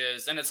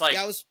outages, and it's like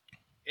Yeah, I was.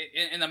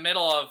 in the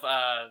middle of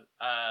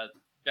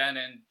Ben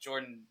and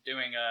Jordan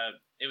doing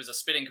it was a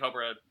spitting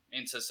cobra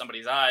into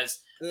somebody's eyes.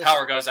 Ugh.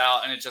 Power goes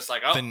out, and it's just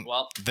like, oh, Then-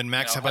 well. Then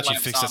Max, You know, how about you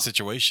headlamps fix that on.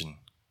 situation?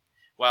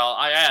 Well,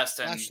 I asked,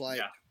 and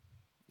Flashlight.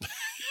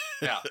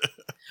 yeah.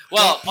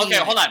 Well, Don't pee okay,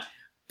 in hold on.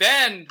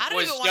 Ben I don't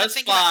was even wanna just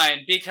think about-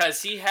 fine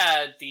because he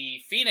had the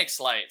Phoenix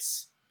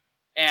lights,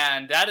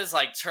 and that is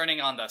like turning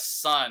on the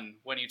sun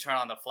when you turn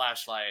on the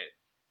flashlight.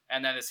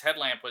 And then his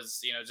headlamp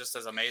was, just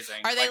as amazing.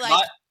 Are they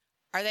not-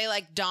 Are they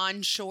like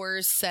Dawn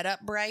Shore's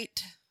setup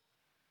bright?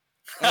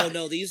 Oh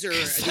no, these are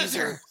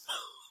They're-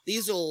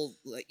 these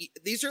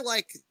are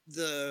like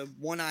the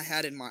one I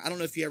had in my. I don't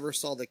know if you ever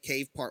saw the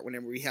cave part.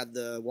 Whenever we had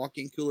the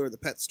walk-in cooler, the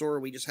pet store,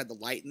 we just had the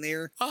light in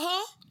there.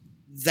 Uh-huh.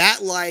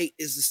 That light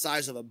is the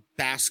size of a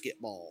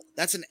basketball.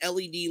 That's an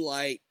LED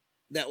light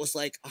that was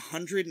like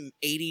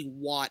 180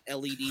 watt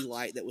LED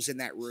light that was in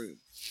that room.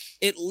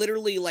 It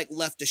literally like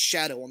left a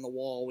shadow on the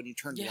wall when you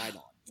turned the Yeah. light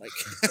on. Like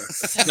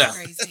So Yeah.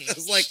 crazy. it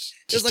was like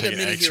Just a taking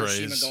mini X-rays.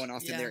 Hiroshima going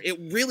off in Yeah. there. It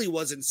really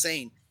was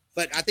insane.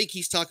 But I think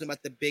he's talking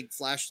about the big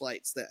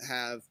flashlights that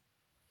have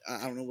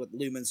I don't know what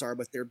lumens are,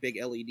 but they're big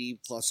LED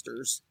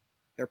clusters.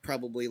 They're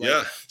probably like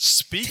yeah.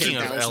 Speaking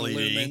of 10,000 LED,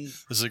 lumen.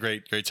 this is a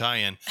great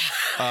tie-in.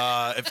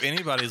 If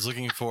anybody's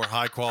looking for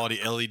high-quality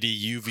LED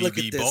Look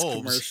UVB at this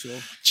bulbs,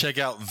 commercial. check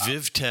out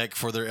VivTech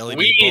for their LED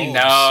we bulbs.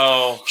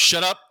 know.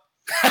 Shut up.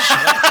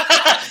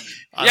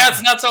 Yeah,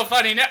 it's not so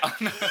funny now.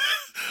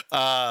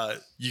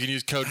 You can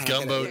use code God,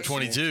 I gotta get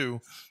Gumbo22,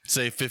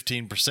 save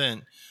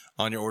 15%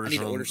 on your I orders need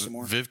to from order some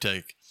more.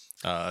 VivTech.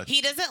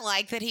 He doesn't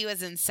like that he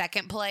was in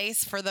second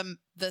place for the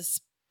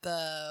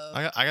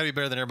I got to be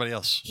better than everybody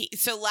else.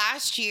 so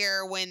last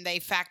year when they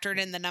factored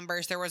in the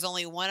numbers, there was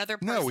only one other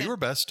person. No, we were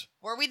best.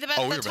 Were we the best?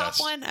 Oh, we the were top best.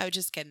 one? Oh,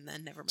 just kidding.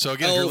 Then never mind. So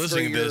again, if you're Oh, for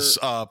listening to this,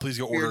 please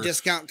go For your order.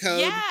 discount code.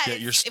 yeah, Yeah,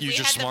 if we use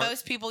your had smart- the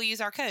most people use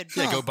our code.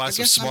 Yeah, go buy I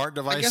some guess smart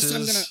I guess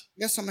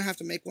devices. I'm gonna have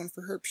to make one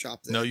for Herb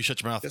Shop. Then. No, you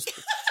shut your mouth. just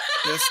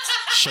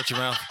Shut your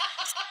mouth.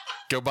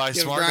 Go buy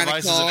Give smart Brian a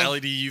devices call. and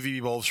LED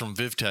UV bulbs from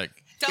VivTech.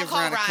 Don't Give call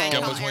Ryan a Ryan. call.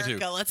 Call Gumbo 22.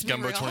 Erica. Let's be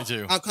Gumbo real.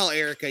 22. I'll call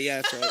Erica.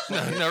 Yeah, that's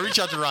right. No, reach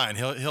out to Ryan.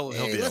 He'll Hey,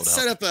 be able let's to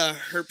set help. up a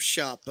Herb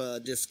Shop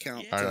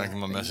discount. All right,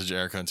 I'm gonna message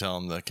Erica and tell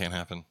him that can't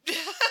happen.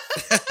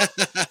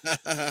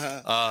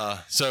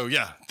 So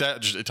yeah,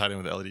 that just it tied in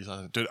with the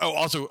LEDs. Dude, oh,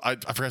 also I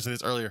forgot to say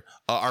this earlier.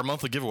 Our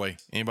monthly giveaway.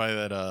 Anybody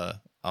that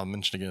I'll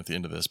mention again at the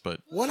end of this, but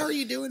What are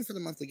you doing for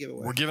the monthly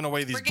giveaway? we're giving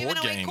away these We're giving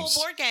board away games.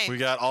 cool board games. We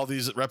got all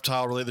these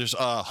reptile related. There's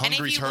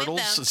hungry if you win turtles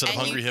them, instead of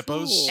and hungry you-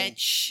 hippos. Cool. And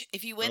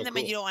if you win Oh, them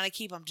and cool. you don't want to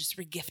keep them, just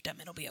regift them.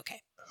 It'll be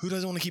okay. Who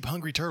doesn't want to keep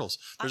hungry turtles?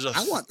 There's a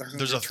I want the Hungry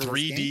there's a Turtles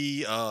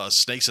 3D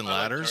snakes and I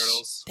love ladders.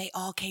 turtles. They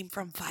all came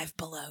from Five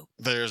Below.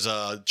 There's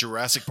a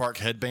Jurassic Park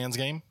headbands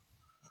game.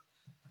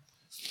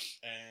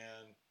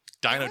 And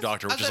Dino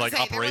Doctor, which is like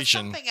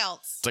Operation. Something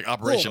else. It's like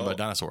Operation, Cool. but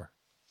dinosaur.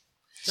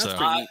 That's So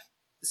pretty neat.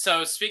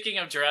 So speaking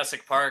of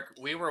Jurassic Park,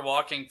 we were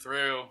walking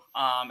through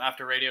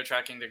after radio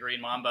tracking the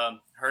Green Mamba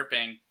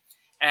herping,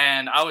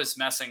 and I was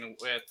messing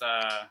with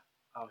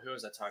who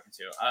was I talking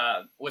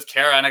to? With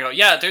Kara, and I go,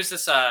 yeah, there's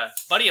this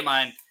buddy of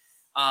mine.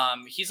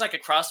 He's like a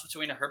cross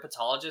between a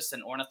herpetologist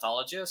and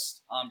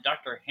ornithologist,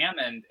 Dr.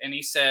 Hammond, and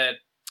he said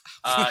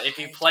if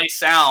you play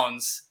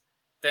sounds,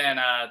 then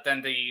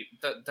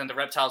the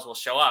reptiles will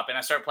show up. And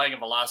I started playing a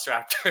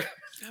Velociraptor.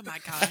 Oh my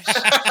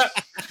gosh.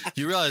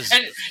 you realize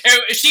And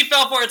she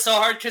fell for it so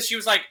hard because she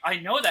was like, I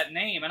know that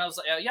name. And I was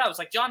like, yeah, I was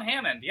like, John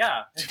Hammond,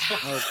 yeah.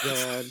 Oh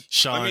god.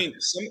 Sean. I mean,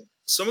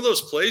 some of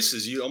those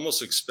places you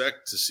almost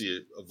expect to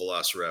see a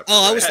velociraptor.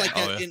 Oh, I right? was like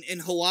Oh, that yeah. in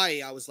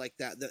Hawaii. I was like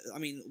that.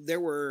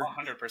 There were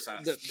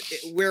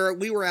 100%. where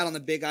we were out on the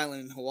Big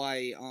Island in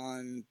Hawaii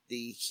on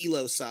the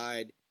Hilo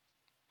side.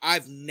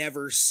 I've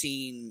never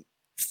seen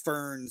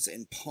ferns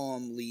and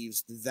palm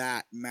leaves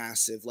that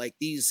massive, like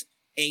these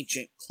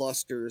ancient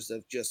clusters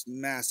of just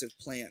massive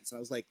plants. And I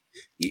was like,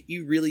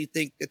 you really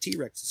think a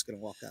T-Rex is going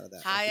to walk out of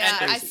that? Like, it's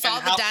I crazy. saw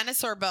And the how-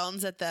 dinosaur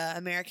bones at the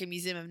American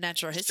Museum of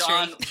Natural History.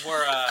 John,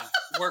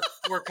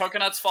 were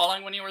coconuts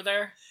falling when you were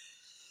there?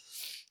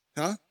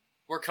 Huh?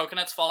 Were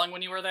coconuts falling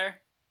when you were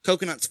there?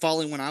 Coconuts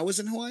falling when I was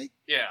in Hawaii?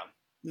 Yeah.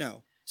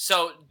 No.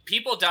 So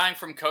people dying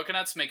from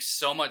coconuts makes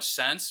so much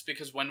sense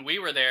because when we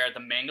were there, the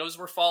mangoes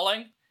were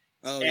falling.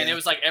 Oh, And yeah. it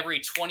was like every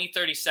 20,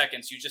 30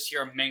 seconds, you just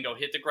hear a mango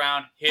hit the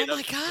ground, hit Oh a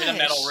my hit a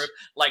metal gosh. roof,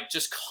 like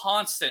just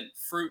constant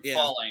fruit Yeah.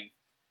 falling.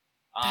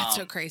 That's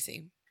so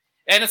crazy.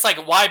 And it's like,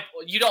 why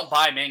you don't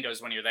buy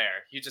mangoes when you're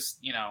there? You just,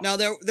 No,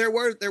 there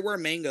were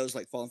mangoes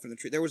like falling from the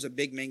tree. There was a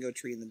big mango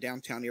tree in the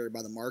downtown area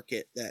by the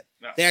market that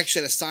they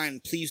actually had a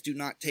sign, "Please do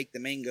not take the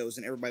mangoes,"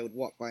 and everybody would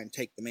walk by and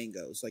take the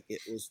mangoes. Like it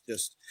was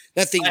just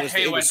that thing. I was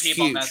hate it when was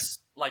people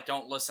huge.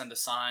 don't listen to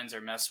signs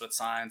or mess with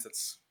signs.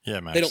 It's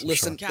Max, They don't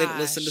listen. Sure. They don't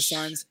listen to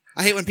signs.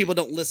 I hate when people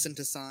don't listen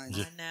to signs.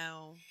 I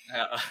know.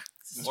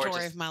 or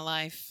Story of my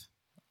life.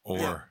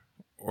 Or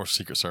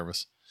Secret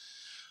Service.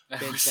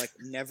 It's like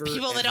never.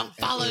 People that ever, don't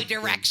follow ever again.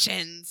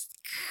 directions.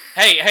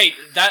 Hey,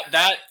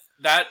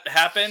 that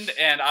happened,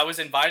 and I was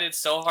invited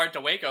so hard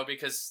to Waco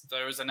because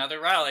there was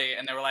another rally,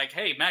 and they were like,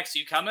 "Hey, Max,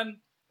 you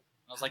coming?"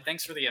 I was like,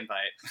 "Thanks for the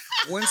invite."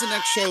 When's the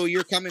next show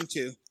you're coming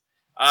to?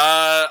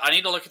 I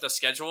need to look at the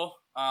schedule.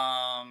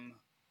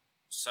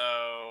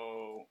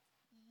 So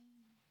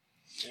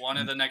one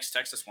of the next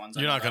Texas ones.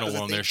 You're not going to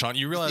want him there, Sean.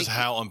 You realize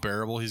how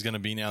unbearable he's going to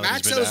be now that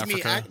Max he's been to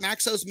owes Africa?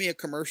 Max owes me a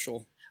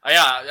commercial.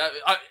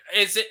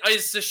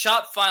 Is the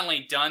shop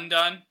finally done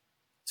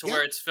to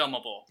where it's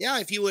filmable? Yeah,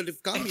 if you would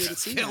have come, you would have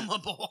seen it.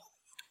 Filmable.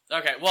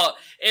 Okay, well,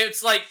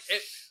 it's like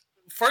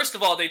first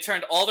of all, they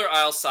turned all their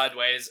aisles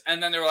sideways,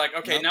 and then they were like,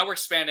 okay, now we're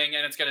expanding,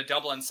 and it's going to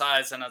double in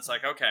size, and it's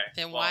like, okay.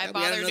 Then why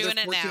bother doing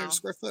it now?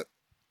 Square foot.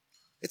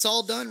 It's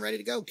all done, ready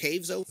to go.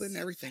 Caves open,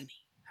 everything.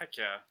 Heck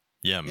yeah.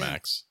 Yeah,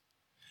 Max.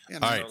 Yeah,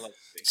 all right.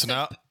 So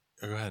now,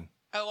 go ahead.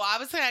 Oh, well, I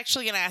was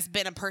actually going to ask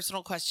Ben a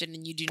personal question,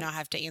 and you do not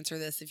have to answer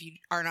this if you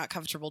are not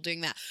comfortable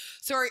doing that.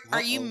 So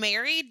are you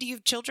married? Do you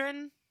have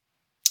children?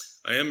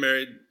 I am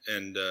married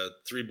and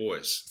 3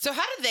 boys. So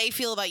how do they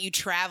feel about you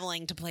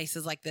traveling to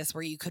places like this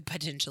where you could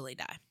potentially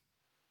die?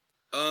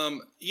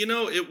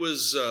 It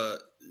was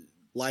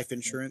life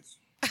insurance.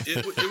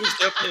 It was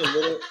definitely a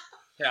little.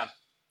 Yeah.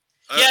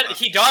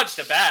 He dodged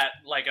a bat.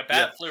 Like a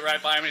bat flew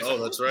right by him.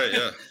 Oh, that's right.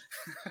 Yeah.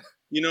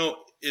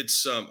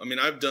 It's.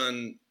 I've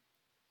done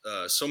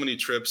so many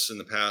trips in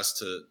the past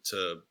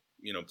to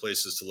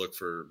places to look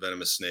for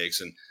venomous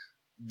snakes, and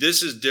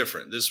this is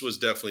different. This was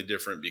definitely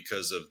different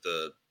because of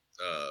the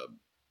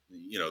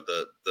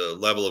the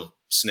level of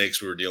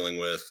snakes we were dealing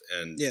with,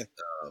 and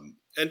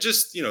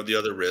just the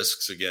other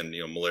risks. Again,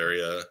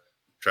 malaria,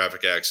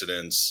 traffic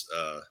accidents,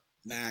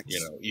 Max.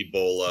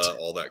 Ebola,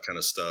 all that kind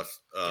of stuff.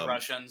 The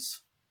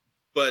Russians.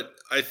 But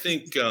I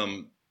think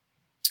they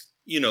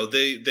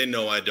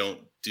know I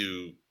don't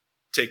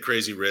take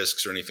crazy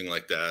risks or anything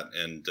like that.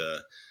 And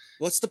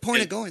what's the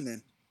point of going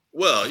then?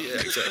 Well, yeah,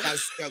 exactly.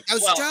 That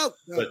was a joke.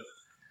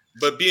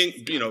 But being,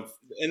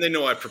 and they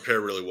know I prepare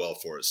really well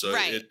for it. So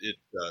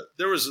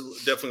there was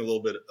definitely a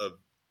little bit of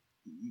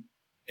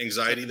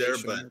anxiety there,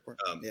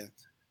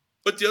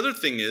 but the other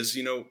thing is,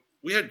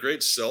 we had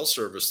great cell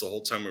service the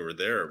whole time we were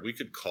there. We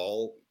could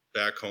call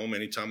back home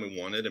anytime we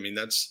wanted. I mean,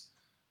 that's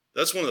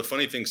one of the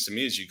funny things to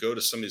me is you go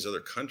to some of these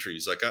other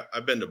countries. Like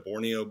I've been to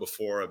Borneo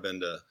before. I've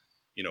been to,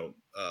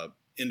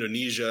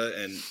 Indonesia,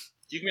 and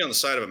you can be on the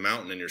side of a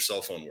mountain and your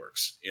cell phone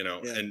works,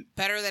 and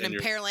better than in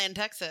Pearland,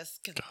 Texas.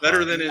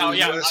 Better than in the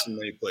U.S. in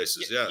many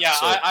places. Yeah. Yeah.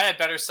 So, I had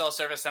better cell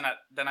service than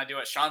I do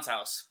at Sean's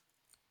house.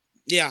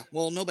 Yeah.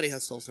 Well, nobody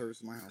has cell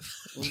service in my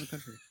house. Well, in the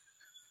country.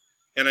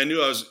 And I knew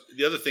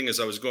the other thing is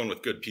I was going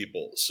with good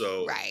people.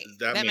 So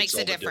that makes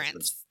a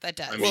difference. That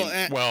does.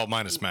 Well,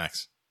 minus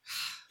Max.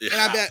 Yeah.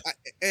 And I bet.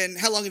 And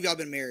how long have y'all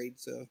been married?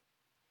 So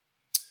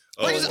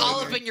we're just all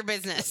up in your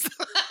business.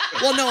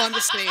 Well, no, I'm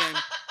just saying.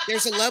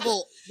 There's a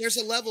level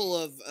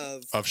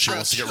of she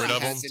wants to get rid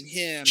of him. In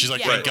him. She's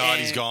like, thank God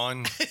he's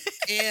gone.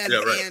 And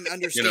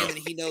understand that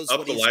he knows up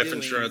what the he's life doing.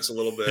 insurance a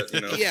little bit.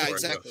 Yeah,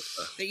 exactly.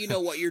 That you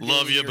know what you're doing.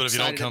 Love you, but if you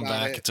don't come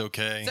back, it's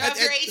okay. So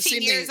after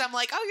 18 years, I'm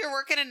like, oh, you're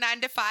working a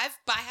 9 to 5.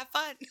 Bye, have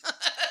fun.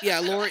 Yeah,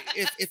 Lori.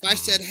 If I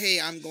said,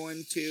 hey, I'm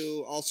going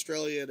to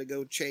Australia to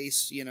go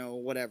chase,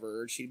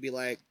 whatever, she'd be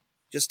like,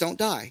 just don't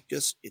die.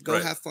 Just go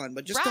have fun,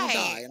 but just don't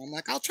die. And I'm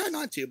like, I'll try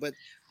not to, but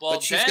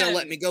she's gonna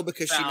let me go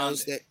because she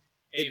knows that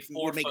it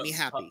would make me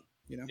happy.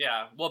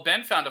 Yeah. Well,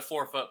 Ben found a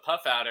 4-foot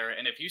puff adder,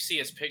 and if you see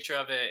his picture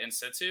of it in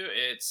situ,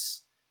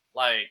 it's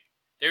like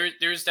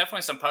there's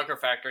definitely some pucker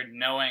factor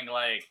knowing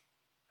like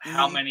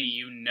how many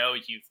you've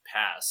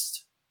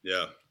passed.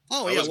 Yeah.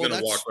 Oh, I was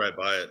gonna walk right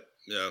by it.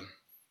 Yeah.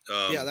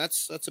 Yeah,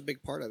 that's a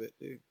big part of it,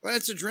 dude. But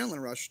it's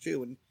adrenaline rush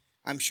too, and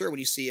I'm sure when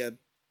you see a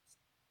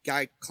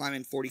guy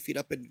climbing 40 feet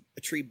up in a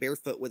tree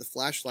barefoot with a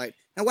flashlight.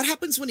 Now, what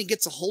happens when he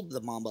gets a hold of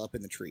the mamba up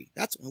in the tree?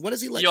 What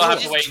does he let You'll go have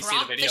of? to wait and see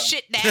the video. The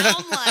shit down,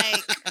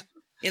 like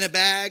in a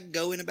bag,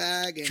 go in a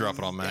bag, and drop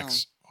it on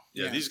Max.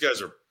 Yeah, these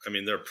guys are. I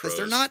mean, they're pros. Because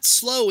they're not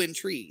slow in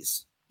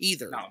trees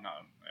either. No.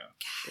 Yeah.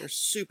 They're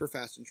super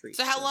fast in trees.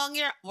 So how long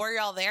were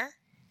y'all there?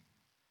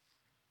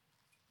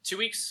 2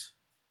 weeks.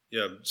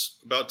 Yeah,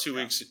 about 2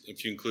 weeks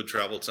if you include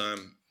travel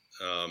time.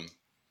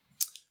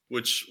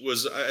 Which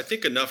was, I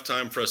think, enough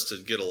time for us to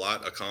get a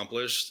lot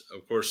accomplished.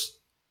 Of course,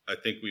 I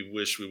think we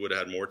wish we would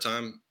have had more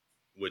time,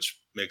 which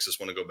makes us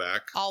want to go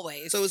back.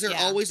 Always. So is there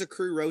always a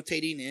crew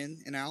rotating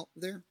in and out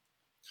there?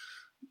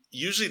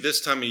 Usually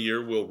this time of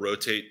year, we'll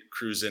rotate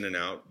crews in and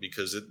out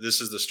because this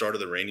is the start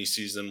of the rainy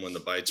season when the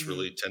bites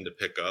really tend to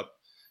pick up.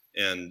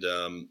 And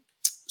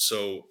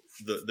so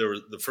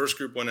the first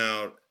group went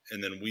out,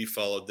 and then we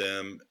followed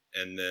them,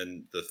 and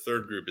then the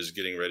third group is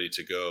getting ready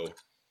to go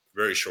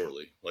very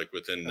shortly, like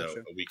within a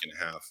week and a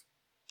half.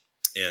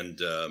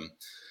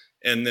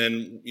 And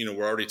then,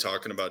 we're already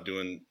talking about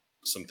doing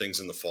some things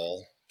in the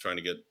fall, trying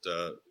to get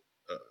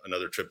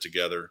another trip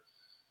together.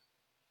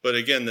 But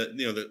again,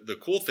 the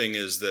cool thing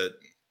is that,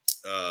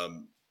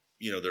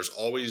 there's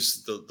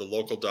always the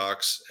local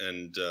docs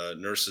and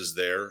nurses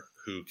there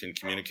who can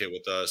communicate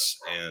with us.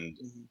 And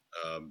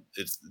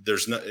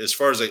there's not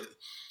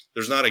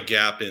a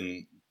gap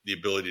in the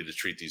ability to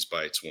treat these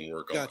bites when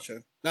we're gone.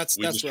 Gotcha. That's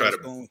what I was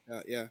going with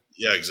that. Yeah.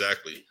 Yeah,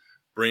 exactly.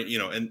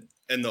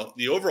 And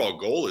the overall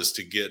goal is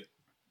to get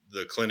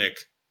the clinic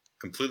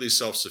completely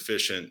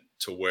self-sufficient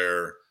to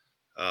where,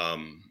 our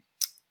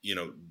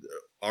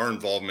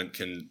involvement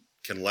can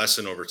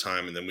lessen over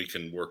time, and then we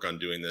can work on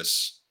doing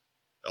this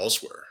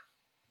elsewhere.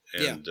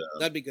 And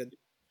that'd be good.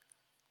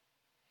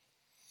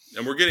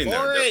 And we're getting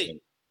there.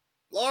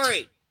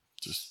 Lori,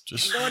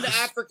 just I'm going to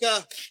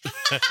Africa.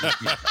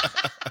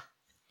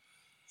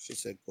 She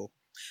said, "Cool."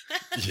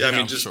 Yeah, I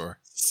mean, just sure.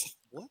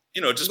 What?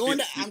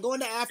 I'm going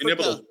to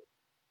Africa.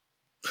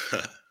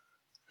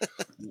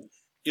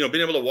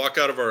 Being able to walk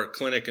out of our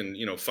clinic and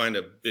find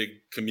a big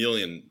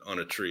chameleon on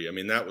a tree. I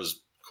mean, that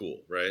was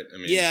cool, right? I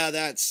mean, yeah,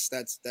 that'd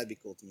be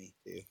cool to me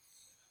too.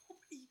 What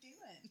are you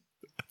doing?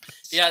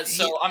 Yeah,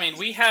 so I mean,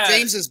 we had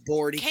James is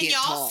bored. He can't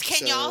talk.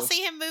 Can y'all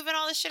see him moving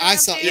all this shit? I around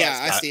saw. too?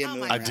 Yeah, I see him Oh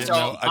moving. my I God. didn't So,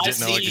 know. I I didn't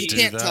know I see- could He do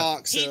can't that.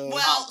 talk. So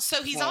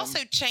So he's also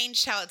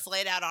changed how it's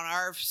laid out on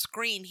our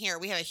screen here.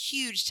 We have a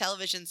huge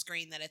television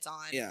screen that it's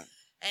on. yeah.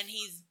 And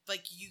he's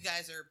like, you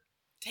guys are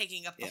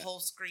taking up the whole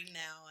screen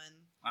now,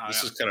 and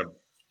this is kind of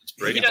it's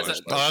He Brady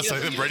doesn't- Bunch. Oh, that's He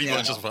like the doesn't Brady do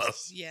Bunch that. of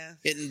us. yeah.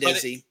 Getting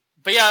dizzy.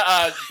 But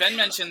yeah, Ben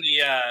mentioned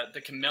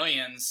the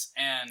chameleons,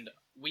 and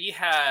we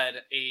had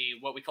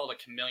what we called a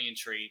chameleon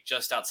tree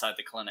just outside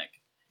the clinic,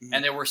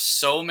 and there were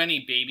so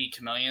many baby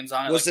chameleons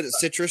on it. Was it a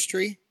citrus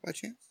tree by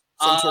chance?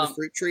 Some sort of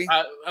fruit tree?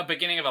 A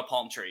beginning of a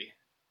palm tree?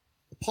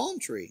 A palm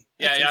tree.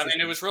 Yeah, That's I mean,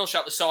 interesting. it was real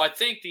sharp. So I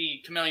think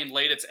the chameleon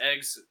laid its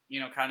eggs,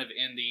 kind of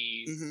in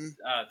the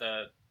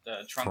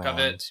trunk of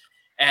it, Prawns.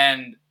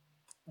 and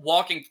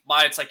walking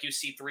by, it's like you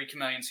see 3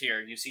 chameleons here,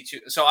 you see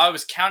 2. So I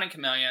was counting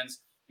chameleons,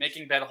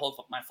 making bed hold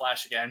up my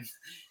flash again,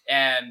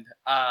 and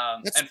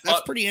that's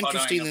pretty photoing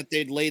interesting them. that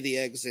they'd lay the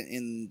eggs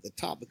in the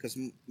top because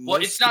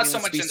Well, it's not so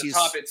much in the species,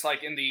 top; it's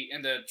like in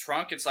the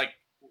trunk. It's like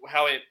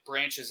how it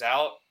branches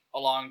out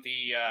along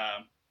the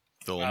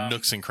The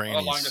nooks and crannies.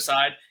 along the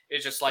side.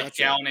 It's just like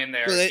Gotcha. down in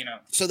there,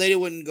 So they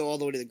wouldn't go all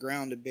the way to the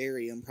ground to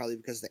bury them, probably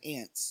because the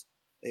ants.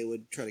 They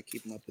would try to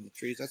keep them up in the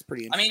trees. That's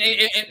pretty I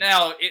interesting.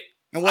 mean,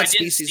 and what I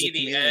didn't species see of the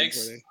chameleons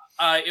eggs.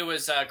 were they? It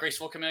was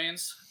graceful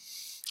chameleons.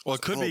 Well,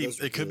 it could be.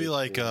 those are It could be really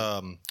like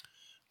cool.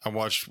 I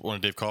watched one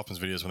of Dave Kaufman's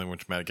videos when they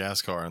went to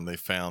Madagascar, and they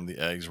found the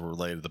eggs were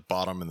laid at the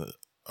bottom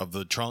of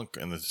the trunk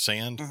in the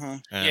sand,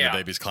 and Yeah. the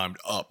babies climbed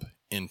up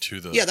into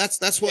the. Yeah,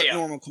 that's what Yeah.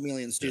 normal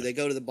chameleons do. Yeah. They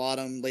go to the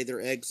bottom, lay their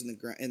eggs in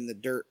the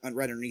dirt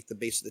right underneath the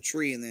base of the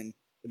tree, and then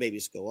the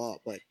babies go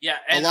up. But Yeah,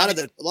 a and lot of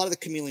the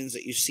chameleons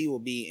that you see will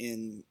be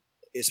in,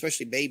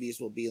 especially babies,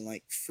 will be in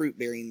like fruit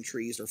bearing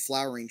trees or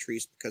flowering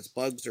trees because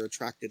bugs are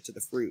attracted to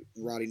the fruit,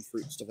 rotting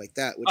fruit, stuff like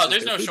that. Which is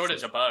there's their no food shortage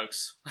source. of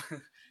bugs.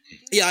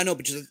 Yeah, I know,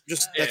 but just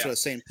that's Yeah. what I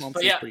was saying. Palm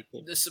But trees yeah, pretty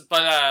cool.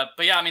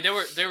 but yeah, I mean,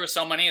 there were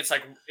so many. It's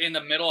like in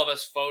the middle of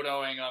us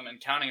photoing them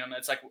and counting them.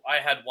 It's like I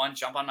had one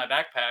jump on my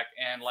backpack,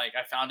 and like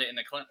I found it in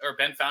the clinic, or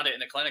Ben found it in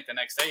the clinic the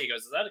next day. He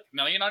goes, "Is that a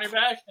chameleon on your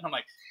back?" And I'm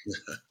like,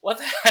 "What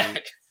the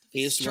heck?"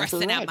 He's one for a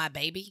Stressing out ride. my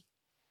baby.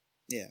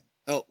 Yeah.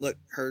 Oh, look,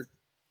 her.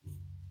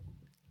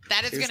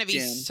 That is Here's going to be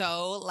Jen.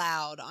 so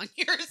loud on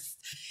yours.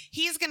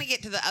 He's going to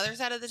get to the other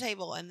side of the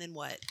table, and then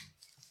what?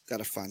 Got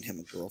to find him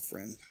a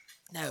girlfriend.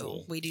 No,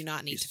 Cool. we do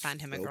not need He's to find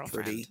him a so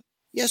girlfriend. pretty.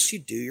 Yes, you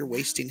do. You're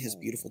wasting his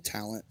beautiful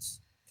talents.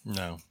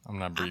 No, I'm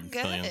not I'm breeding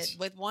good chameleons.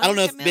 with one. I don't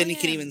know if Ben chameleon.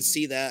 can even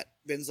see that.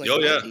 Ben's like, Oh,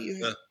 "What yeah. do you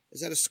have? Yeah.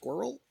 Is that a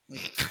squirrel?"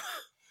 Like,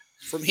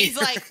 from here. He's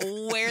like,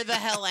 where the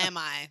hell am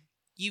I?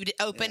 You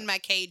opened Yeah. my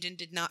cage and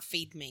did not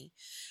feed me.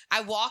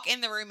 I walk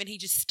in the room and he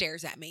just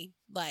stares at me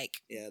like,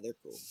 yeah, they're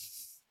cool.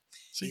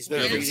 See, He's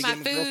very where's to my get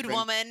him a food, girlfriend.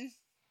 woman?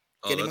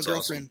 Oh, Get him a that's awesome.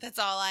 girlfriend. That's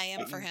all I am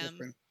Get for him a him.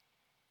 girlfriend.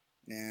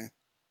 Nah.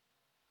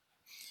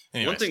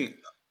 anyways, One thing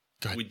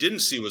Go ahead. we didn't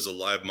see was a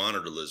live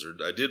monitor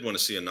lizard. I did want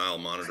to see a Nile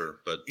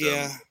monitor, but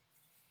Yeah.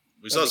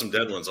 we saw some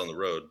dead ones on the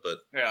road. But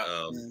Yeah.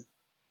 um,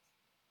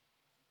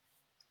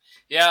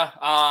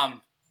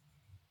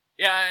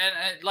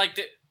 And like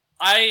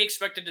I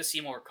expected to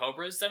see more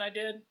cobras than I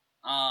did.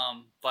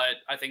 But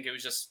I think it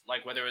was just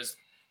like whether it was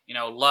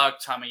luck,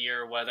 time of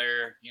year,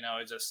 weather.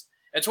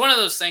 It's one of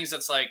those things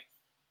that's like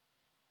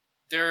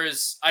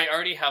I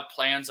already have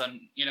plans on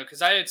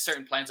because I had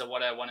certain plans of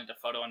what I wanted to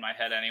photo in my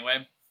head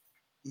anyway,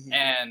 Mhm.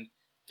 and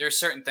there's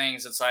certain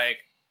things it's like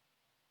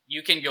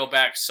you can go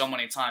back so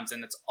many times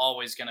and it's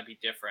always going to be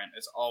different.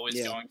 It's always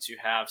Yeah. going to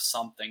have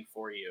something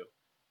for you.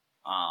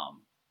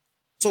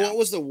 So, Yeah. what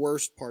was the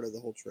worst part of the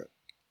whole trip?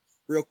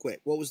 Real quick,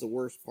 what was the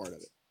worst part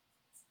of it?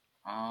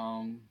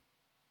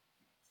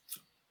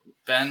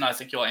 Ben, I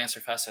think you'll answer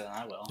faster than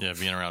I will. Yeah,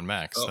 being around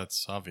Max,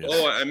 that's obvious.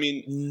 Oh, I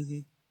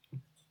mean,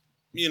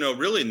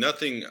 really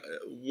nothing.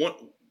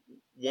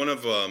 One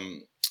of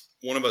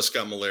us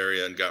got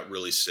malaria and got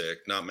really sick.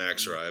 Not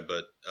Max or I,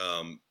 but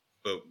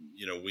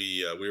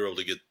we were able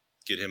to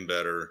get him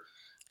better.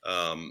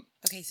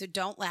 Okay, so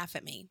don't laugh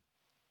at me.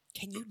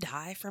 Can you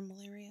die from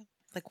malaria?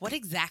 Like, what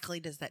exactly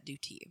does that do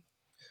to you?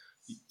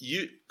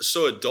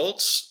 So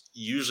adults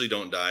usually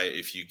don't die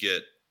if you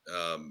get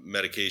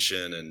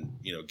medication and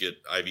get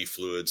IV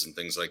fluids and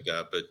things like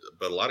that.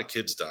 But a lot of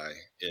kids die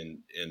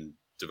in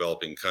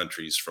developing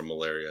countries from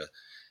malaria.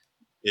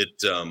 It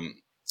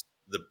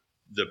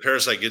the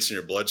parasite gets in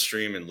your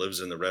bloodstream and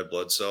lives in the red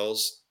blood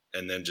cells,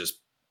 and then just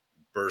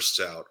bursts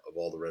out of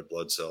all the red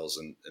blood cells,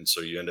 and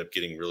so you end up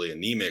getting really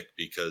anemic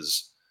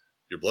because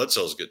your blood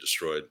cells get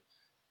destroyed.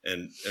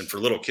 And for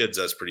little kids,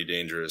 that's pretty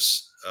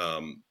dangerous.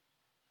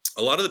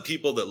 A lot of the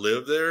people that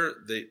live there,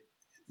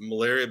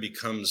 malaria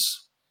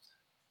becomes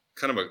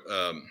kind of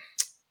a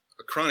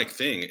chronic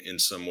thing in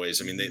some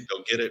ways. I mean,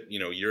 they'll get it,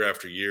 year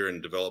after year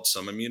and develop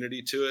some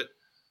immunity to it.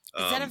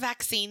 Is that a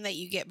vaccine that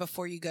you get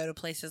before you go to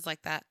places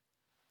like that?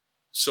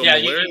 So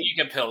yeah, malaria,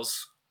 you get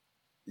pills.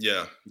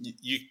 Yeah,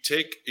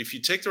 if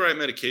you take the right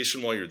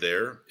medication while you're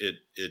there, it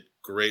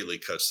greatly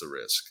cuts the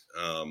risk.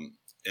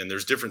 And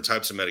there's different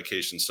types of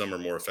medication. Some are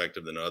more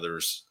effective than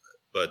others,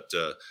 but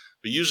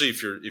usually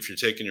if you're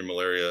taking your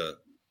malaria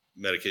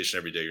medication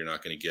every day, you're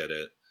not going to get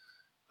it.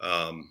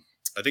 I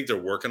think they're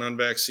working on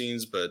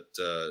vaccines, but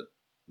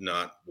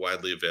not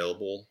widely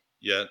available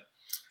yet.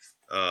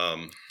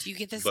 Do you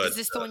get this? Is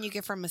this the one you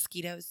get from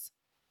mosquitoes?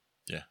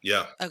 Yeah.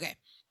 Yeah. Okay.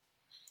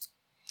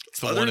 It's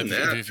the Other one than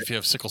that, if you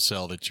have sickle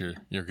cell that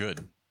you're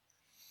good.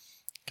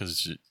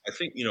 Because I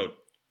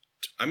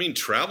think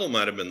travel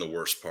might have been the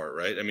worst part,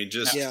 right? I mean,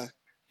 Yeah.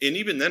 And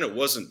even then, it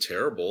wasn't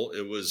terrible.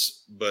 It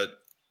was, but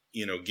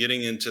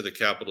getting into the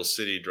capital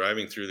city,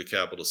 driving through the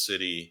capital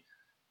city,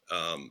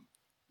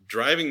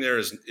 driving there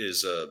is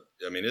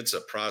it's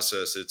a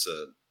process. It's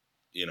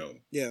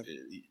you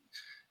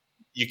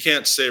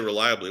can't say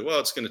reliably, well,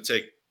 it's going to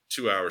take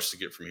 2 hours to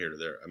get from here to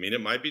there. I mean,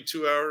 it might be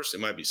 2 hours, it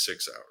might be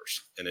 6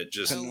 hours, and it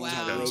just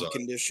depends road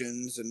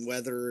conditions and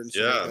weather and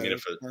yeah. stuff. I mean,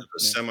 if a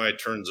semi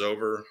turns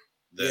over,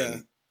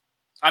 then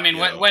I mean,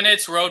 when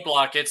it's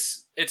roadblock,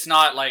 it's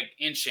not like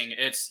inching;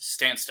 it's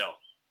standstill.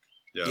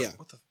 Yeah.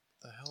 what the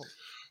hell?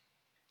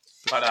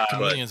 But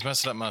Chameleon's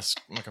messing up my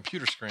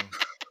computer screen.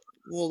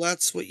 Well,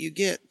 that's what you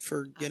get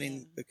for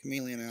getting the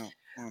chameleon out.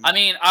 I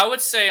mean, I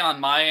would say on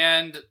my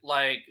end,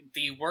 like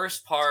the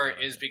worst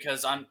part is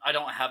because I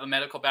don't have a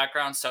medical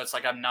background, so it's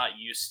like I'm not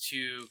used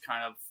to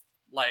kind of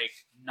like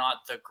not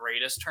the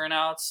greatest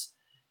turnouts.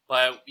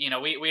 But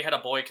we had a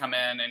boy come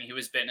in and he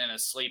was bitten in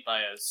his sleep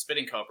by a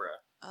spitting cobra.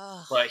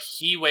 Ugh. But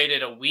he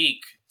waited a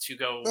week to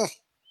go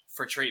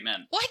for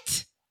treatment.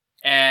 What?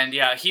 And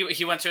yeah,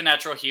 he went to a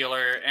natural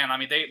healer, and I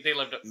mean they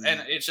lived,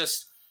 and it's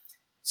just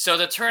so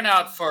the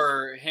turnout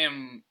for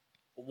him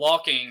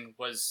walking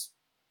was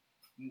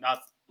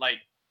not like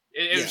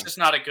it was just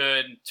not a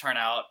good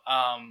turnout.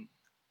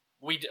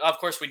 Of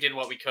course we did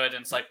what we could,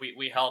 and it's like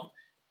we helped.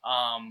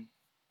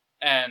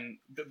 And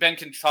Ben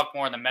can talk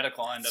more on the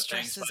medical end of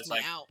things, but it's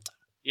like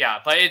yeah,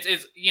 but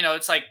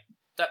it's like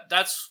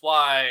that's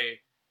why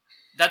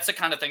that's the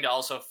kind of thing that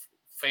also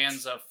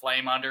fans of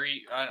flame under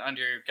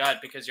your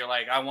gut, because you're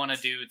like, I want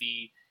to do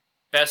the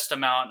best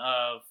amount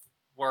of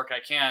work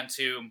I can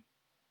to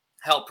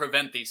help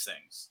prevent these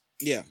things.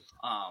 Yeah.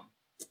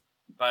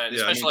 But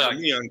especially for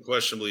me,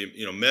 unquestionably,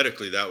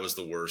 medically, that was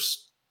the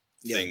worst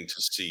thing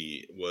to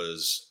see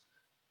was,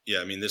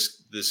 I mean,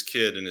 this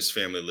kid and his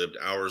family lived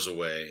hours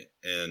away.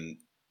 And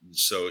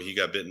so he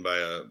got bitten by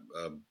a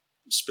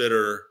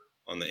spitter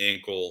on the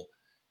ankle,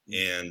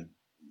 and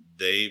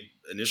they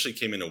initially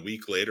came in a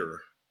week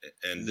later.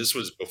 And this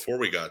was before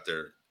we got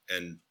there.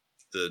 And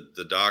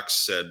the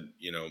docs said,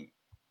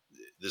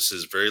 this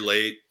is very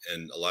late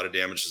and a lot of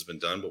damage has been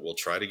done, but we'll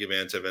try to give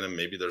antivenom.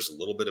 Maybe there's a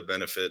little bit of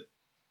benefit,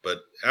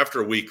 but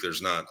after a week,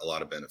 there's not a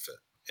lot of benefit.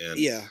 And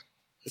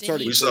it's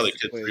already we saw the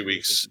kid 3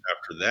 weeks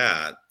after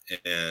that.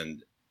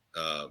 And,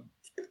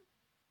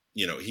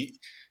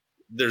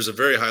 there's a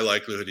very high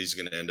likelihood he's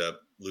going to end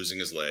up losing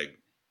his leg.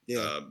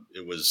 Yeah.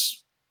 It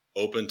was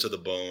open to the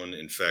bone,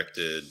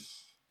 infected,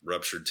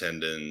 ruptured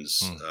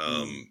tendons.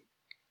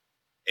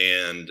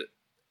 And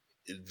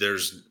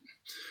there's,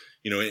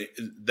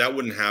 that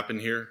wouldn't happen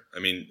here. I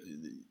mean,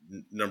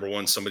 number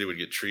one, somebody would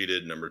get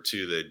treated. Number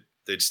two,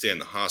 they'd stay in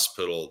the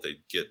hospital.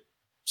 They'd get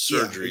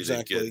surgery.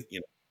 Exactly. They'd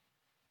get,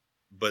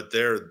 but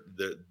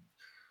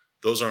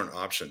those aren't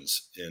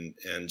options.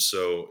 And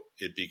so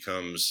it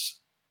becomes,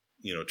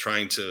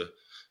 trying to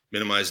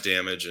minimize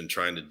damage and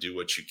trying to do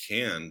what you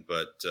can.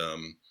 But,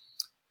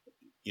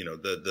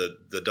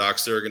 the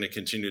docs there are going to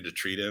continue to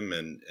treat him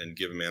and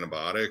give him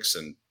antibiotics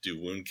and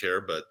do wound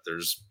care, but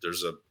there's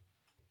a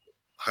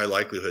high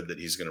likelihood that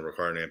he's going to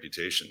require an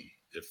amputation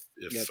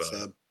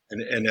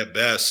and at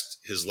best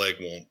his leg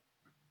won't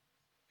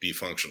be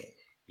functional,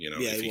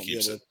 if he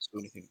keeps it.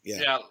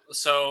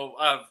 So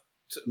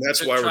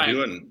that's why we're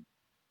doing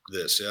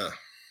this.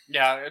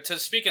 Yeah, to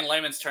speak in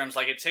layman's terms,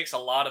 like it takes a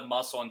lot of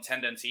muscle and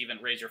tendon to even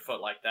raise your foot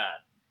like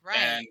that. Right.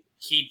 And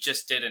he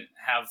just didn't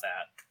have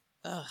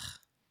that. Ugh.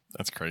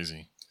 That's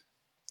crazy.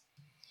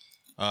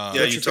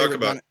 Yeah, you talk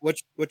about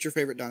what's your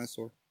favorite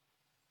dinosaur?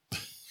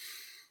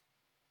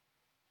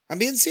 I'm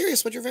being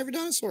serious. What's your favorite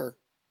dinosaur?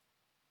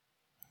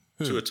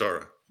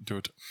 Tuatara. Do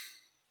it.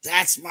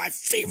 That's my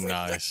favorite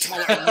Nice.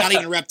 reptile. Not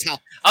even a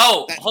reptile.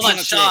 Oh, That hold on,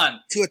 Sean.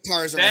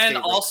 Tuataras are my Ben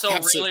favorite. also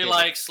Absolute really favorite.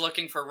 likes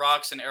looking for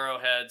rocks and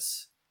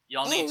arrowheads.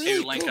 Y'all need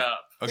really? to link Cool.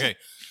 up. Okay,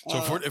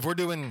 so if we're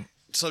doing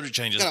subject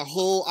changes,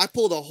 I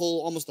pulled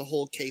almost a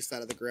whole case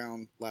out of the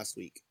ground last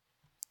week.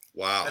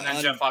 Wow. And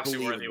then Jeff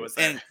Foxworthy was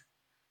there. And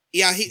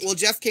yeah,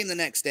 Jeff came the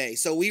next day.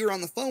 So we were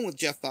on the phone with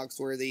Jeff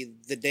Foxworthy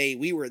the day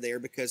we were there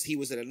because he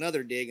was at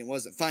another dig and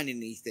wasn't finding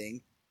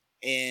anything.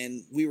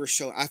 And we were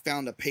I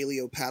found a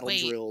paleo paddle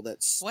drill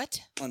that's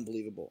What?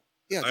 unbelievable.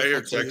 Yeah, I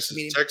hear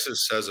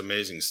Texas has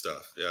amazing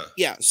stuff. Yeah.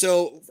 Yeah,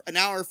 so an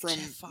hour from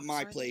Jeff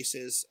my Foxworthy? place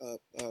is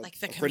Like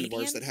the a friend of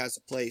ours comedian? that has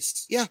a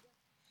place. Yeah,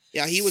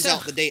 he was So,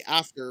 out the day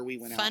after we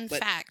went Fun out. But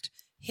fact: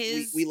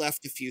 we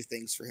left a few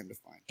things for him to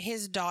find.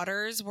 his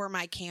daughters were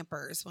my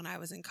campers when I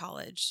was in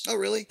college. Oh,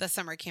 really? The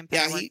summer camp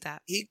that I worked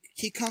at. he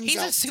comes He's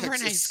out a super to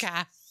Texas. nice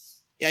guy.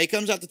 Yeah, he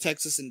comes out to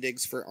Texas and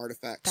digs for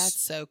artifacts.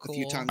 That's so cool. A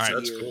few times All right, a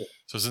That's year. cool.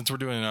 so since we're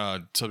doing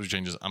subject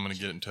changes, I'm going to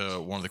get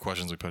into one of the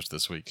questions we posted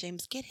this week.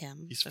 James, get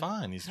him. He's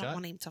fine. I don't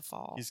want him to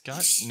fall. He's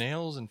got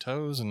nails and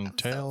toes and I'm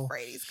so tail.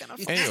 afraid he's gonna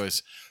fall.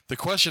 Anyways, the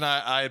question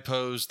I had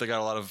posed, they got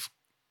a lot of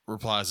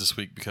replies this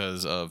week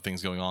because of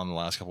things going on in the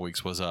last couple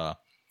weeks, was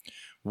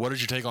what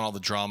is your take on all the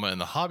drama in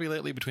the hobby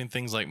lately between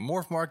things like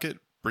Morph Market,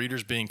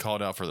 breeders being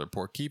called out for their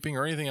poor keeping,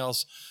 or anything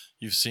else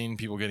you've seen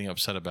people getting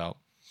upset about?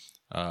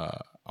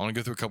 I want to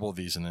go through a couple of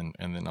these and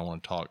then I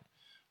want to talk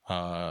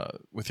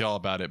with y'all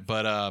about it.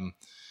 But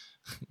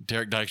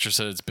Derek Dykstra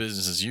said it's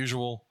business as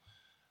usual.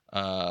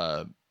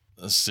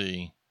 Let's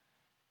see.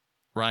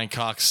 Ryan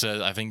Cox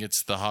said, I think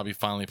it's the hobby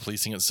finally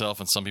policing itself,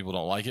 and some people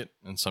don't like it.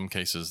 In some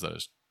cases,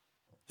 that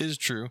is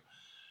true.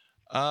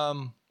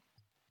 Let's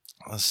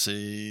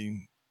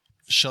see.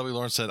 Shelby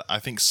Lawrence said, I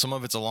think some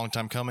of it's a long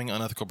time coming.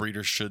 Unethical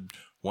breeders should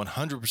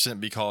 100%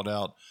 be called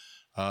out.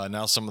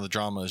 Now some of the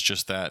drama is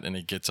just that, and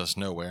it gets us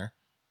nowhere.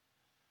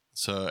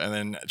 So, and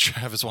then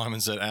Travis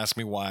Wyman said, ask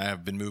me why I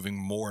have been moving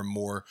more and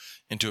more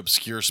into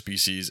obscure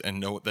species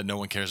and that no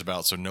one cares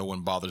about, so no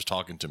one bothers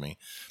talking to me.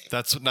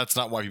 That's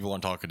not why people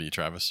aren't talking to you,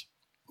 Travis.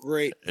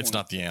 Great. It's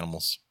not the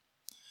animals.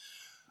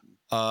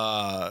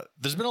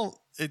 There's been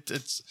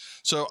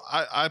so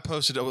I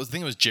posted, I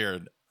think it was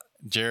Jared.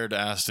 Jared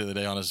asked the other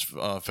day on his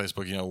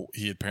Facebook,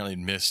 he had apparently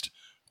missed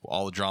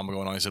all the drama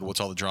going on. He said, what's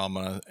all the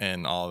drama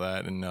and all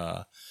that? And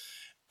I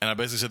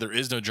basically said, there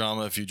is no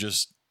drama if you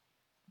just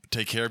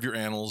take care of your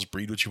animals,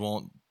 breed what you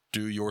want,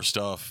 do your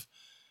stuff.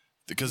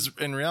 Because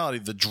in reality,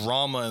 the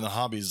drama in the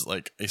hobby is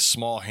like a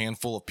small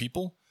handful of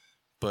people,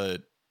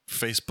 but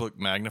Facebook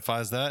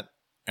magnifies that.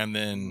 And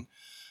then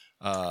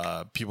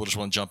people just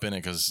want to jump in it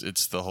because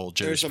it's the whole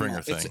Jerry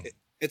Springer thing.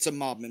 It's a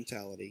mob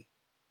mentality.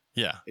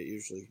 Yeah. It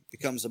usually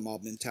becomes a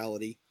mob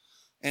mentality.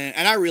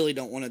 And I really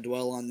don't want to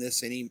dwell on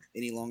this any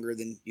longer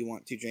than you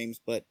want to, James,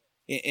 but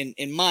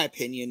in my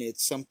opinion,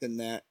 it's something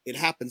that it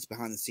happens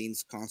behind the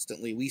scenes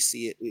constantly. We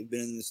see it. We've been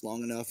in this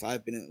long enough.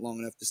 I've been in it long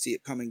enough to see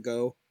it come and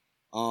go.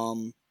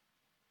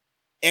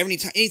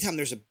 Anytime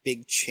there's a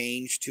big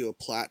change to a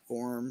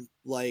platform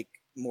like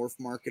Morph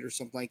Market or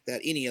something like that,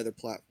 any other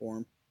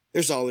platform,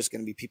 there's always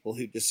going to be people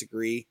who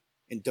disagree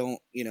and don't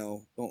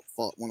want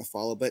to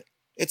follow. But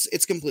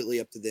it's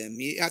completely up to them.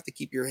 You have to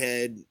keep your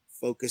head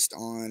focused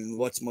on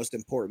what's most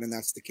important, and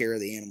that's the care of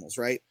the animals,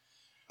 right?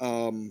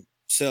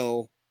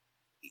 So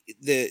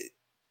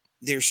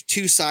there's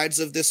two sides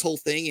of this whole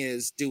thing.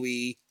 Is, do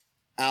we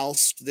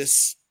oust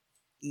this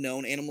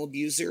known animal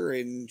abuser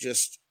and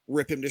just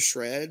rip him to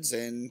shreds?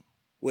 And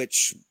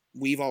which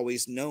we've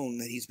always known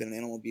that he's been an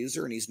animal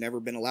abuser, and he's never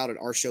been allowed at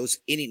our shows,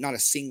 not a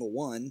single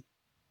one.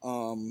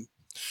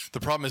 The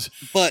problem is,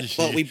 but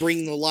we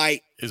bring the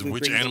light. Is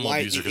which animal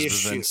abuser?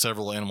 Because there's been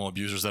several animal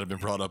abusers that have been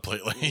brought up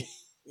lately.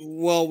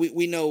 Well,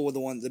 we know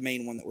the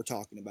main one that we're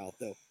talking about,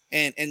 though,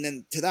 and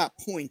then to that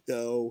point,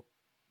 though,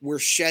 we're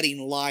shedding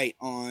light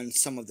on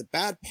some of the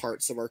bad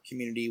parts of our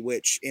community,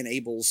 which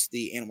enables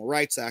the animal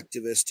rights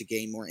activists to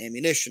gain more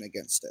ammunition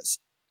against us.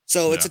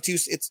 So it's a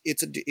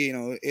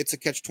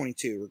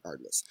catch-22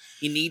 regardless.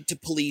 We need to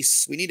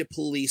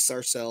police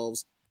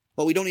ourselves,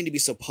 but we don't need to be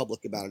so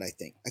public about it.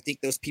 I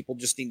think those people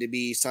just need to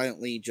be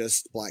silently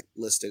just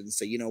blacklisted and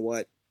say, you know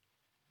what,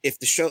 if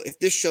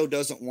this show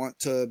doesn't want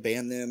to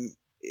ban them,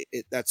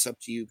 that's up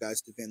to you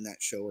guys to ban that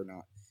show or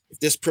not. If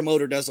this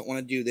promoter doesn't want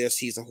to do this,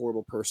 he's a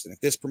horrible person. If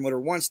this promoter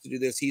wants to do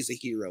this, he's a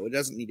hero. It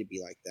doesn't need to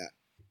be like that.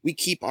 We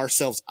keep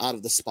ourselves out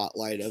of the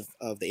spotlight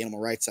of the animal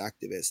rights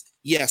activists.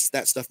 Yes,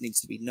 that stuff needs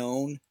to be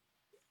known,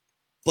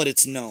 but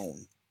it's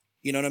known.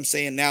 You know what I'm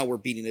saying? Now we're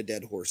beating a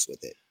dead horse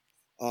with it.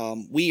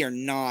 We are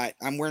not,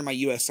 I'm wearing my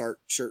US Art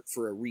shirt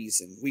for a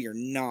reason. We are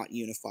not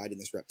unified in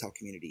this reptile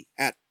community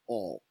at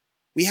all.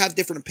 We have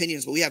different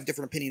opinions, but we have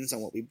different opinions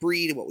on what we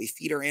breed and what we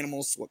feed our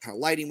animals, what kind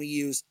of lighting we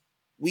use.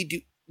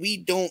 We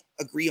don't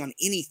agree on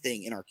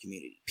anything in our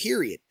community,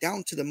 period,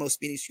 down to the most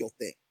minuscule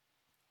thing.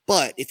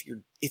 But if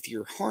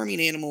you're harming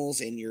animals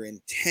and you're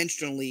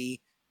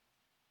intentionally,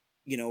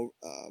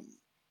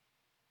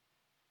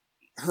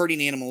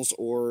 hurting animals,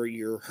 or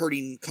you're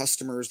hurting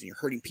customers and you're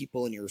hurting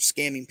people and you're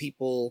scamming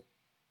people,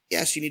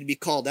 yes, you need to be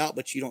called out,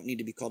 but you don't need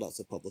to be called out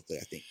so publicly.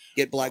 I think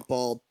get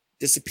blackballed,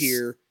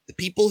 disappear. The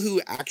people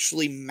who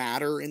actually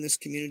matter in this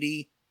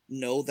community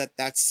know that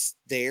that's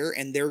there,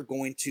 and they're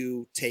going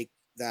to take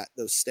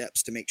those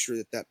steps to make sure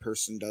that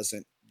person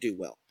doesn't do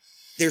well.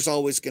 There's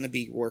always going to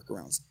be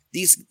workarounds.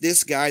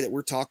 This guy that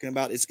we're talking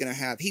about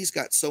he's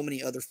got so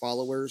many other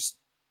followers.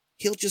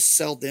 He'll just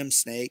sell them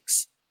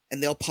snakes,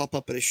 and they'll pop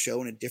up at a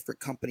show in a different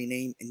company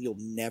name, and you'll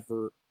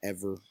never,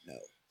 ever know.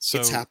 So,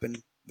 it's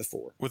happened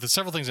before. With the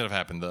several things that have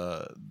happened,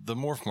 the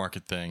Morph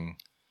Market thing,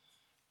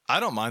 I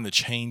don't mind the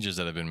changes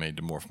that have been made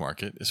to Morph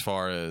Market as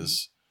far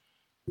as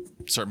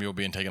certain people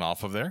being taken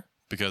off of there,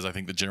 because I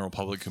think the general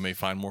public who may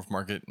find Morph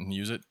Market and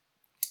use it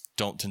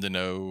don't tend to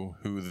know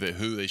who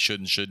they should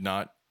and should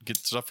not get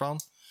stuff from.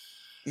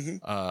 Mm-hmm.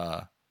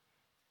 And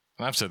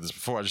I've said this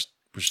before. I just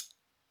wish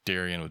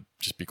Darian would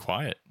just be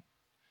quiet.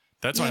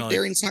 That's why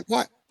Darian's not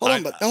quiet.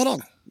 Hold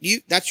on.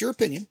 That's your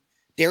opinion.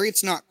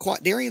 Darian's not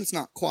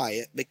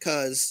quiet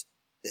because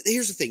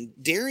here's the thing.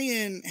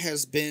 Darian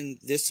has been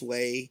this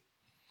way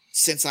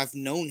since I've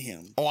known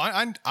him. Oh,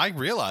 I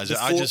realize it.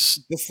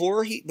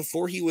 Before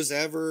he was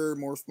ever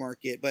Morph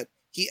Market, but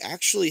he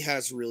actually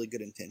has really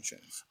good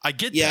intentions. I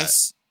get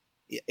that.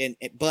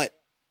 But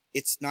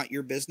it's not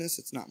your business.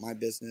 It's not my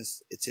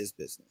business. It's his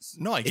business.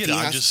 No, I get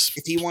it.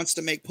 If he wants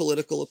to make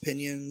political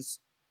opinions,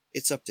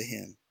 it's up to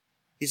him.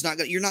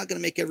 You're not going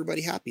to make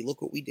everybody happy.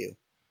 Look what we do.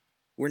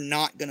 We're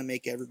not going to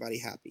make everybody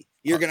happy.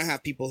 You're going to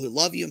have people who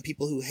love you and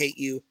people who hate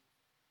you.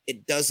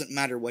 It doesn't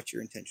matter what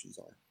your intentions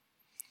are.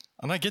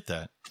 And I get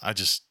that. I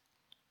just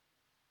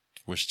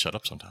wish to shut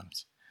up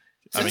sometimes.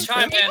 I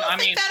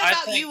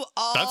think you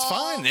all that's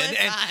fine. And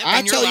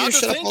I tell you to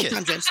shut up all the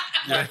time, James.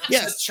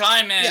 Yes. To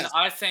chime in, yes.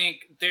 I think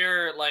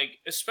they're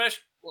especially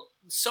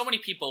so many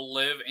people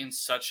live in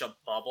such a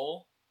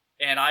bubble,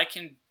 and I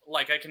can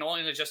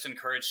only just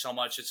encourage so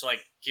much. It's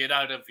get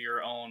out of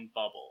your own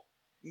bubble,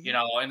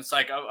 mm-hmm. And it's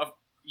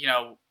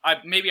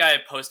maybe I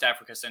have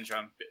post-Africa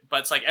syndrome,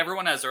 but it's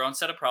everyone has their own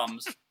set of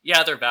problems.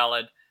 Yeah, they're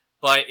valid,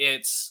 but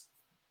it's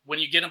when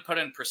you get them put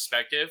in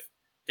perspective,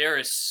 there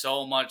is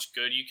so much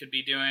good you could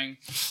be doing.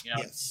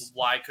 Yes.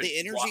 The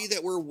energy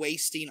that we're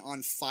wasting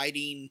on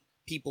fighting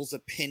people's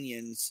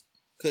opinions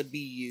could be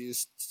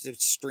used to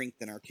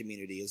strengthen our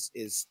community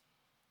is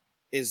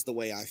the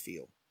way I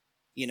feel.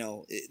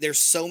 There's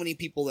so many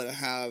people that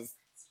have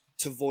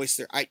to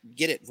voice I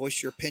get it.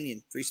 Voice your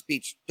opinion, free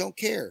speech. Don't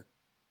care.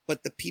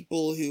 But the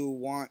people who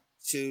want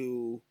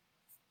to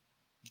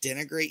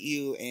denigrate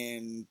you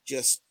and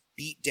just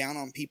beat down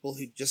on people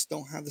who just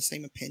don't have the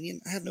same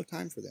opinion, I have no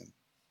time for them.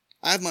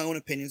 I have my own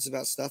opinions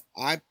about stuff.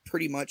 I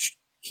pretty much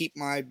keep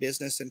my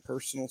business and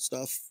personal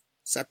stuff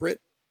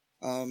separate.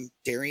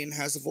 Darian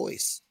has a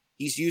voice.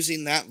 He's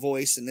using that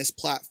voice in this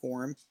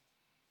platform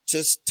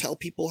to tell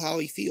people how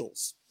he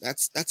feels.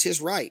 That's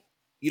his right.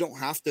 You don't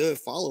have to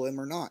follow him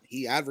or not.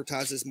 He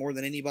advertises more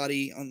than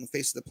anybody on the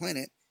face of the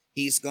planet.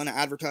 He's going to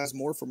advertise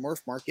more for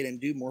Morph Market and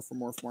do more for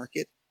Morph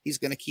Market. He's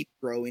going to keep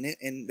growing it,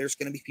 and there's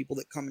going to be people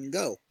that come and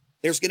go.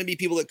 There's going to be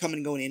people that come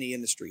and go in any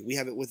industry. We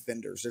have it with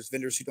vendors. There's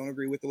vendors who don't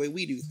agree with the way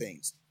we do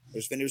things.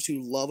 There's vendors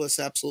who love us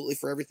absolutely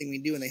for everything we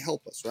do, and they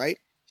help us, right?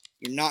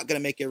 You're not going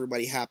to make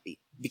everybody happy.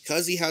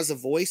 Because he has a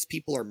voice,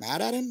 people are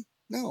mad at him?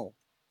 No.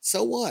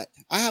 So what?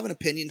 I have an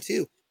opinion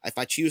too. If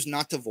I choose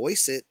not to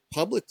voice it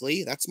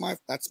publicly, that's my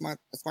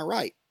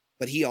right.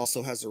 But he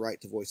also has the right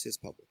to voice his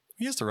public.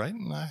 He has the right,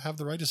 and I have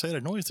the right to say it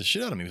annoys the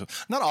shit out of me.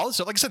 Not all this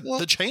stuff. Like I said,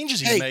 the changes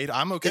he's made,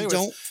 I'm okay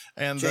with.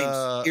 And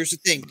James, here's the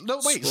thing. No,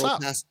 wait,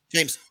 stop.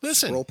 James,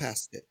 listen. Scroll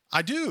past it.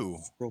 I do,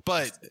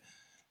 but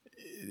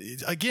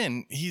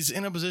again, he's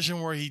in a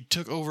position where he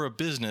took over a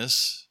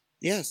business.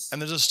 Yes,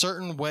 and there's a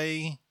certain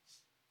way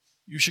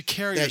you should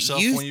carry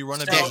yourself when you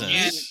run a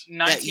business. In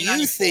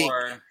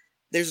 1994,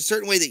 there's a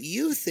certain way that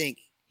you think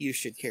he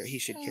should carry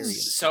himself.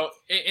 So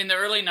in the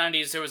early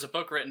 90s, there was a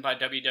book written by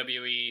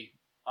WWE.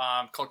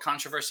 Called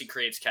Controversy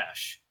Creates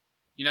Cash.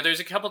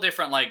 There's a couple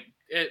different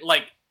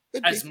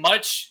as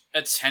much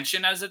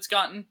attention as it's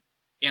gotten,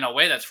 in a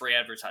way that's free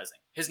advertising.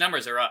 His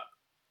numbers are up,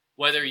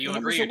 whether you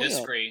agree or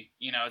disagree.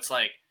 It's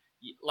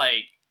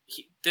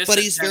this. But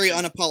he's very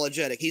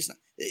unapologetic. He's not.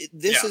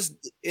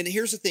 And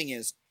here's the thing: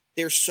 is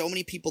there's so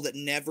many people that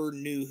never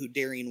knew who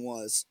Darian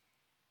was,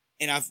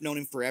 and I've known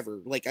him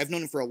forever. I've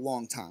known him for a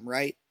long time,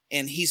 right?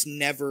 And he's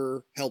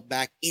never held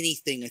back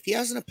anything. If he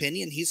has an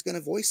opinion, he's going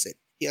to voice it.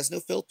 He has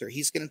no filter.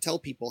 He's going to tell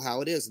people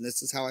how it is, and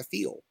this is how I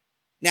feel.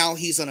 Now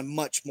he's on a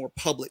much more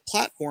public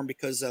platform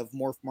because of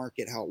Morph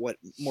Market, what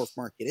Morph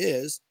Market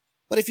is.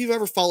 But if you've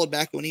ever followed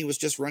back when he was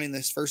just running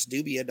this first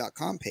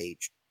Dubia.com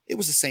page, it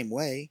was the same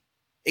way.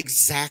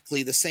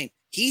 Exactly the same.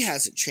 He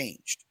hasn't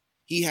changed.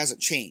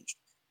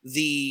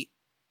 The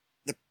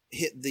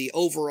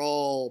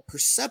overall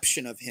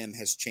perception of him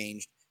has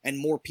changed, and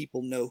more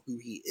people know who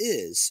he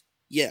is,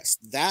 yes,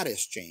 that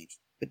has changed.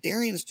 But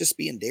Darian is just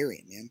being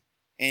Darian, man.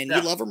 And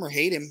you love him or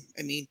hate him.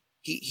 I mean,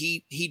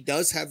 he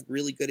does have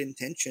really good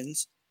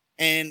intentions.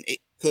 And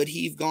could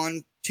he have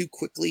gone too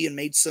quickly and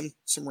made some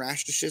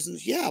rash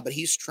decisions? Yeah, but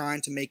he's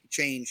trying to make a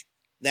change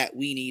that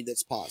we need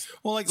that's positive.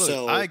 Well, like, look,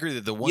 so I agree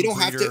that the one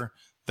breeder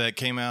that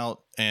came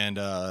out and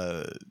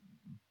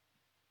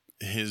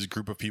his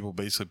group of people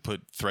basically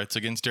put threats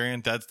against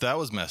Darian, that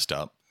was messed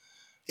up.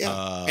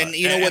 Yeah, and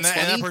you know what's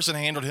funny? And that person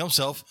handled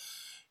himself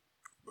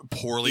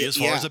poorly as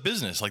far as a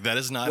business. Like, that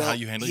is not how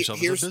you handle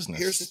yourself as a business.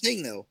 Here's the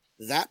thing, though.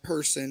 That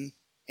person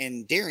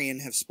and Darian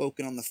have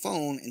spoken on the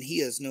phone, and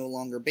he is no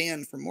longer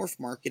banned from Morph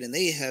Market, and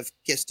they have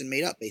kissed and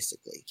made up,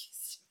 basically.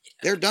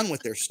 They're done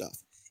with their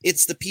stuff.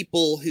 It's the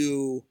people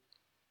who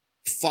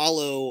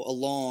follow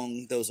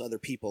along those other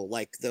people,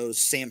 like those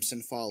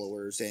Samson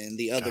followers and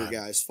the other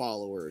guys'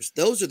 followers.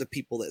 Those are the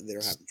people that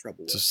they're having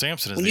trouble with. So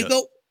Samson is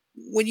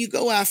when you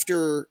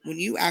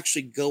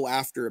actually go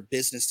after a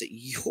business that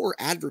you're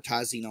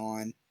advertising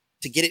on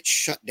to get it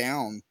shut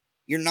down,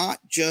 you're not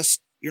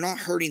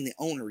hurting the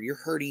owner, you're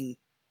hurting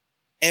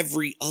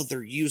every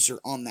other user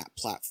on that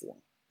platform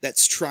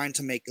that's trying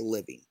to make a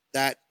living.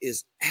 That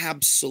is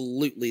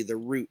absolutely the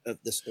root of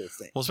this whole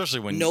thing. Well,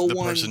 especially when the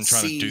person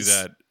trying to do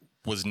that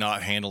was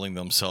not handling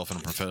themselves in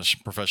a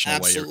professional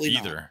way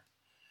either.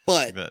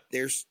 But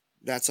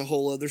that's a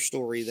whole other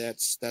story.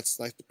 That's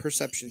like the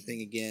perception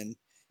thing again.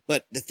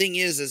 But the thing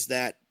is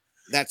that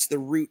that's the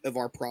root of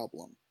our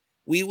problem.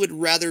 We would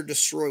rather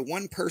destroy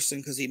one person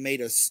because he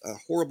made a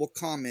horrible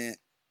comment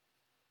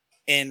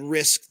and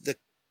risk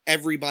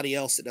everybody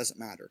else that doesn't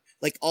matter.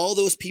 Like all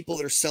those people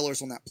that are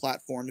sellers on that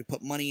platform who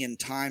put money and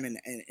time and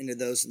into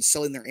those and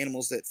selling their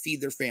animals that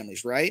feed their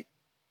families, right?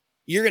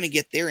 You're going to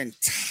get their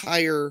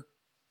entire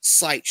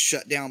site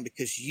shut down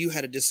because you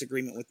had a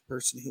disagreement with the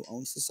person who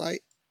owns the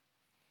site.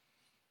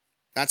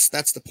 That's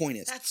the point.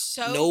 That's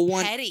so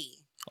petty.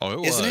 Oh, it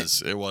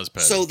was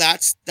petty. So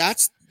that's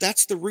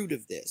the root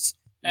of this.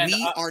 And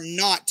we are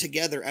not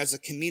together as a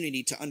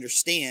community to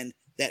understand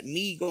that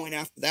me going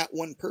after that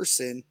one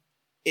person,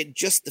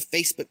 just the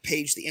Facebook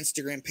page, the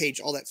Instagram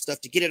page, all that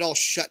stuff, to get it all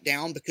shut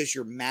down because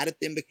you're mad at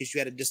them because you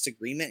had a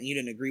disagreement and you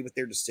didn't agree with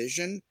their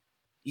decision,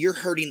 you're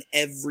hurting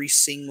every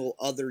single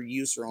other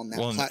user on that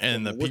platform.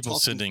 And the people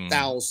sending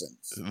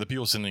thousands. The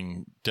people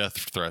sending death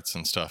threats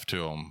and stuff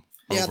to them.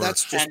 Yeah,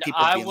 that's just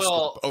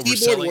people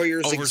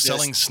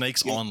overselling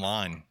snakes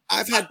online.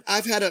 I've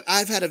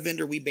had a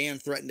vendor we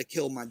banned threaten to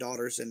kill my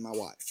daughters and my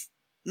wife.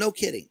 No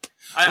kidding.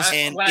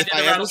 And if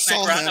I ever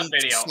saw him,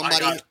 I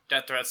got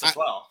death threats as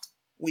well.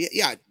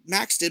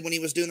 Max did when he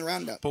was doing the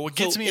roundup. But what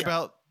gets me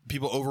about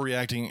people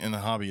overreacting in the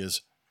hobby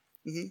is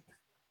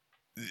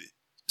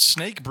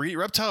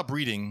reptile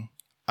breeding.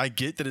 I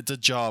get that it's a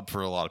job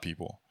for a lot of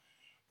people,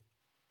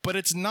 but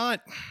it's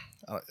not.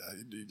 I'm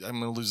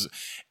going to lose it.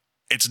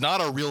 It's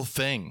not a real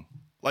thing.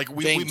 Like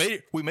we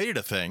made it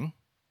a thing.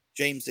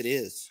 James, it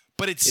is.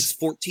 But it's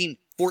 $14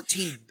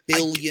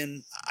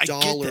 billion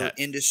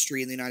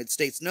industry in the United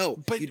States. No,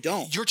 but you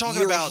don't. You're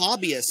talking about a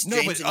hobbyist,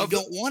 James, and you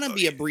don't want to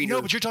be a breeder.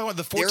 No, but you're talking about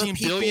the 14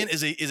 billion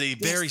is a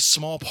very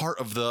small part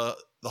of the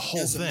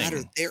whole thing.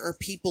 Matter. There are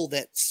people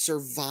that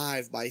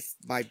survive by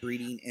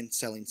breeding and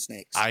selling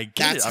snakes. I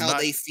get That's how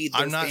they feed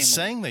their family. I'm not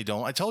saying they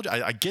don't. I told you.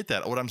 I get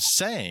that. What I'm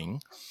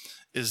saying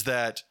is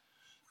that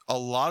a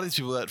lot of these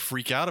people that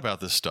freak out about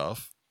this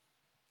stuff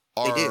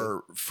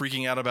are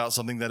freaking out about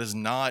something that is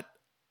not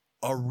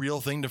a real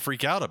thing to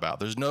freak out about.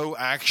 There's no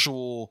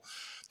viable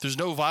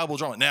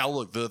drama. Now,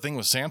 look, the thing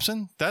with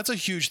Samson, that's a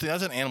huge thing.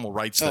 That's an animal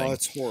rights thing. Oh,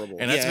 it's horrible.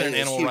 And that's been an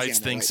animal rights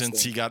thing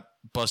since he got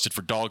busted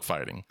for dog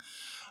fighting.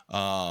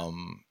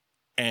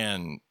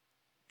 And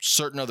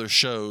certain other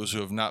shows who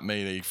have not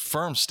made a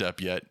firm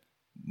step yet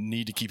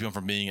need to keep him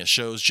from being at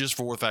shows just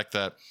for the fact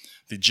that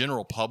the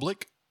general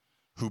public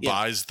who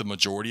buys the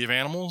majority of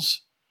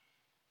animals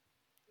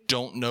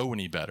don't know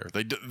any better.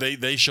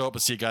 They show up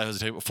and see a guy who has a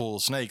table full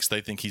of snakes.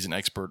 They think he's an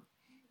expert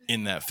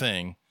in that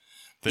thing.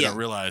 They don't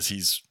realize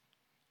he's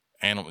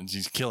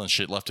killing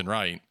shit left and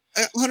right.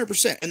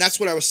 100%. And that's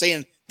what I was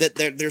saying, that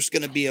there's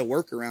going to be a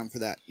workaround for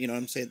that. You know what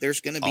I'm saying?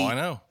 There's going to be. Oh, I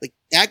know. Like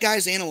that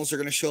guy's animals are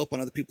going to show up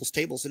on other people's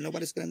tables and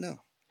nobody's going to know.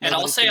 And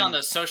I'll say on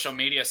the social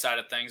media side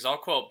of things, I'll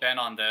quote Ben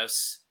on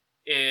this,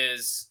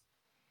 is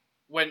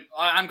when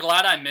I'm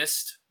glad I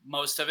missed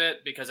most of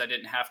it because I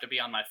didn't have to be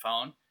on my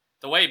phone.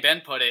 The way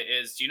Ben put it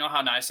is, do you know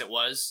how nice it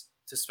was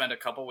to spend a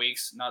couple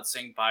weeks not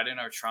seeing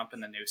Biden or Trump in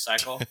the news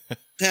cycle?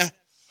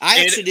 I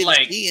actually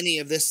didn't see any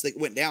of this that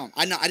went down.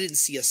 I didn't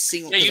see a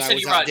single. Yeah, you said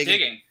you were out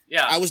digging.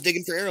 Yeah, I was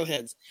digging for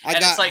arrowheads. I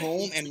got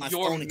home and my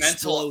phone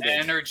exploded. Your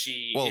mental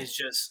energy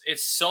is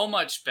it's so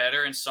much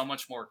better and so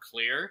much more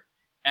clear.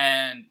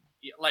 And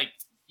like,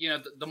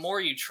 the more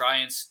you try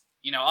and,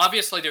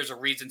 obviously there's a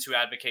reason to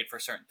advocate for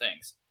certain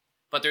things,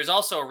 but there's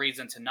also a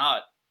reason to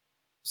not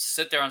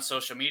sit there on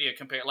social media,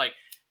 compare. Like,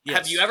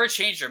 have you ever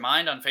changed your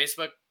mind on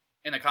Facebook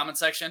in the comment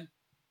section?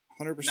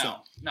 100%.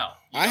 No.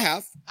 I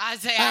have. I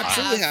say I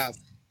absolutely have.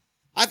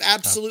 I've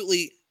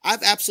absolutely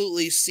I've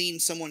absolutely seen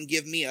someone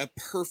give me a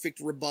perfect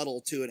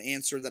rebuttal to an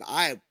answer that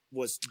I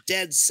was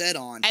dead set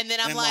on. And then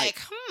I'm like,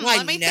 I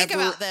let me think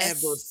about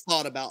this. Ever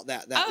thought about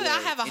that way.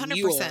 I have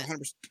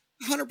 100%.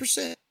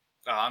 100%.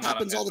 Oh, I'm not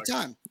happens all the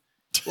time.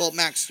 Well,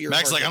 Max,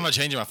 Max like, I'm not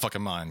changing my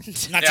fucking mind. I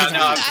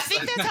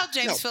think that's how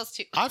James feels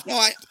too.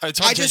 It's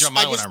hard to change my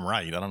mind when I'm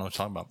right. I don't know what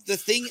you're talking about. The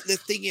thing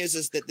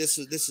is that this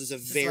is a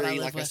very,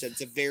 like I said,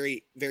 it's a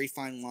very, very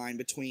fine line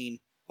between,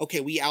 okay,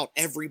 we out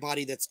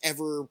everybody that's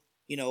ever,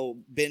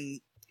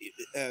 been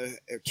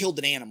killed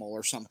an animal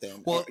or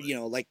something. Well,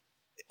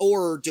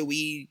 or do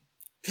we,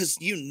 because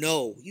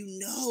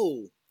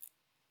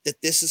that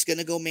this is going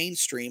to go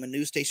mainstream. A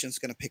news station's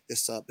going to pick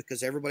this up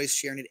because everybody's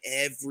sharing it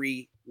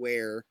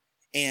everywhere.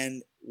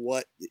 And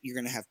what you're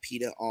going to have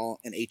PETA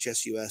and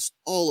HSUS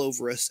all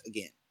over us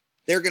again.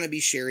 They're going to be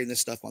sharing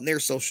this stuff on their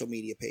social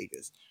media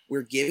pages.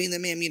 We're giving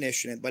them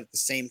ammunition, but at the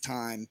same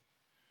time,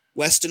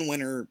 Weston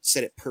Winter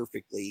said it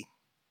perfectly.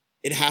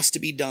 It has to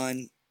be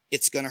done.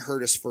 It's going to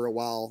hurt us for a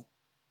while,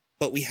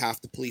 but we have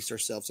to police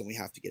ourselves and we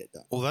have to get it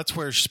done. Well, that's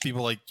where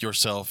people like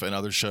yourself and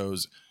other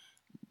shows,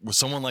 with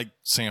someone like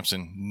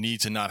Samson,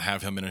 need to not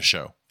have him in a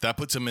show. That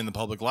puts him in the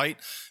public light.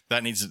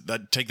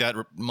 Take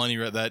that money,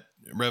 that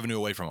revenue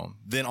away from him.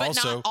 Then but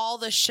also, not all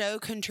the show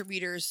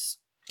contributors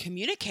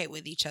communicate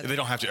with each other. They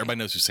don't have to. Everybody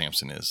knows who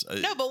Samson is.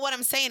 No, but what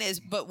I'm saying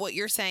is, what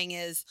you're saying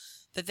is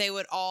that they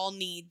would all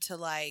need to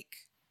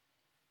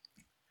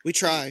We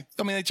try.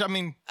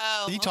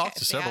 He talked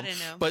to several. I didn't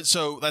know. But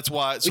so that's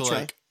why. So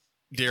like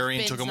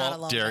Darian took him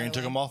off. Darian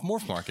took him off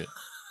Morph Market,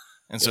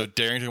 and so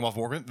Darian took him off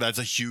Morph Market. That's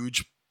a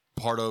huge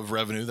part of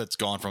revenue that's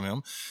gone from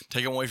him.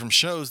 Take him away from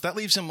shows. That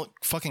leaves him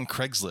fucking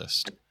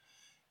Craigslist.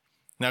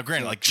 Now,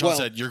 granted, like Sean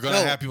said, you're going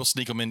to have people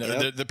sneak him in.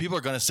 Yep. The people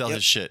are going to sell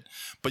his shit,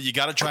 but you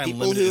got to try and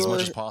limit it as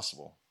much as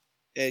possible.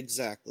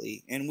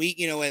 Exactly. And we,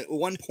 at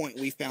one point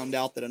we found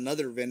out that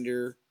another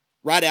vendor,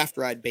 right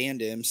after I'd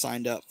banned him,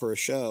 signed up for a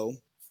show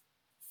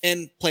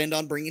and planned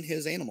on bringing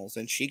his animals.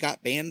 And she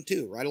got banned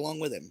too, right along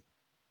with him.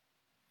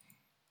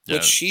 Yeah.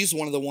 Which she's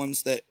one of the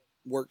ones that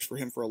worked for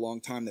him for a long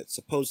time that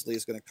supposedly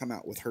is going to come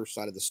out with her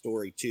side of the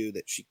story too,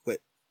 that she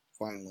quit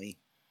finally.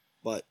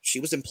 But she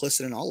was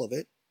implicit in all of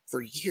it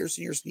for years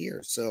and years and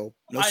years. So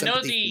I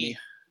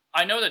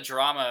know the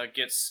drama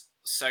gets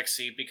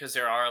sexy because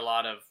there are a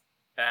lot of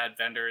bad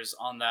vendors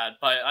on that,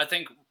 but I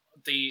think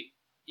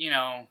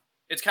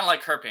it's kind of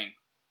like herping.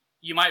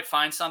 You might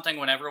find something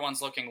when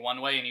everyone's looking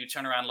one way and you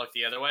turn around and look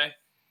the other way.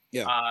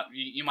 Yeah.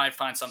 You might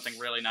find something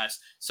really nice.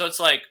 So it's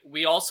like,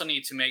 we also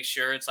need to make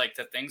sure it's like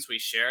the things we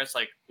share, it's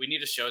like we need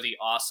to show the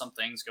awesome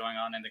things going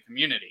on in the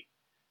community.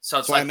 So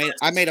it's like,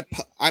 I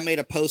made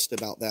a post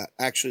about that.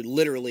 Actually,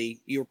 literally,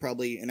 you were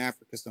probably in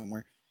Africa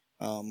somewhere.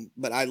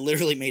 But I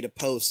literally made a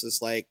post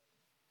that's like,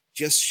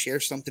 just share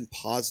something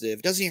positive.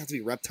 It doesn't even have to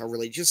be reptile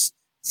related, just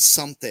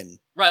something.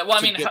 Right. Well,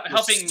 I mean,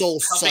 helping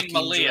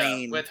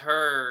Malia with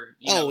her.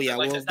 We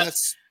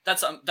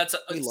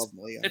love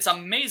Malia. It's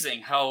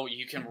amazing how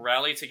you can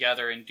rally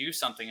together and do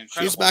something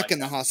incredible. She's back in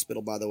the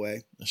hospital, by the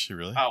way. Is she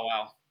really? Oh,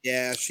 wow.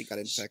 Yeah, she got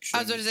infection.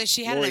 I was going to say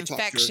she had an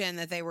infection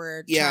that they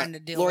were trying to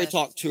deal with. Lori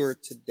talked to her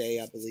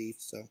today, I believe.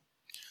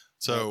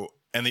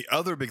 And the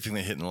other big thing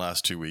that hit in the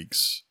last 2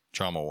 weeks,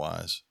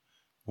 trauma-wise,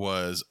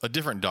 was a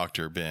different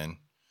doctor, Ben.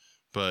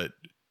 But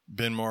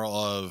Ben Morrill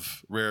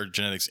of Rare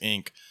Genetics,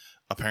 Inc.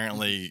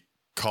 apparently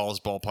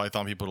caused ball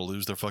python people to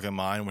lose their fucking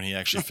mind when he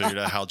actually figured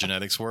out how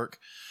genetics work.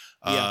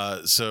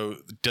 So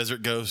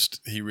Desert Ghost,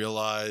 he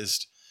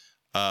realized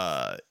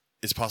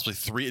it's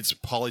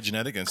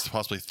polygenetic, and it's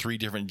possibly 3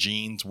 different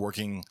genes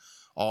working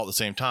all at the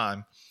same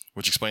time,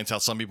 which explains how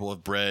some people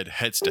have bred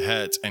heads to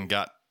heads and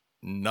got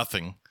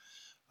nothing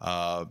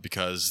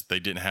because they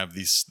didn't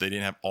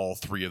have all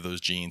 3 of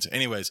those genes.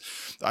 Anyways,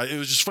 it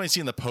was just funny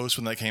seeing the post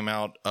when that came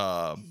out.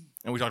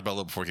 And we talked about it a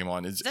little before it came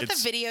on. Is that the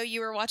video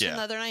you were watching the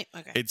other night?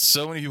 Okay. It's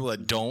so many people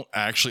that don't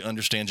actually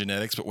understand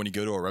genetics, but when you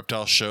go to a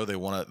reptile show,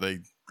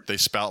 they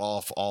spout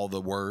off all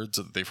the words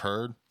that they've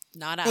heard.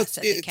 Not us,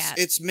 said the cat.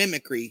 It's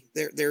mimicry.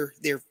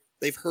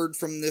 They've heard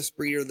from this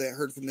breeder, that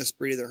heard from this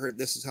breeder, that heard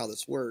this is how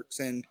this works.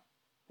 And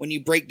when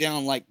you break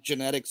down like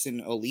genetics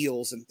and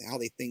alleles and how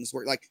things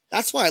work, like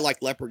that's why I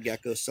like leopard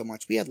geckos so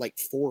much. We had like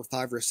 4 or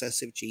 5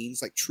 recessive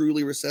genes, like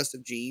truly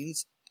recessive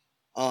genes.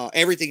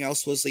 Everything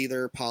else was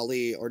either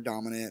poly or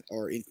dominant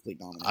or incomplete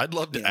dominant. I'd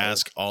love to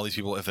ask all these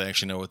people if they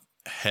actually know what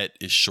het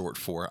is short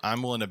for.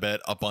 I'm willing to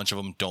bet a bunch of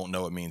them don't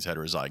know it means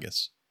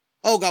heterozygous.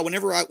 Oh God!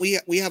 Whenever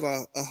we have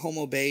a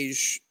homo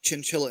beige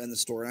chinchilla in the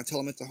store, and I tell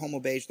them it's a homo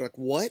beige, they're like,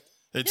 "What?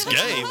 It's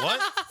gay? What?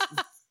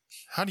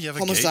 How do you have a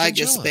homozygous gay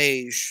chinchilla?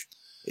 Beige?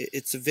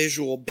 It's a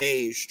visual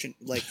beige,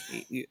 like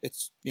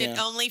it's. Yeah. It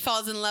only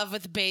falls in love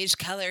with beige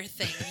color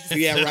things.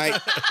 Yeah,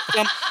 right.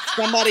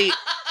 Somebody.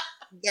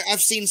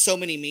 I've seen so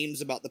many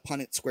memes about the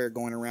Punnett square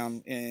going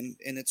around, and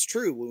it's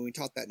true. When we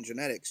taught that in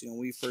genetics, when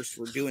we first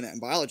were doing that in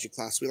biology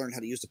class, we learned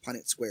how to use the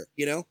Punnett square.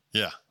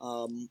 Yeah.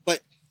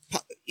 But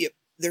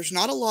there's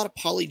not a lot of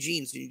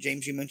polygenes.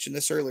 James, you mentioned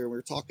this earlier. We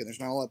were talking. There's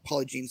not a lot of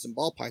polygenes in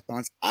ball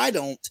pythons. I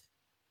don't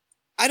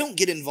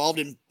get involved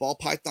in ball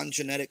python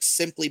genetics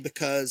simply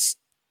because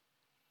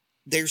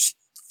there's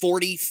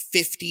 40,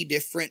 50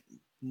 different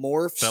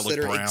morphs that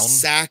are brown.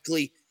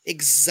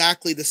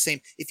 exactly the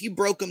same. If you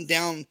broke them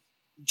down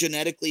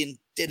genetically and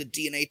did a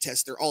DNA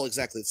test, they're all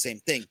exactly the same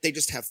thing. They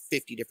just have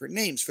 50 different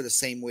names for the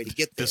same way to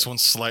get there. This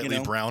one's slightly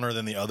browner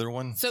than the other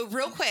one. So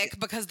real quick,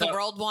 because the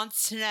world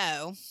wants to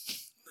know,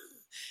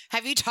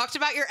 have you talked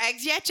about your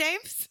eggs yet,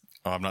 James?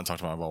 Oh, I'm not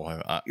talking about ball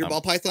python. Your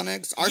ball python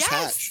eggs? Ours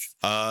hatched.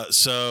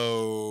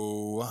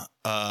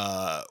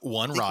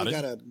 One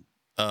rotted.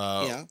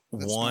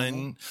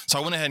 One. So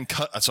I went ahead and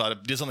cut. So I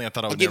did something I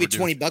thought I would I'll give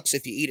never you $20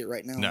 if you eat it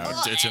right now. No,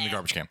 it's in the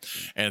garbage can,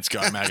 and it's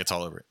got maggots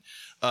all over it.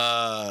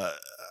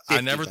 I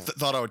never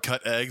thought I would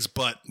cut eggs,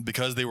 but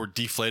because they were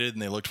deflated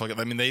and they looked like,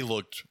 I mean,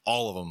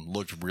 all of them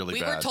looked really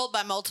bad. We were told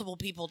by multiple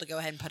people to go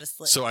ahead and put a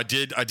slit. So I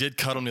did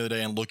cut them the other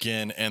day and look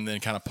in, and then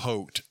kind of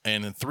poked,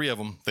 and then 3 of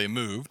them they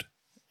moved,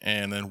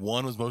 and then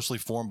one was mostly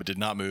formed but did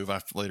not move.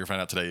 I later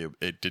found out today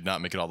it did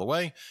not make it all the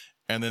way.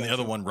 And then the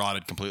other one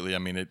rotted completely. I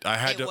mean, I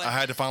had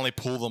to finally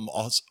pull them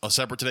all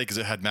separate today because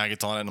it had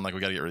maggots on it. And I'm like, we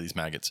got to get rid of these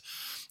maggots.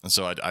 And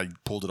so I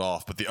pulled it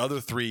off. But the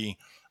other 3,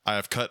 I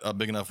have cut a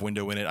big enough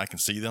window in it. I can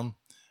see them,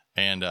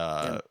 and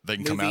they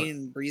can come out.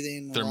 And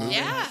breathing. They're moving.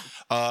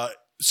 Yeah.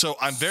 So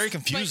I'm very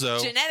confused though.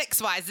 Genetics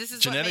wise, this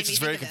is genetics is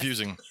very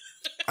confusing.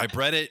 I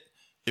bred it.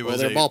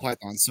 They're ball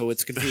pythons, so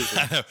it's confusing.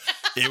 I know.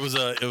 It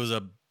was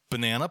a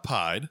banana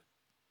pied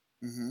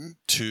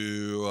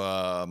to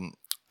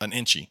an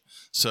inchy.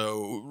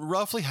 So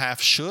roughly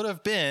half should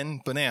have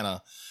been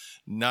banana.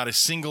 Not a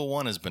single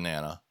one is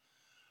banana.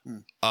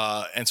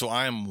 And so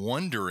I am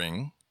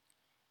wondering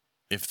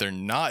if they're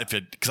not,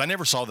 because I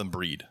never saw them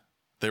breed.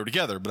 They were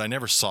together, but I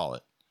never saw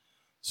it.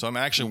 So I'm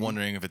actually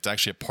wondering if it's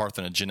actually a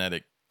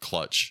parthenogenetic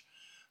clutch.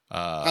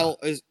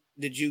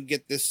 Did you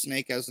get this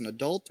snake as an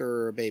adult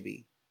or a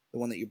baby? The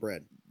one that you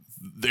bred?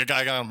 The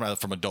guy got them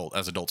from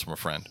adults from a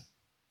friend.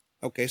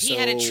 Okay, so he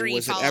had a tree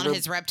fall on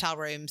his reptile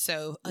room.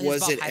 So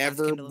was it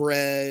ever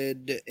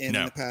bred in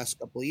the past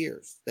couple of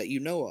years that you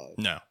know of?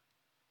 No.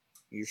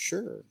 You're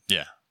sure?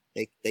 Yeah.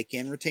 They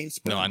can retain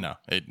sperm. No, I know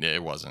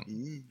it wasn't.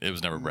 It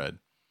was never bred.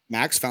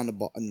 Max found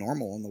a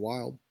normal in the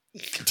wild.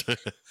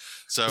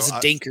 So it's a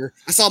dinker.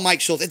 I saw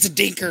Mike Schultz. It's a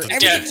dinker.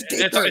 Everything's a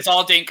dinker. It's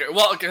all dinker.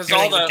 Well, because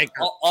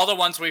all the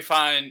ones we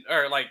find,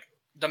 or like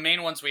the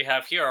main ones we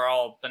have here, are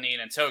all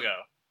Benin and Togo.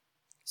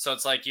 So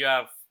it's like you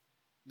have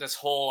this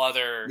whole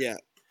other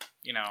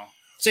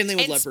Same thing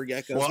with leopard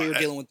geckos. We were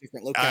dealing with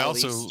different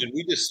localities. Did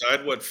we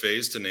decide what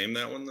phase to name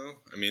that one though?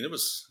 I mean, it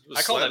was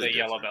I called it a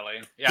yellow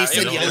belly. Yeah, he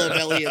said yellow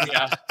belly.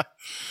 Yeah.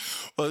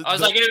 Well, I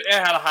was like, it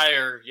had a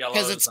higher yellow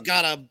because it's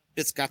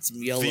got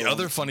some yellow. The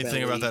other funny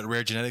thing about that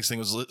rare genetics thing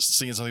was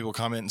seeing some people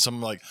comment, and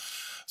someone's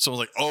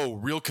like, "Oh,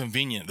 real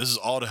convenient. This is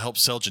all to help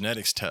sell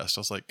genetics tests."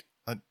 I was like,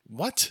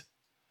 "What?"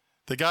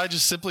 The guy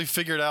just simply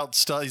figured out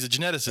stuff. He's a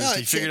geneticist. No,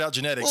 he figured out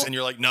genetics, and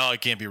you're like, "No,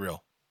 it can't be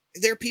real."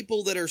 There are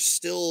people that are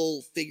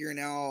still figuring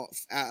out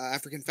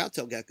African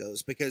fat-tailed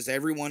geckos because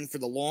everyone for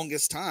the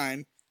longest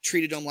time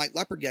treated them like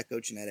leopard gecko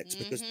genetics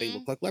because they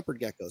look like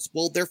leopard geckos.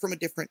 Well, they're from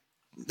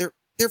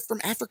they're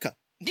from Africa.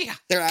 Yeah,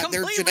 their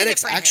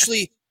genetics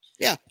actually,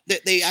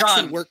 they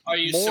actually work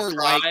more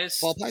like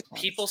ball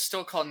pythons. People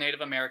still call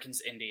Native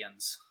Americans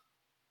Indians.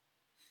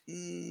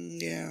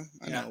 Yeah,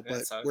 I know,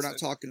 but we're not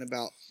talking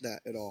about that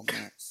at all,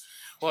 Max.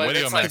 Well,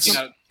 it's like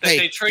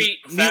they treat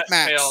fat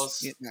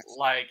tails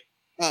like.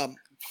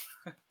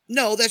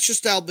 No, that's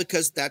just how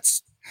because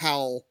that's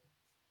how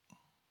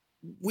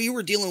we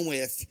were dealing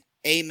with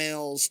A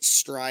males,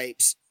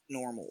 stripes,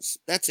 normals.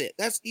 That's it.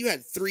 You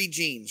had 3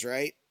 genes,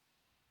 right?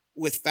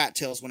 With fat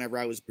tails whenever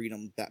I was breeding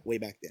them that way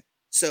back then.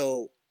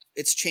 So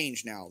it's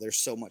changed now. There's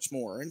so much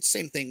more. And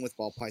same thing with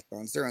ball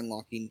pythons. They're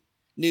unlocking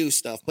new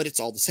stuff, but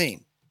it's all the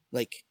same.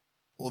 Like,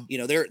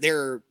 there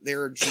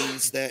are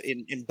genes that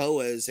in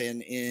boas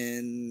and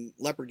in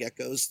leopard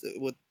geckos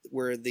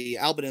where the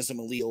albinism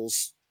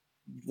alleles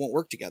won't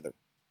work together.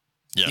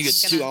 Yes.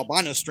 You get 2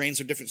 albino strains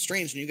or different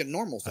strains, and you get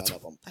normals out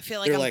of them. I feel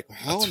like they're like,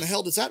 how in the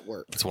hell does that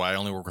work? That's why I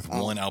only work with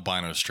one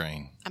albino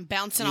strain. I'm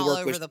bouncing all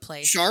over the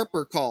place. Sharp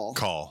or call?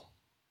 Call.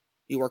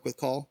 You work with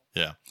call?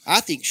 Yeah.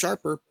 I think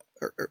sharper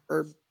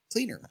or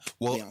cleaner.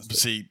 Well,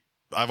 see,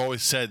 I've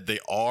always said they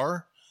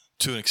are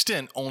to an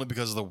extent only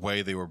because of the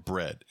way they were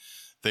bred.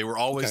 They were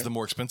always the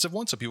more expensive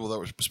ones, so people that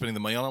were spending the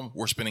money on them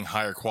were spending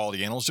higher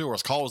quality animals too.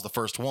 Whereas call was the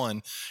first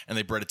one, and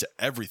they bred it to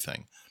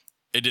everything.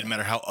 It didn't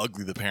matter how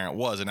ugly the parent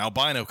was. An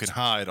albino could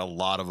hide a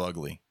lot of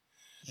ugly.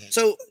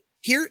 So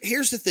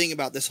here's the thing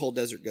about this whole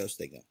desert ghost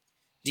thing, though.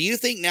 Do you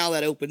think now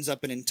that opens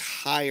up an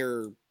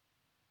entire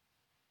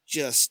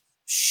just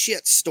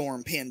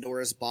shitstorm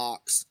Pandora's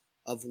box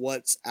of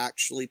what's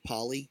actually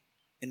poly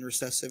and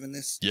recessive in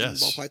this?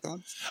 Yes. In ball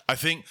pythons? I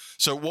think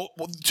so. Well,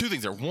 2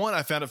 things there. One,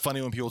 I found it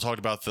funny when people talked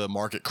about the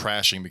market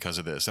crashing because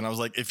of this. And I was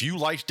like, if you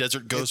liked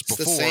Desert Ghost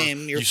before,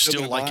 you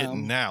still like it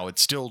now. It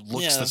still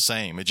looks the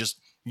same. It just...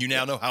 You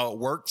now know how it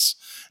works.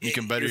 And you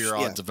can better your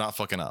odds of not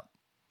fucking up.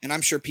 And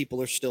I'm sure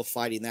people are still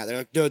fighting that. They're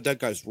like, dude, that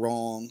guy's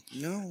wrong.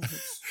 No,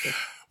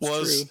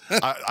 that's true.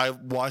 I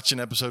watched an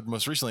episode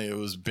most recently. It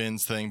was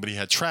Ben's thing, but he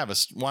had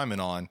Travis Wyman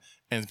on.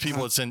 and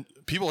people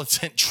had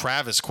sent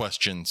Travis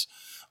questions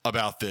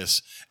about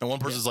this, and one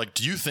person's like,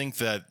 "Do you think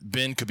that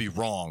Ben could be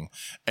wrong?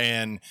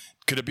 And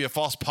could it be a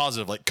false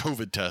positive like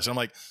COVID test?" And I'm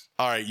like,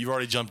 "All right, you've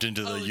already jumped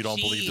into the you don't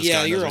believe this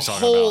guy knows you're what a he's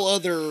talking whole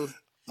about." other.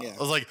 Yeah. I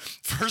was like,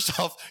 first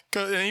off,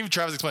 and even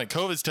Travis explained,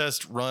 COVID's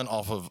tests run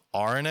off of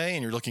RNA,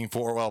 and you're looking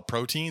for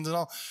proteins and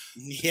all.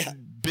 Yeah,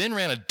 Ben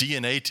ran a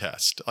DNA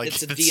test. Like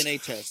it's a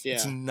DNA test. Yeah,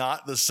 it's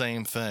not the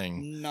same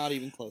thing. Not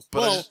even close.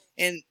 But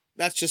and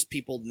that's just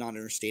people not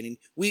understanding.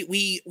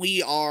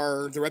 We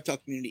are the reptile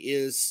community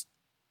is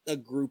a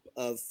group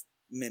of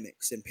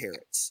mimics and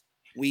parrots.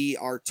 We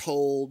are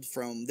told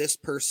from this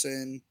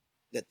person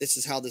that this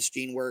is how this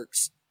gene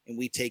works, and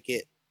we take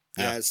it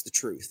as the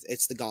truth.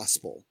 It's the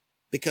gospel.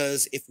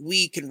 Because if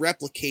we can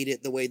replicate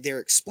it the way they're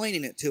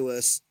explaining it to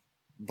us,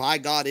 by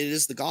God, it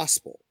is the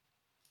gospel.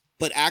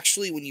 But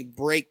actually, when you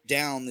break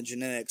down the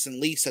genetics, and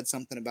Lee said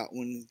something about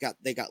when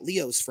they got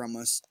Leos from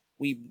us,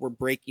 we were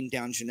breaking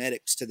down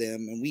genetics to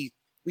them, and we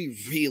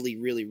really,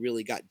 really,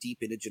 really got deep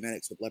into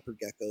genetics with leopard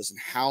geckos and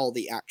how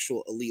the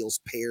actual alleles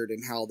paired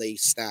and how they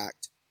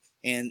stacked.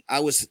 And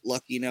I was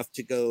lucky enough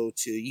to go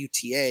to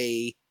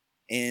UTA,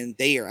 and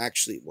they are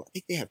actually, I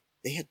think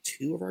they had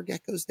 2 of our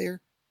geckos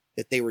there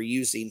that they were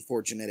using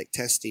for genetic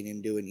testing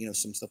and doing,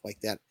 some stuff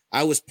like that.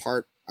 I was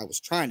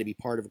trying to be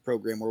part of a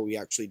program where we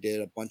actually did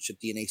a bunch of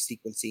DNA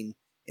sequencing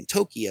in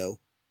Tokyo.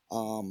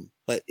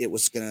 But it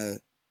was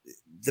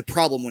the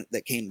problem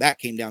that came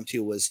down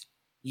to was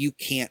you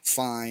can't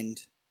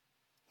find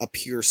a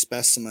pure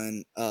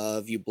specimen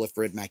of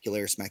Eublepharid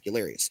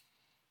macularis.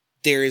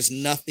 There is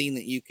nothing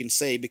that you can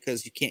say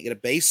because you can't get a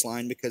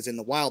baseline because in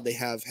the wild they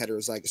have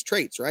heterozygous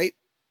traits, right?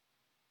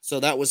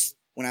 So that was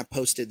when I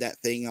posted that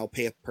thing. I'll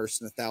pay a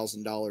person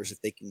 $1,000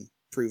 if they can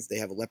prove they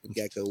have a leopard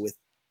gecko with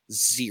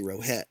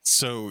 0 hets.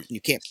 So you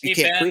can't Ben,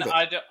 prove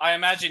it. I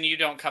imagine you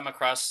don't come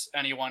across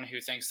anyone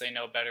who thinks they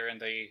know better in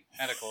the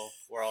medical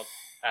world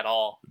at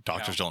all.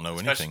 Doctors don't know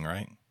anything,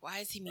 right? Why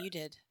is he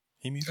muted?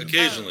 He muted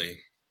Occasionally.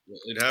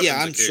 It happens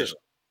I'm occasionally. sure.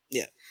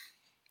 Yeah.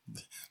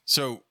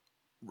 So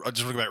I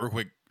just want to go back real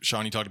quick.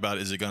 Sean, you talked about,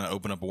 is it going to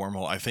open up a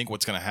wormhole? I think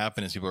what's going to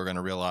happen is people are going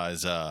to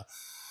realize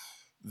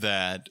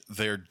that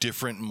they're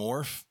different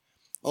morph.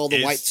 All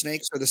the white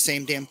snakes are the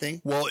same damn thing?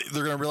 Well,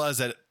 they're going to realize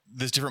that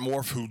this different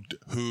morph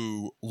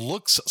who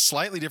looks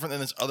slightly different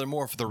than this other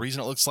morph, the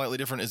reason it looks slightly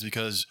different is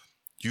because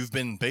you've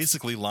been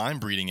basically line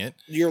breeding it.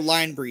 You're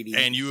line breeding.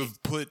 And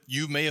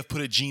you may have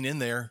put a gene in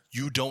there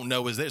you don't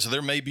know is there. So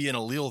there may be an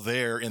allele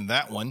there in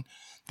that one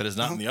that is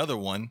not in the other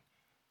one.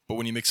 But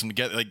when you mix them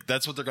together, like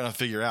that's what they're going to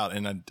figure out.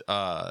 And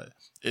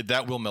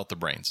that will melt the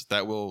brains.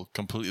 That will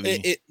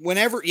completely...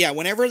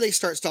 Whenever they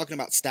start talking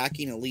about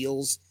stacking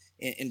alleles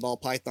in ball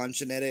python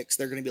genetics,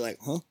 they're going to be like,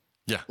 huh?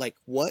 Yeah. Like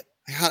what?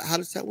 How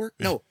does that work?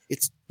 No,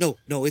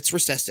 it's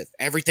recessive.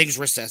 Everything's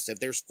recessive.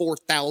 There's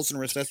 4,000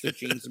 recessive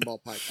genes in ball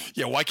python.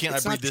 Yeah, why can't I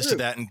breed this to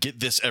that and get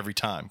this every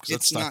time? Because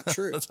it's not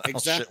true. That's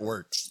how shit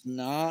works.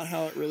 Not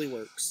how it really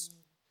works.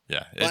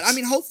 Yeah. But I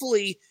mean,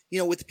 hopefully,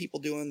 with the people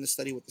doing the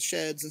study with the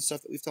sheds and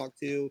stuff that we've talked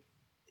to,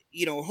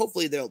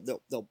 hopefully they'll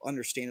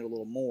understand it a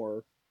little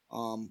more.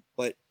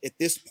 But at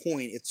this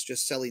point, it's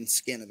just selling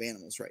skin of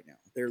animals right now.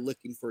 They're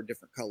looking for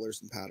different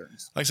colors and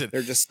patterns. Like I said,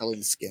 they're just selling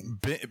the skin.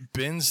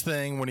 Ben's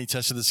thing when he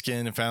tested the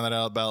skin and found that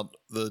out about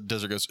the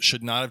desert ghost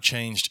should not have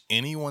changed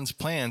anyone's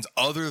plans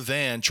other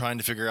than trying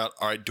to figure out,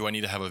 all right, do I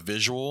need to have a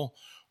visual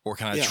or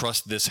can I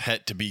trust this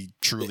het to be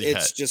truly het?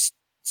 It's just,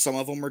 some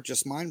of them are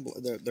just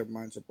their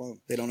minds are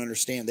blown. They don't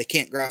understand. They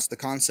can't grasp the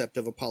concept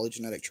of a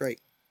polygenetic trait.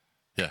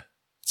 Yeah.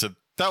 So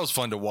that was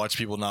fun to watch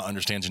people not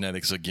understand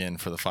genetics again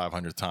for the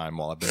 500th time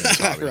while I've been in this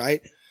hobby.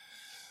 Right.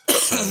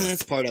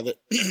 That's part of it.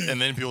 And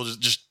then people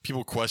just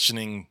people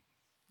questioning.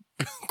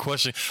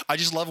 I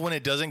just love when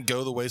it doesn't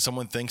go the way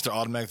someone thinks. Their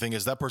automatic thing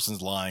is that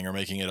person's lying or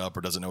making it up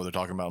or doesn't know what they're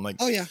talking about. I'm like,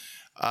 oh yeah.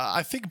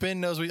 I think Ben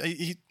knows.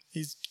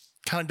 He's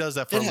kind of does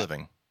that for a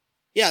living.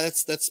 Yeah,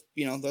 that's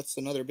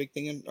another big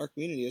thing in our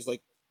community is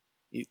like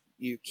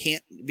you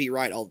can't be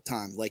right all the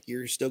time. Like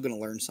you're still going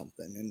to learn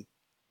something.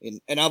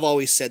 And I've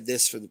always said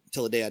this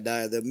till the day I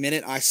die. The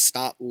minute I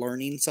stop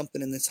learning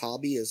something in this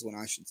hobby is when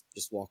I should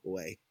just walk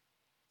away.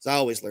 So I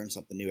always learn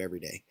something new every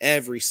day,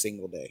 every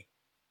single day.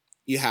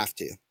 You have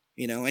to,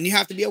 and you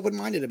have to be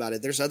open-minded about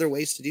it. There's other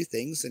ways to do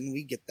things, and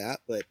we get that.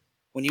 But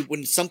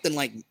when something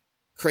like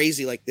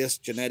crazy like this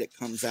genetic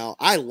comes out,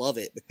 I love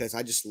it because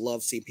I just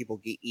love seeing people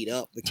get eat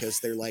up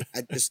because they're like,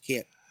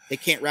 they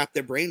can't wrap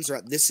their brains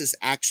around. This is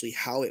actually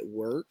how it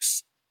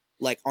works.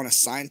 Like on a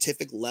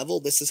scientific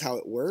level, this is how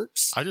it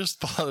works. I just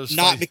thought it was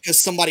not funny. Because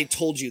somebody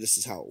told you this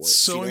is how it works.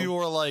 So many people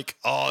were like,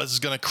 "Oh, this is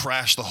going to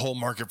crash the whole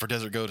market for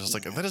desert goats." It's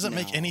like that doesn't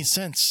make any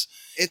sense.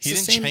 He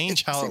didn't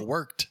change how it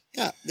worked.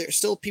 Yeah, there's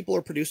still people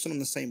are producing them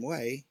the same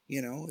way.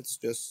 It's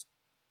just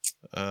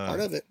part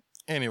of it.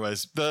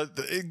 Anyways,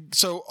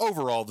 so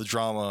overall, the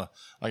drama,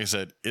 like I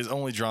said, is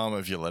only drama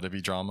if you let it be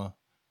drama.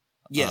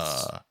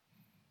 Yes.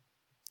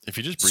 If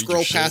you just breed scroll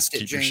your shit, past it,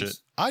 keep James. your shit.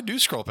 I do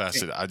scroll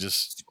past it. I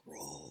just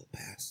scroll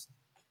past.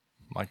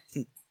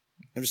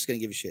 I'm just gonna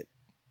give you shit.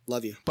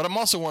 Love you. But I'm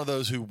also one of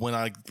those who, when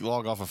I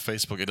log off of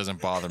Facebook, it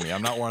doesn't bother me.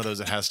 I'm not one of those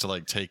that has to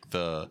like take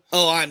the.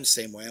 Oh, I'm the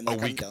same way. I'm like,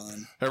 week. I'm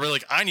done. I really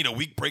like. I need a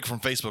week break from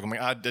Facebook. I'm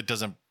like, it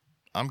doesn't.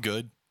 I'm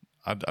good.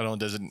 I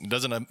don't. It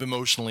doesn't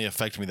emotionally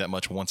affect me that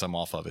much once I'm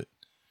off of it.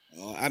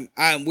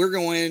 We're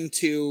going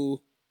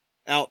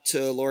out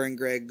to Laura and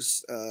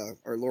Greg's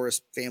or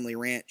Laura's family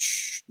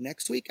ranch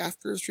next week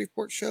after the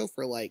Shreveport show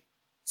for like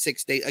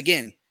 6 days.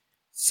 Again,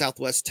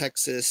 Southwest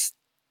Texas.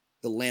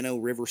 The Llano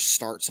River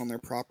starts on their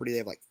property. They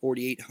have like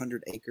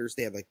 4,800 acres.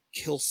 They have a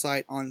kill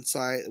site on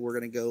site. We're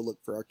going to go look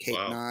for arcade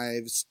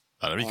knives.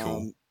 Oh, that'd be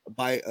cool.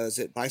 Is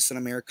it Bison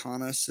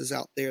Americanus is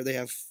out there? They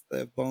have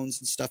bones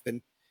and stuff,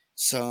 and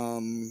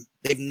some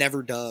they've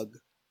never dug.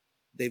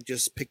 They've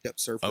just picked up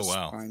surface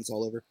finds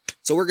all over.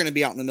 So we're going to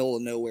be out in the middle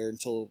of nowhere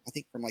until I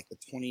think from like the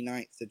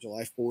 29th to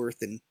July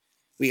 4th, and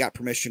we got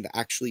permission to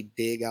actually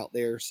dig out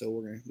there. So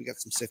we got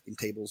some sifting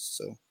tables.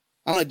 So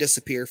I'm going to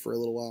disappear for a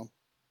little while.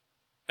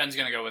 Ben's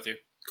gonna go with you.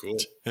 Cool.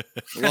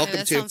 Welcome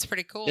that to. sounds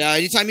pretty cool. Yeah,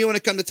 anytime you want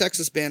to come to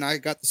Texas, Ben, I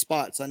got the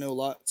spots. I know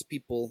lots of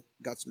people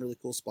got some really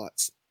cool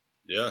spots.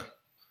 Yeah,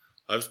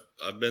 I've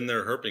been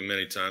there herping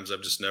many times.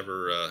 I've just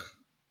never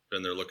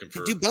been there looking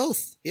for. Do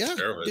both. Yeah,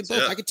 do both.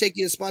 Yeah. I could take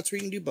you to spots where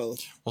you can do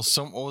both. Well,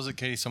 what was it,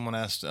 Katie? Someone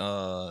asked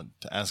to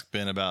ask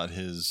Ben about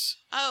his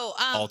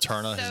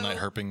Alterna, his night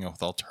herping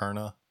with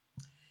Alterna.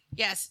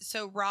 Yes.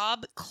 So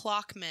Rob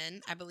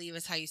Clockman, I believe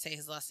is how you say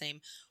his last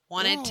name,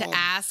 wanted to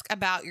ask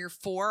about your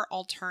 4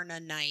 Alterna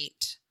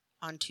night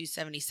on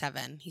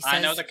 277. He says,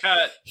 I know the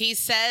cut. He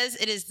says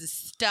it is the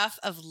stuff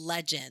of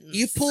legends.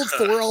 You pulled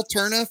 4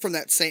 Alterna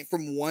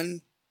from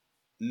one.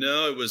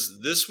 No,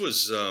 this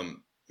was a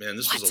long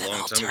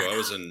time ago. I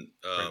was in.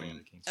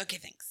 Okay,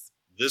 thanks.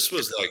 This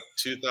was like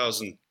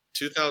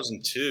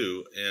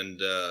 2002, and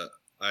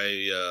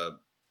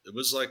it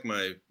was like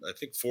my, I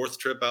think, 4th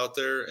trip out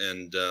there,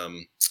 and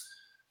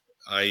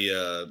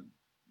it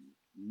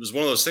was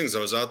one of those things. I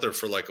was out there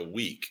for like a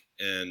week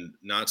and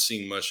not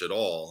seeing much at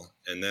all,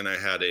 and then I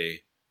had a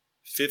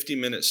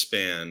 50-minute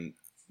span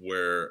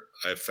where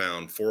I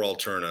found 4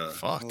 Alterna.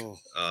 Fuck.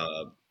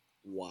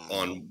 Wow.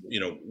 On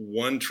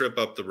one trip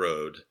up the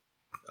road,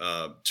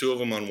 2 of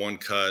them on one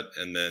cut,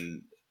 and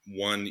then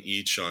 1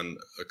 each on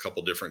a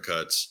couple different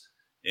cuts,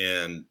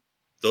 and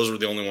those were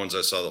the only ones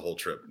I saw the whole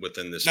trip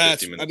within this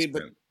 50-minute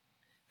span.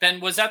 Ben,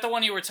 was that the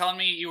one you were telling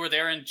me you were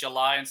there in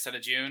July instead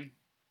of June?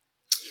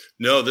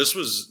 No, this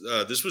was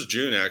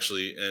June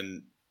actually,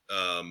 and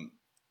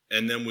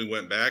then we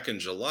went back in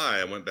July.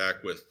 I went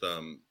back with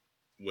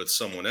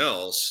someone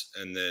else,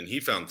 and then he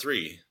found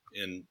 3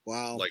 in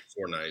like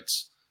 4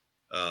 nights.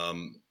 How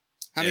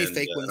many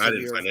fake ones have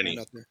you found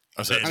out there?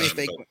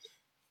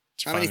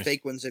 How many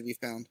fake ones have you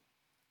found?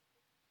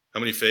 How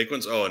many fake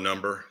ones? Oh, a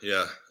number.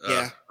 Yeah.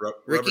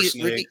 Rubber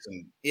snakes.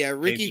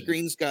 Ricky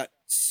Green's got.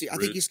 I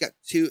think he's got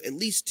at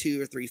least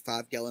 2 or 3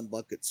 5-gallon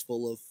buckets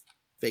full of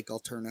fake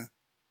Alterna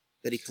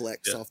that he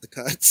collects off the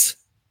cuts.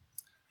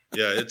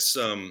 Yeah, it's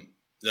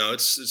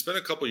it's been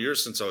a couple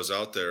years since I was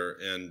out there,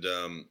 and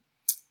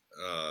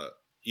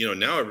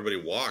now everybody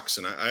walks,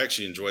 and I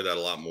actually enjoy that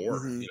a lot more.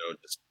 Mm-hmm.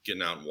 Just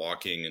getting out and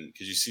walking, and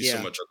because you see so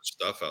much other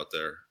stuff out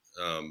there,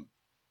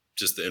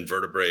 just the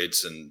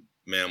invertebrates and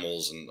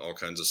mammals and all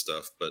kinds of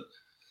stuff. But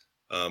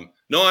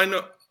no, I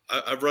know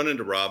I've run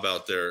into Rob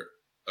out there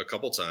a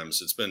couple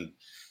times. It's been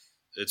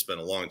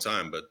a long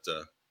time, but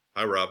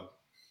hi, Rob.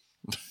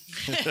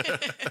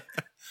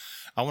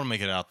 I want to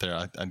make it out there.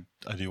 I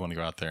do want to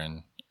go out there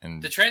and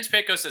the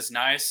Trans-Pecos is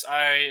nice.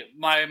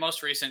 My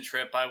most recent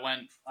trip, I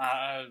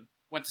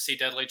went to see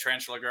Deadly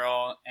Tarantula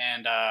Girl,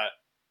 and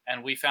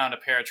we found a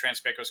pair of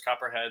Trans-Pecos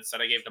copperheads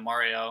that I gave to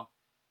Mario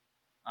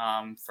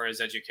for his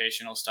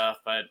educational stuff.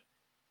 But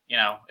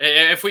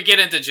if we get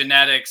into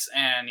genetics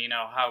and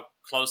how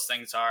close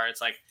things are, it's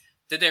like,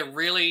 did they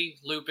really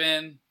loop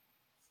in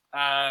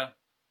the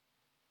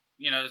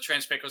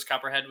Trans-Pecos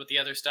copperhead with the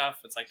other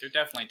stuff? It's like they're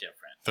definitely different.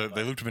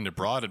 They looped them into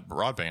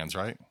broadbands,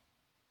 right?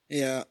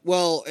 Yeah.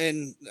 Well,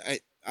 and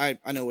I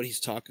know what he's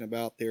talking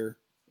about there.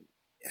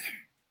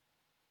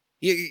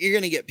 You're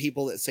going to get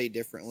people that say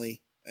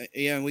differently.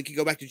 We could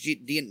go back to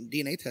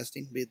DNA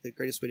testing. Be the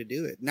greatest way to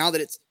do it. Now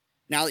that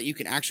you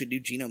can actually do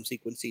genome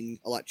sequencing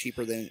a lot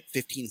cheaper than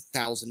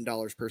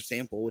 $15,000 per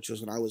sample, which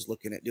was when I was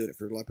looking at doing it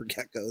for leopard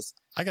geckos.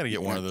 I got to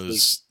get one of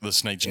the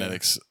snake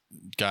genetics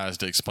guys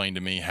to explain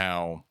to me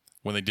how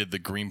when they did the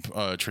green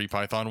tree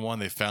python one,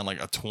 they found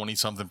like a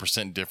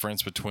 20-something%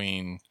 difference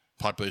between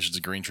populations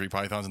of green tree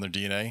pythons in their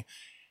DNA,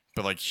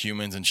 but like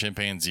humans and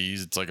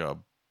chimpanzees, it's like a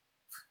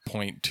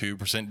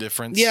 0.2%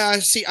 difference. Yeah, I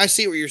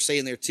see what you're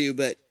saying there too,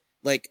 but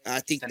like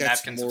I think that's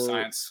napkins more of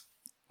science.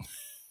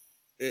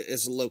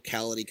 It's a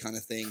locality kind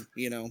of thing,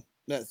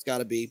 That's got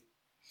to be.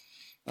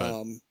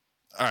 All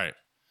right,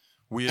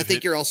 I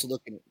think you're also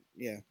looking at.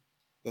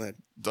 Go ahead.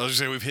 I was just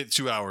saying we've hit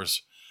 2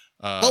 hours.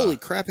 Holy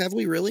crap! Have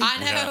we really?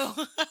 I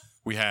know.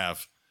 We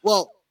have.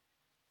 Well,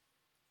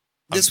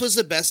 this was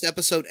the best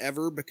episode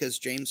ever because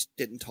James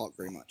didn't talk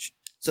very much.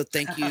 So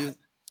thank you,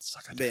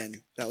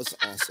 Ben. That was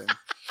awesome.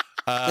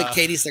 Like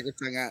Katie stuck her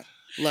tongue out.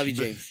 Love you,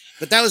 James.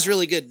 But that was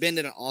really good. Ben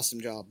did an awesome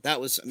job.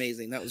 That was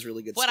amazing. That was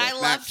really good What stuff. I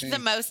loved the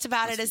most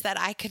about it is that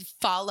I could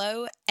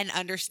follow and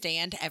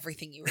understand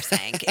everything you were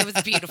saying. It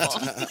was beautiful.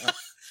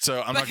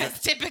 So I'm not because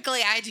typically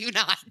I do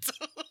not.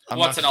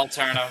 What's an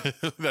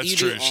alternative? That's You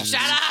true. do awesome.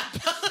 Shut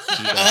up.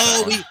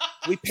 Oh,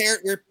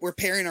 we're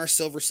pairing our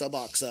silver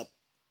Subox up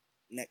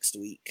next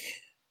week.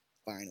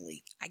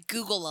 Finally, I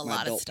Google a my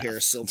lot of adult stuff. pair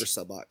of silver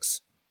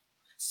Subox.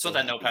 That's what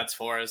that notepad's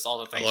for, is all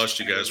the I things. lost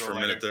you can guys for a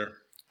Google minute later. there.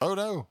 Oh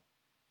no.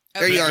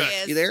 There you Okay, are. he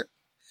is. You there?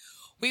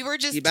 We were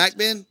just You back,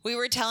 Ben? We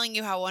were telling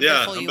you how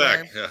Yeah, wonderful I'm you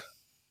back. were. Yeah.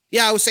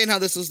 Yeah, I was saying how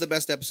this was the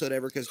best episode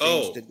ever because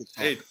James Oh, did the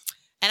talk. hey,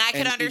 And I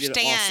could And you did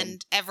understand awesome.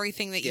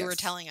 everything that you were Yes.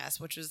 telling us,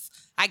 which was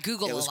I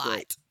Google It a was lot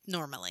great.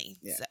 normally.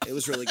 Yeah, So. it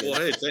was really good.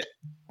 well, hey,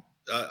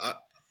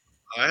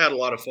 I had a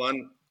lot of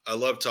fun. I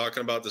love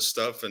talking about this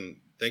stuff, and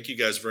thank you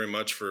guys very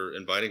much for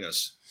inviting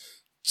us.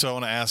 So I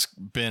want to ask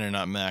Ben and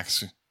not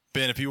Max.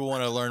 Ben, if people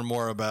want to learn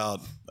more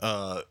about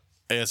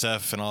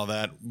ASF and all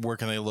that, where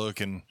can they look?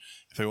 And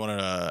if they want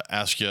to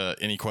ask you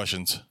any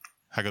questions,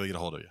 how can they get a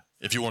hold of you?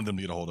 If you want them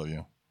to get a hold of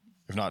you.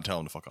 If not, tell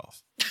them to fuck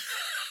off.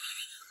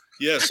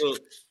 Yeah. So,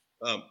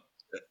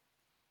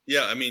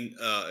 yeah, I mean,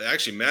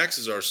 actually, Max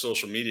is our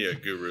social media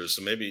guru.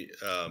 So maybe,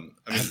 Have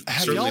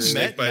certainly y'all met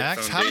Snakebite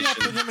Max? How do y'all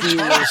put him in Foundation.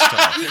 charge of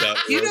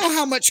stuff? You know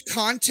how much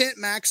content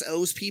Max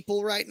owes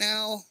people right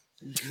now?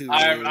 Dude,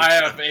 I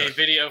have a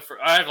video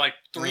for. I have like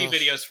 3 Oh.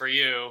 videos for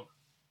you.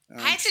 I'm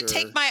I had to sure.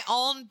 take my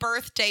own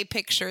birthday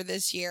picture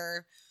this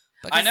year.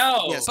 Because, I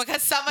know. Yes.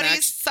 Because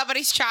Max-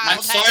 somebody's child I'm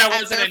had sorry to I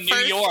have wasn't their in New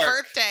first York.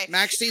 birthday.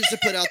 Max needs to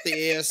put out the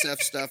ASF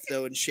stuff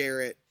though and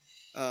share it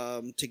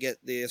to get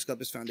the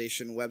Asclepius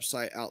Foundation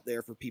website out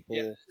there for people.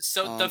 Yeah.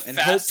 So the and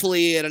fast.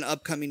 hopefully at an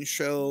upcoming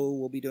show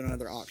we'll be doing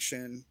another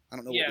auction. I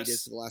don't know what we did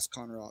Yes. for the last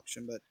Connor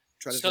auction, but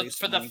try to So raise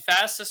for some the money.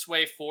 fastest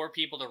way for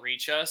people to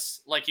reach us,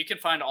 like you can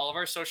find all of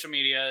our social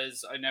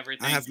medias and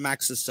everything. I have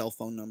Max's cell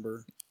phone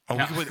number. Oh,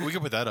 we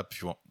can put that up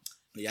if you want.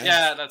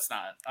 Yeah, that's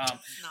not.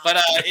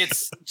 But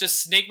it's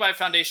just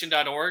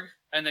snakebitefoundation.org,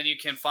 and then you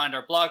can find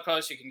our blog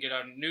posts. You can get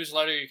our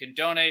newsletter. You can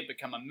donate,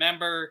 become a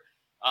member,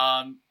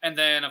 and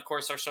then of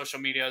course our social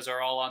medias are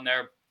all on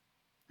there,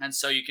 and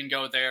so you can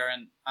go there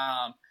and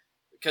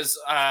because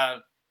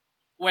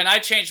when I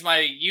changed my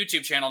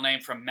YouTube channel name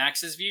from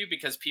Max's View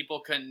because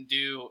people couldn't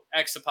do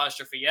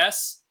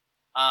X''S,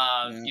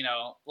 you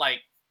know, like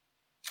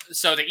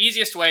so the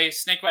easiest way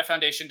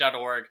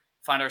snakebitefoundation.org.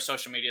 Find our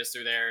social medias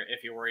through there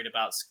if you're worried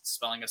about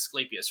spelling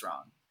Asclepius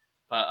wrong.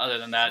 But other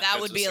than that, That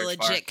go would to be the a search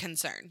legit bar.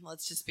 concern.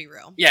 Let's just be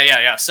real.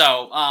 Yeah.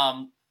 So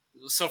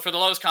for the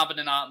lowest common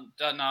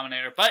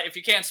denominator, but if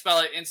you can't spell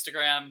it,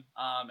 Instagram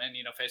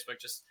and Facebook,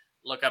 just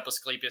look up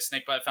Asclepius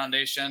Snakebite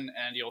Foundation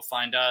and you'll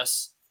find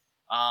us.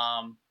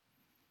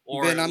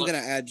 Or Ben, I'm gonna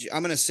add you.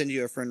 I'm gonna send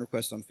you a friend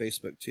request on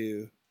Facebook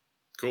too.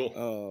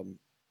 Cool.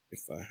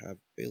 If I have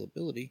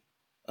availability.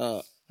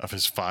 Of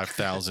his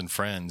 5,000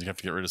 friends, you have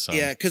to get rid of some.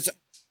 Yeah, because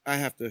I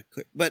have to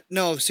click. But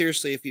no,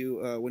 seriously, if you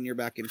when you're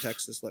back in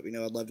Texas, let me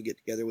know. I'd love to get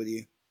together with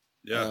you.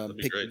 Yeah, that'd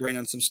be Pick your great. brain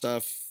on some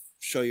stuff.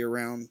 Show you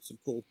around some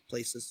cool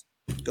places.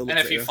 Go look and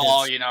if for you arrowheads.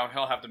 fall,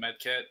 he'll have the med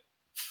kit.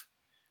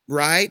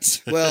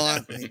 Right.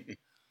 Well,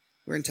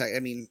 we're in Texas. I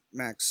mean,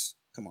 Max,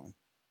 come on,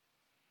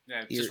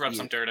 Yeah, just You're- rub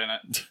some dirt in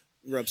it.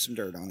 rub some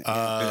dirt on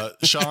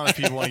it. Sean, if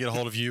people want to get a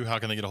hold of you, how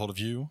can they get a hold of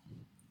you?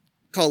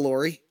 Call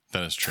Lori.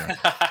 That is true.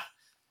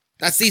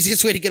 That's the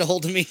easiest way to get a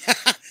hold of me. You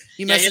Yeah,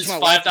 he message has my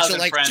wife. and she'll 5,000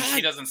 like, friends. "God,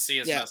 He doesn't see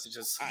his Yeah.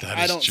 messages. That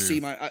I is don't true. see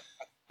my.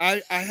 I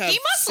have. He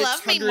must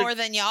love me 600 more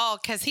than y'all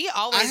because he I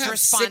always have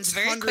responds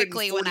very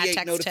quickly when I 648 text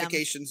him.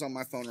 notifications on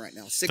my phone right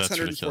now. ridiculous.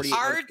 648.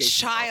 Our notifications.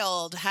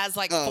 child has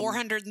like Um,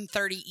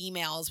 430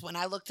 emails. When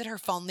I looked at her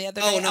phone the other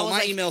day, Oh I no, was my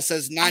like, email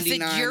says I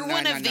 99. said, "You're one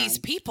of 999. these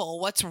people.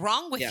 What's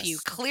wrong with Yes. you?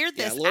 Clear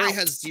Yeah, this Lori out."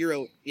 has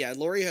zero. Yeah,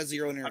 Lori has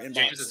zero in her inbox.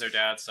 James is their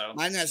dad, so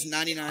Mine has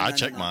 99. I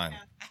check mine.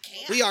 I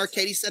can't. We are.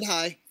 Katie said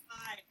hi.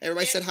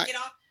 Everybody said hi.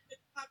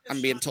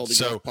 I'm being told to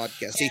So, go to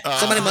podcast. See, uh,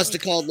 somebody must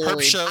have called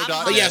Lori. Herbshow.net.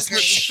 But yes,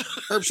 hungry.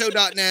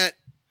 herbshow.net.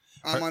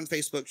 I'm on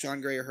Facebook, Sean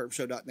Gray, or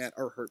herbshow.net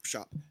or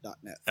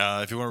herbshop.net.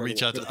 If you want to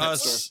reach out to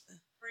us,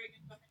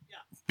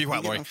 be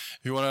quiet, Lori. Yeah. If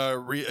you want to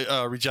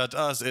reach out to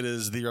us, it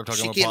is the Reptile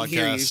She Gumbo can't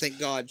hear you. Podcast Thank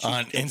God. She on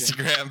can't hear.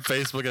 Instagram,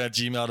 Facebook, and at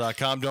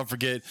gmail.com. Don't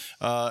forget,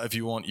 if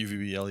you want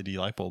UVB LED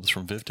light bulbs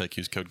from VivTech,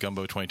 use code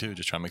GUMBO22.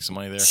 Just try to make some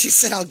money there. She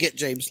said, "I'll get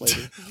James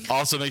later."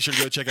 Also, make sure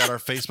to go check out our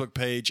Facebook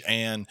page,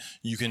 and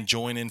you can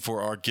join in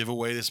for our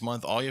giveaway this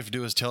month. All you have to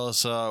do is tell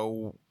us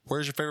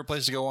where's your favorite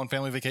place to go on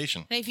family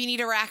vacation. And if you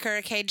need a rack or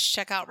a cage,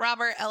 check out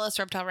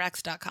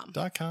RobertEllisReptileRacks.com.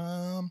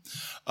 .com.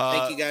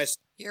 Thank you guys.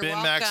 You're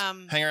Ben, welcome.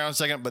 Max, hang around a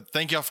second, but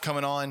thank y'all for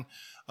coming on.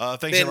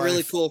 Thanks, Ben, everybody.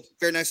 really cool.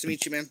 Very nice to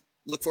meet you, man.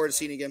 Look forward to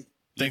seeing you again.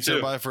 Thanks, You too.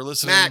 everybody, for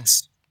listening.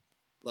 Max.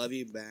 Love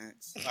you,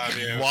 Max.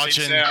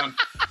 Watching. See you soon.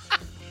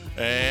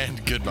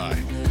 And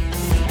goodbye.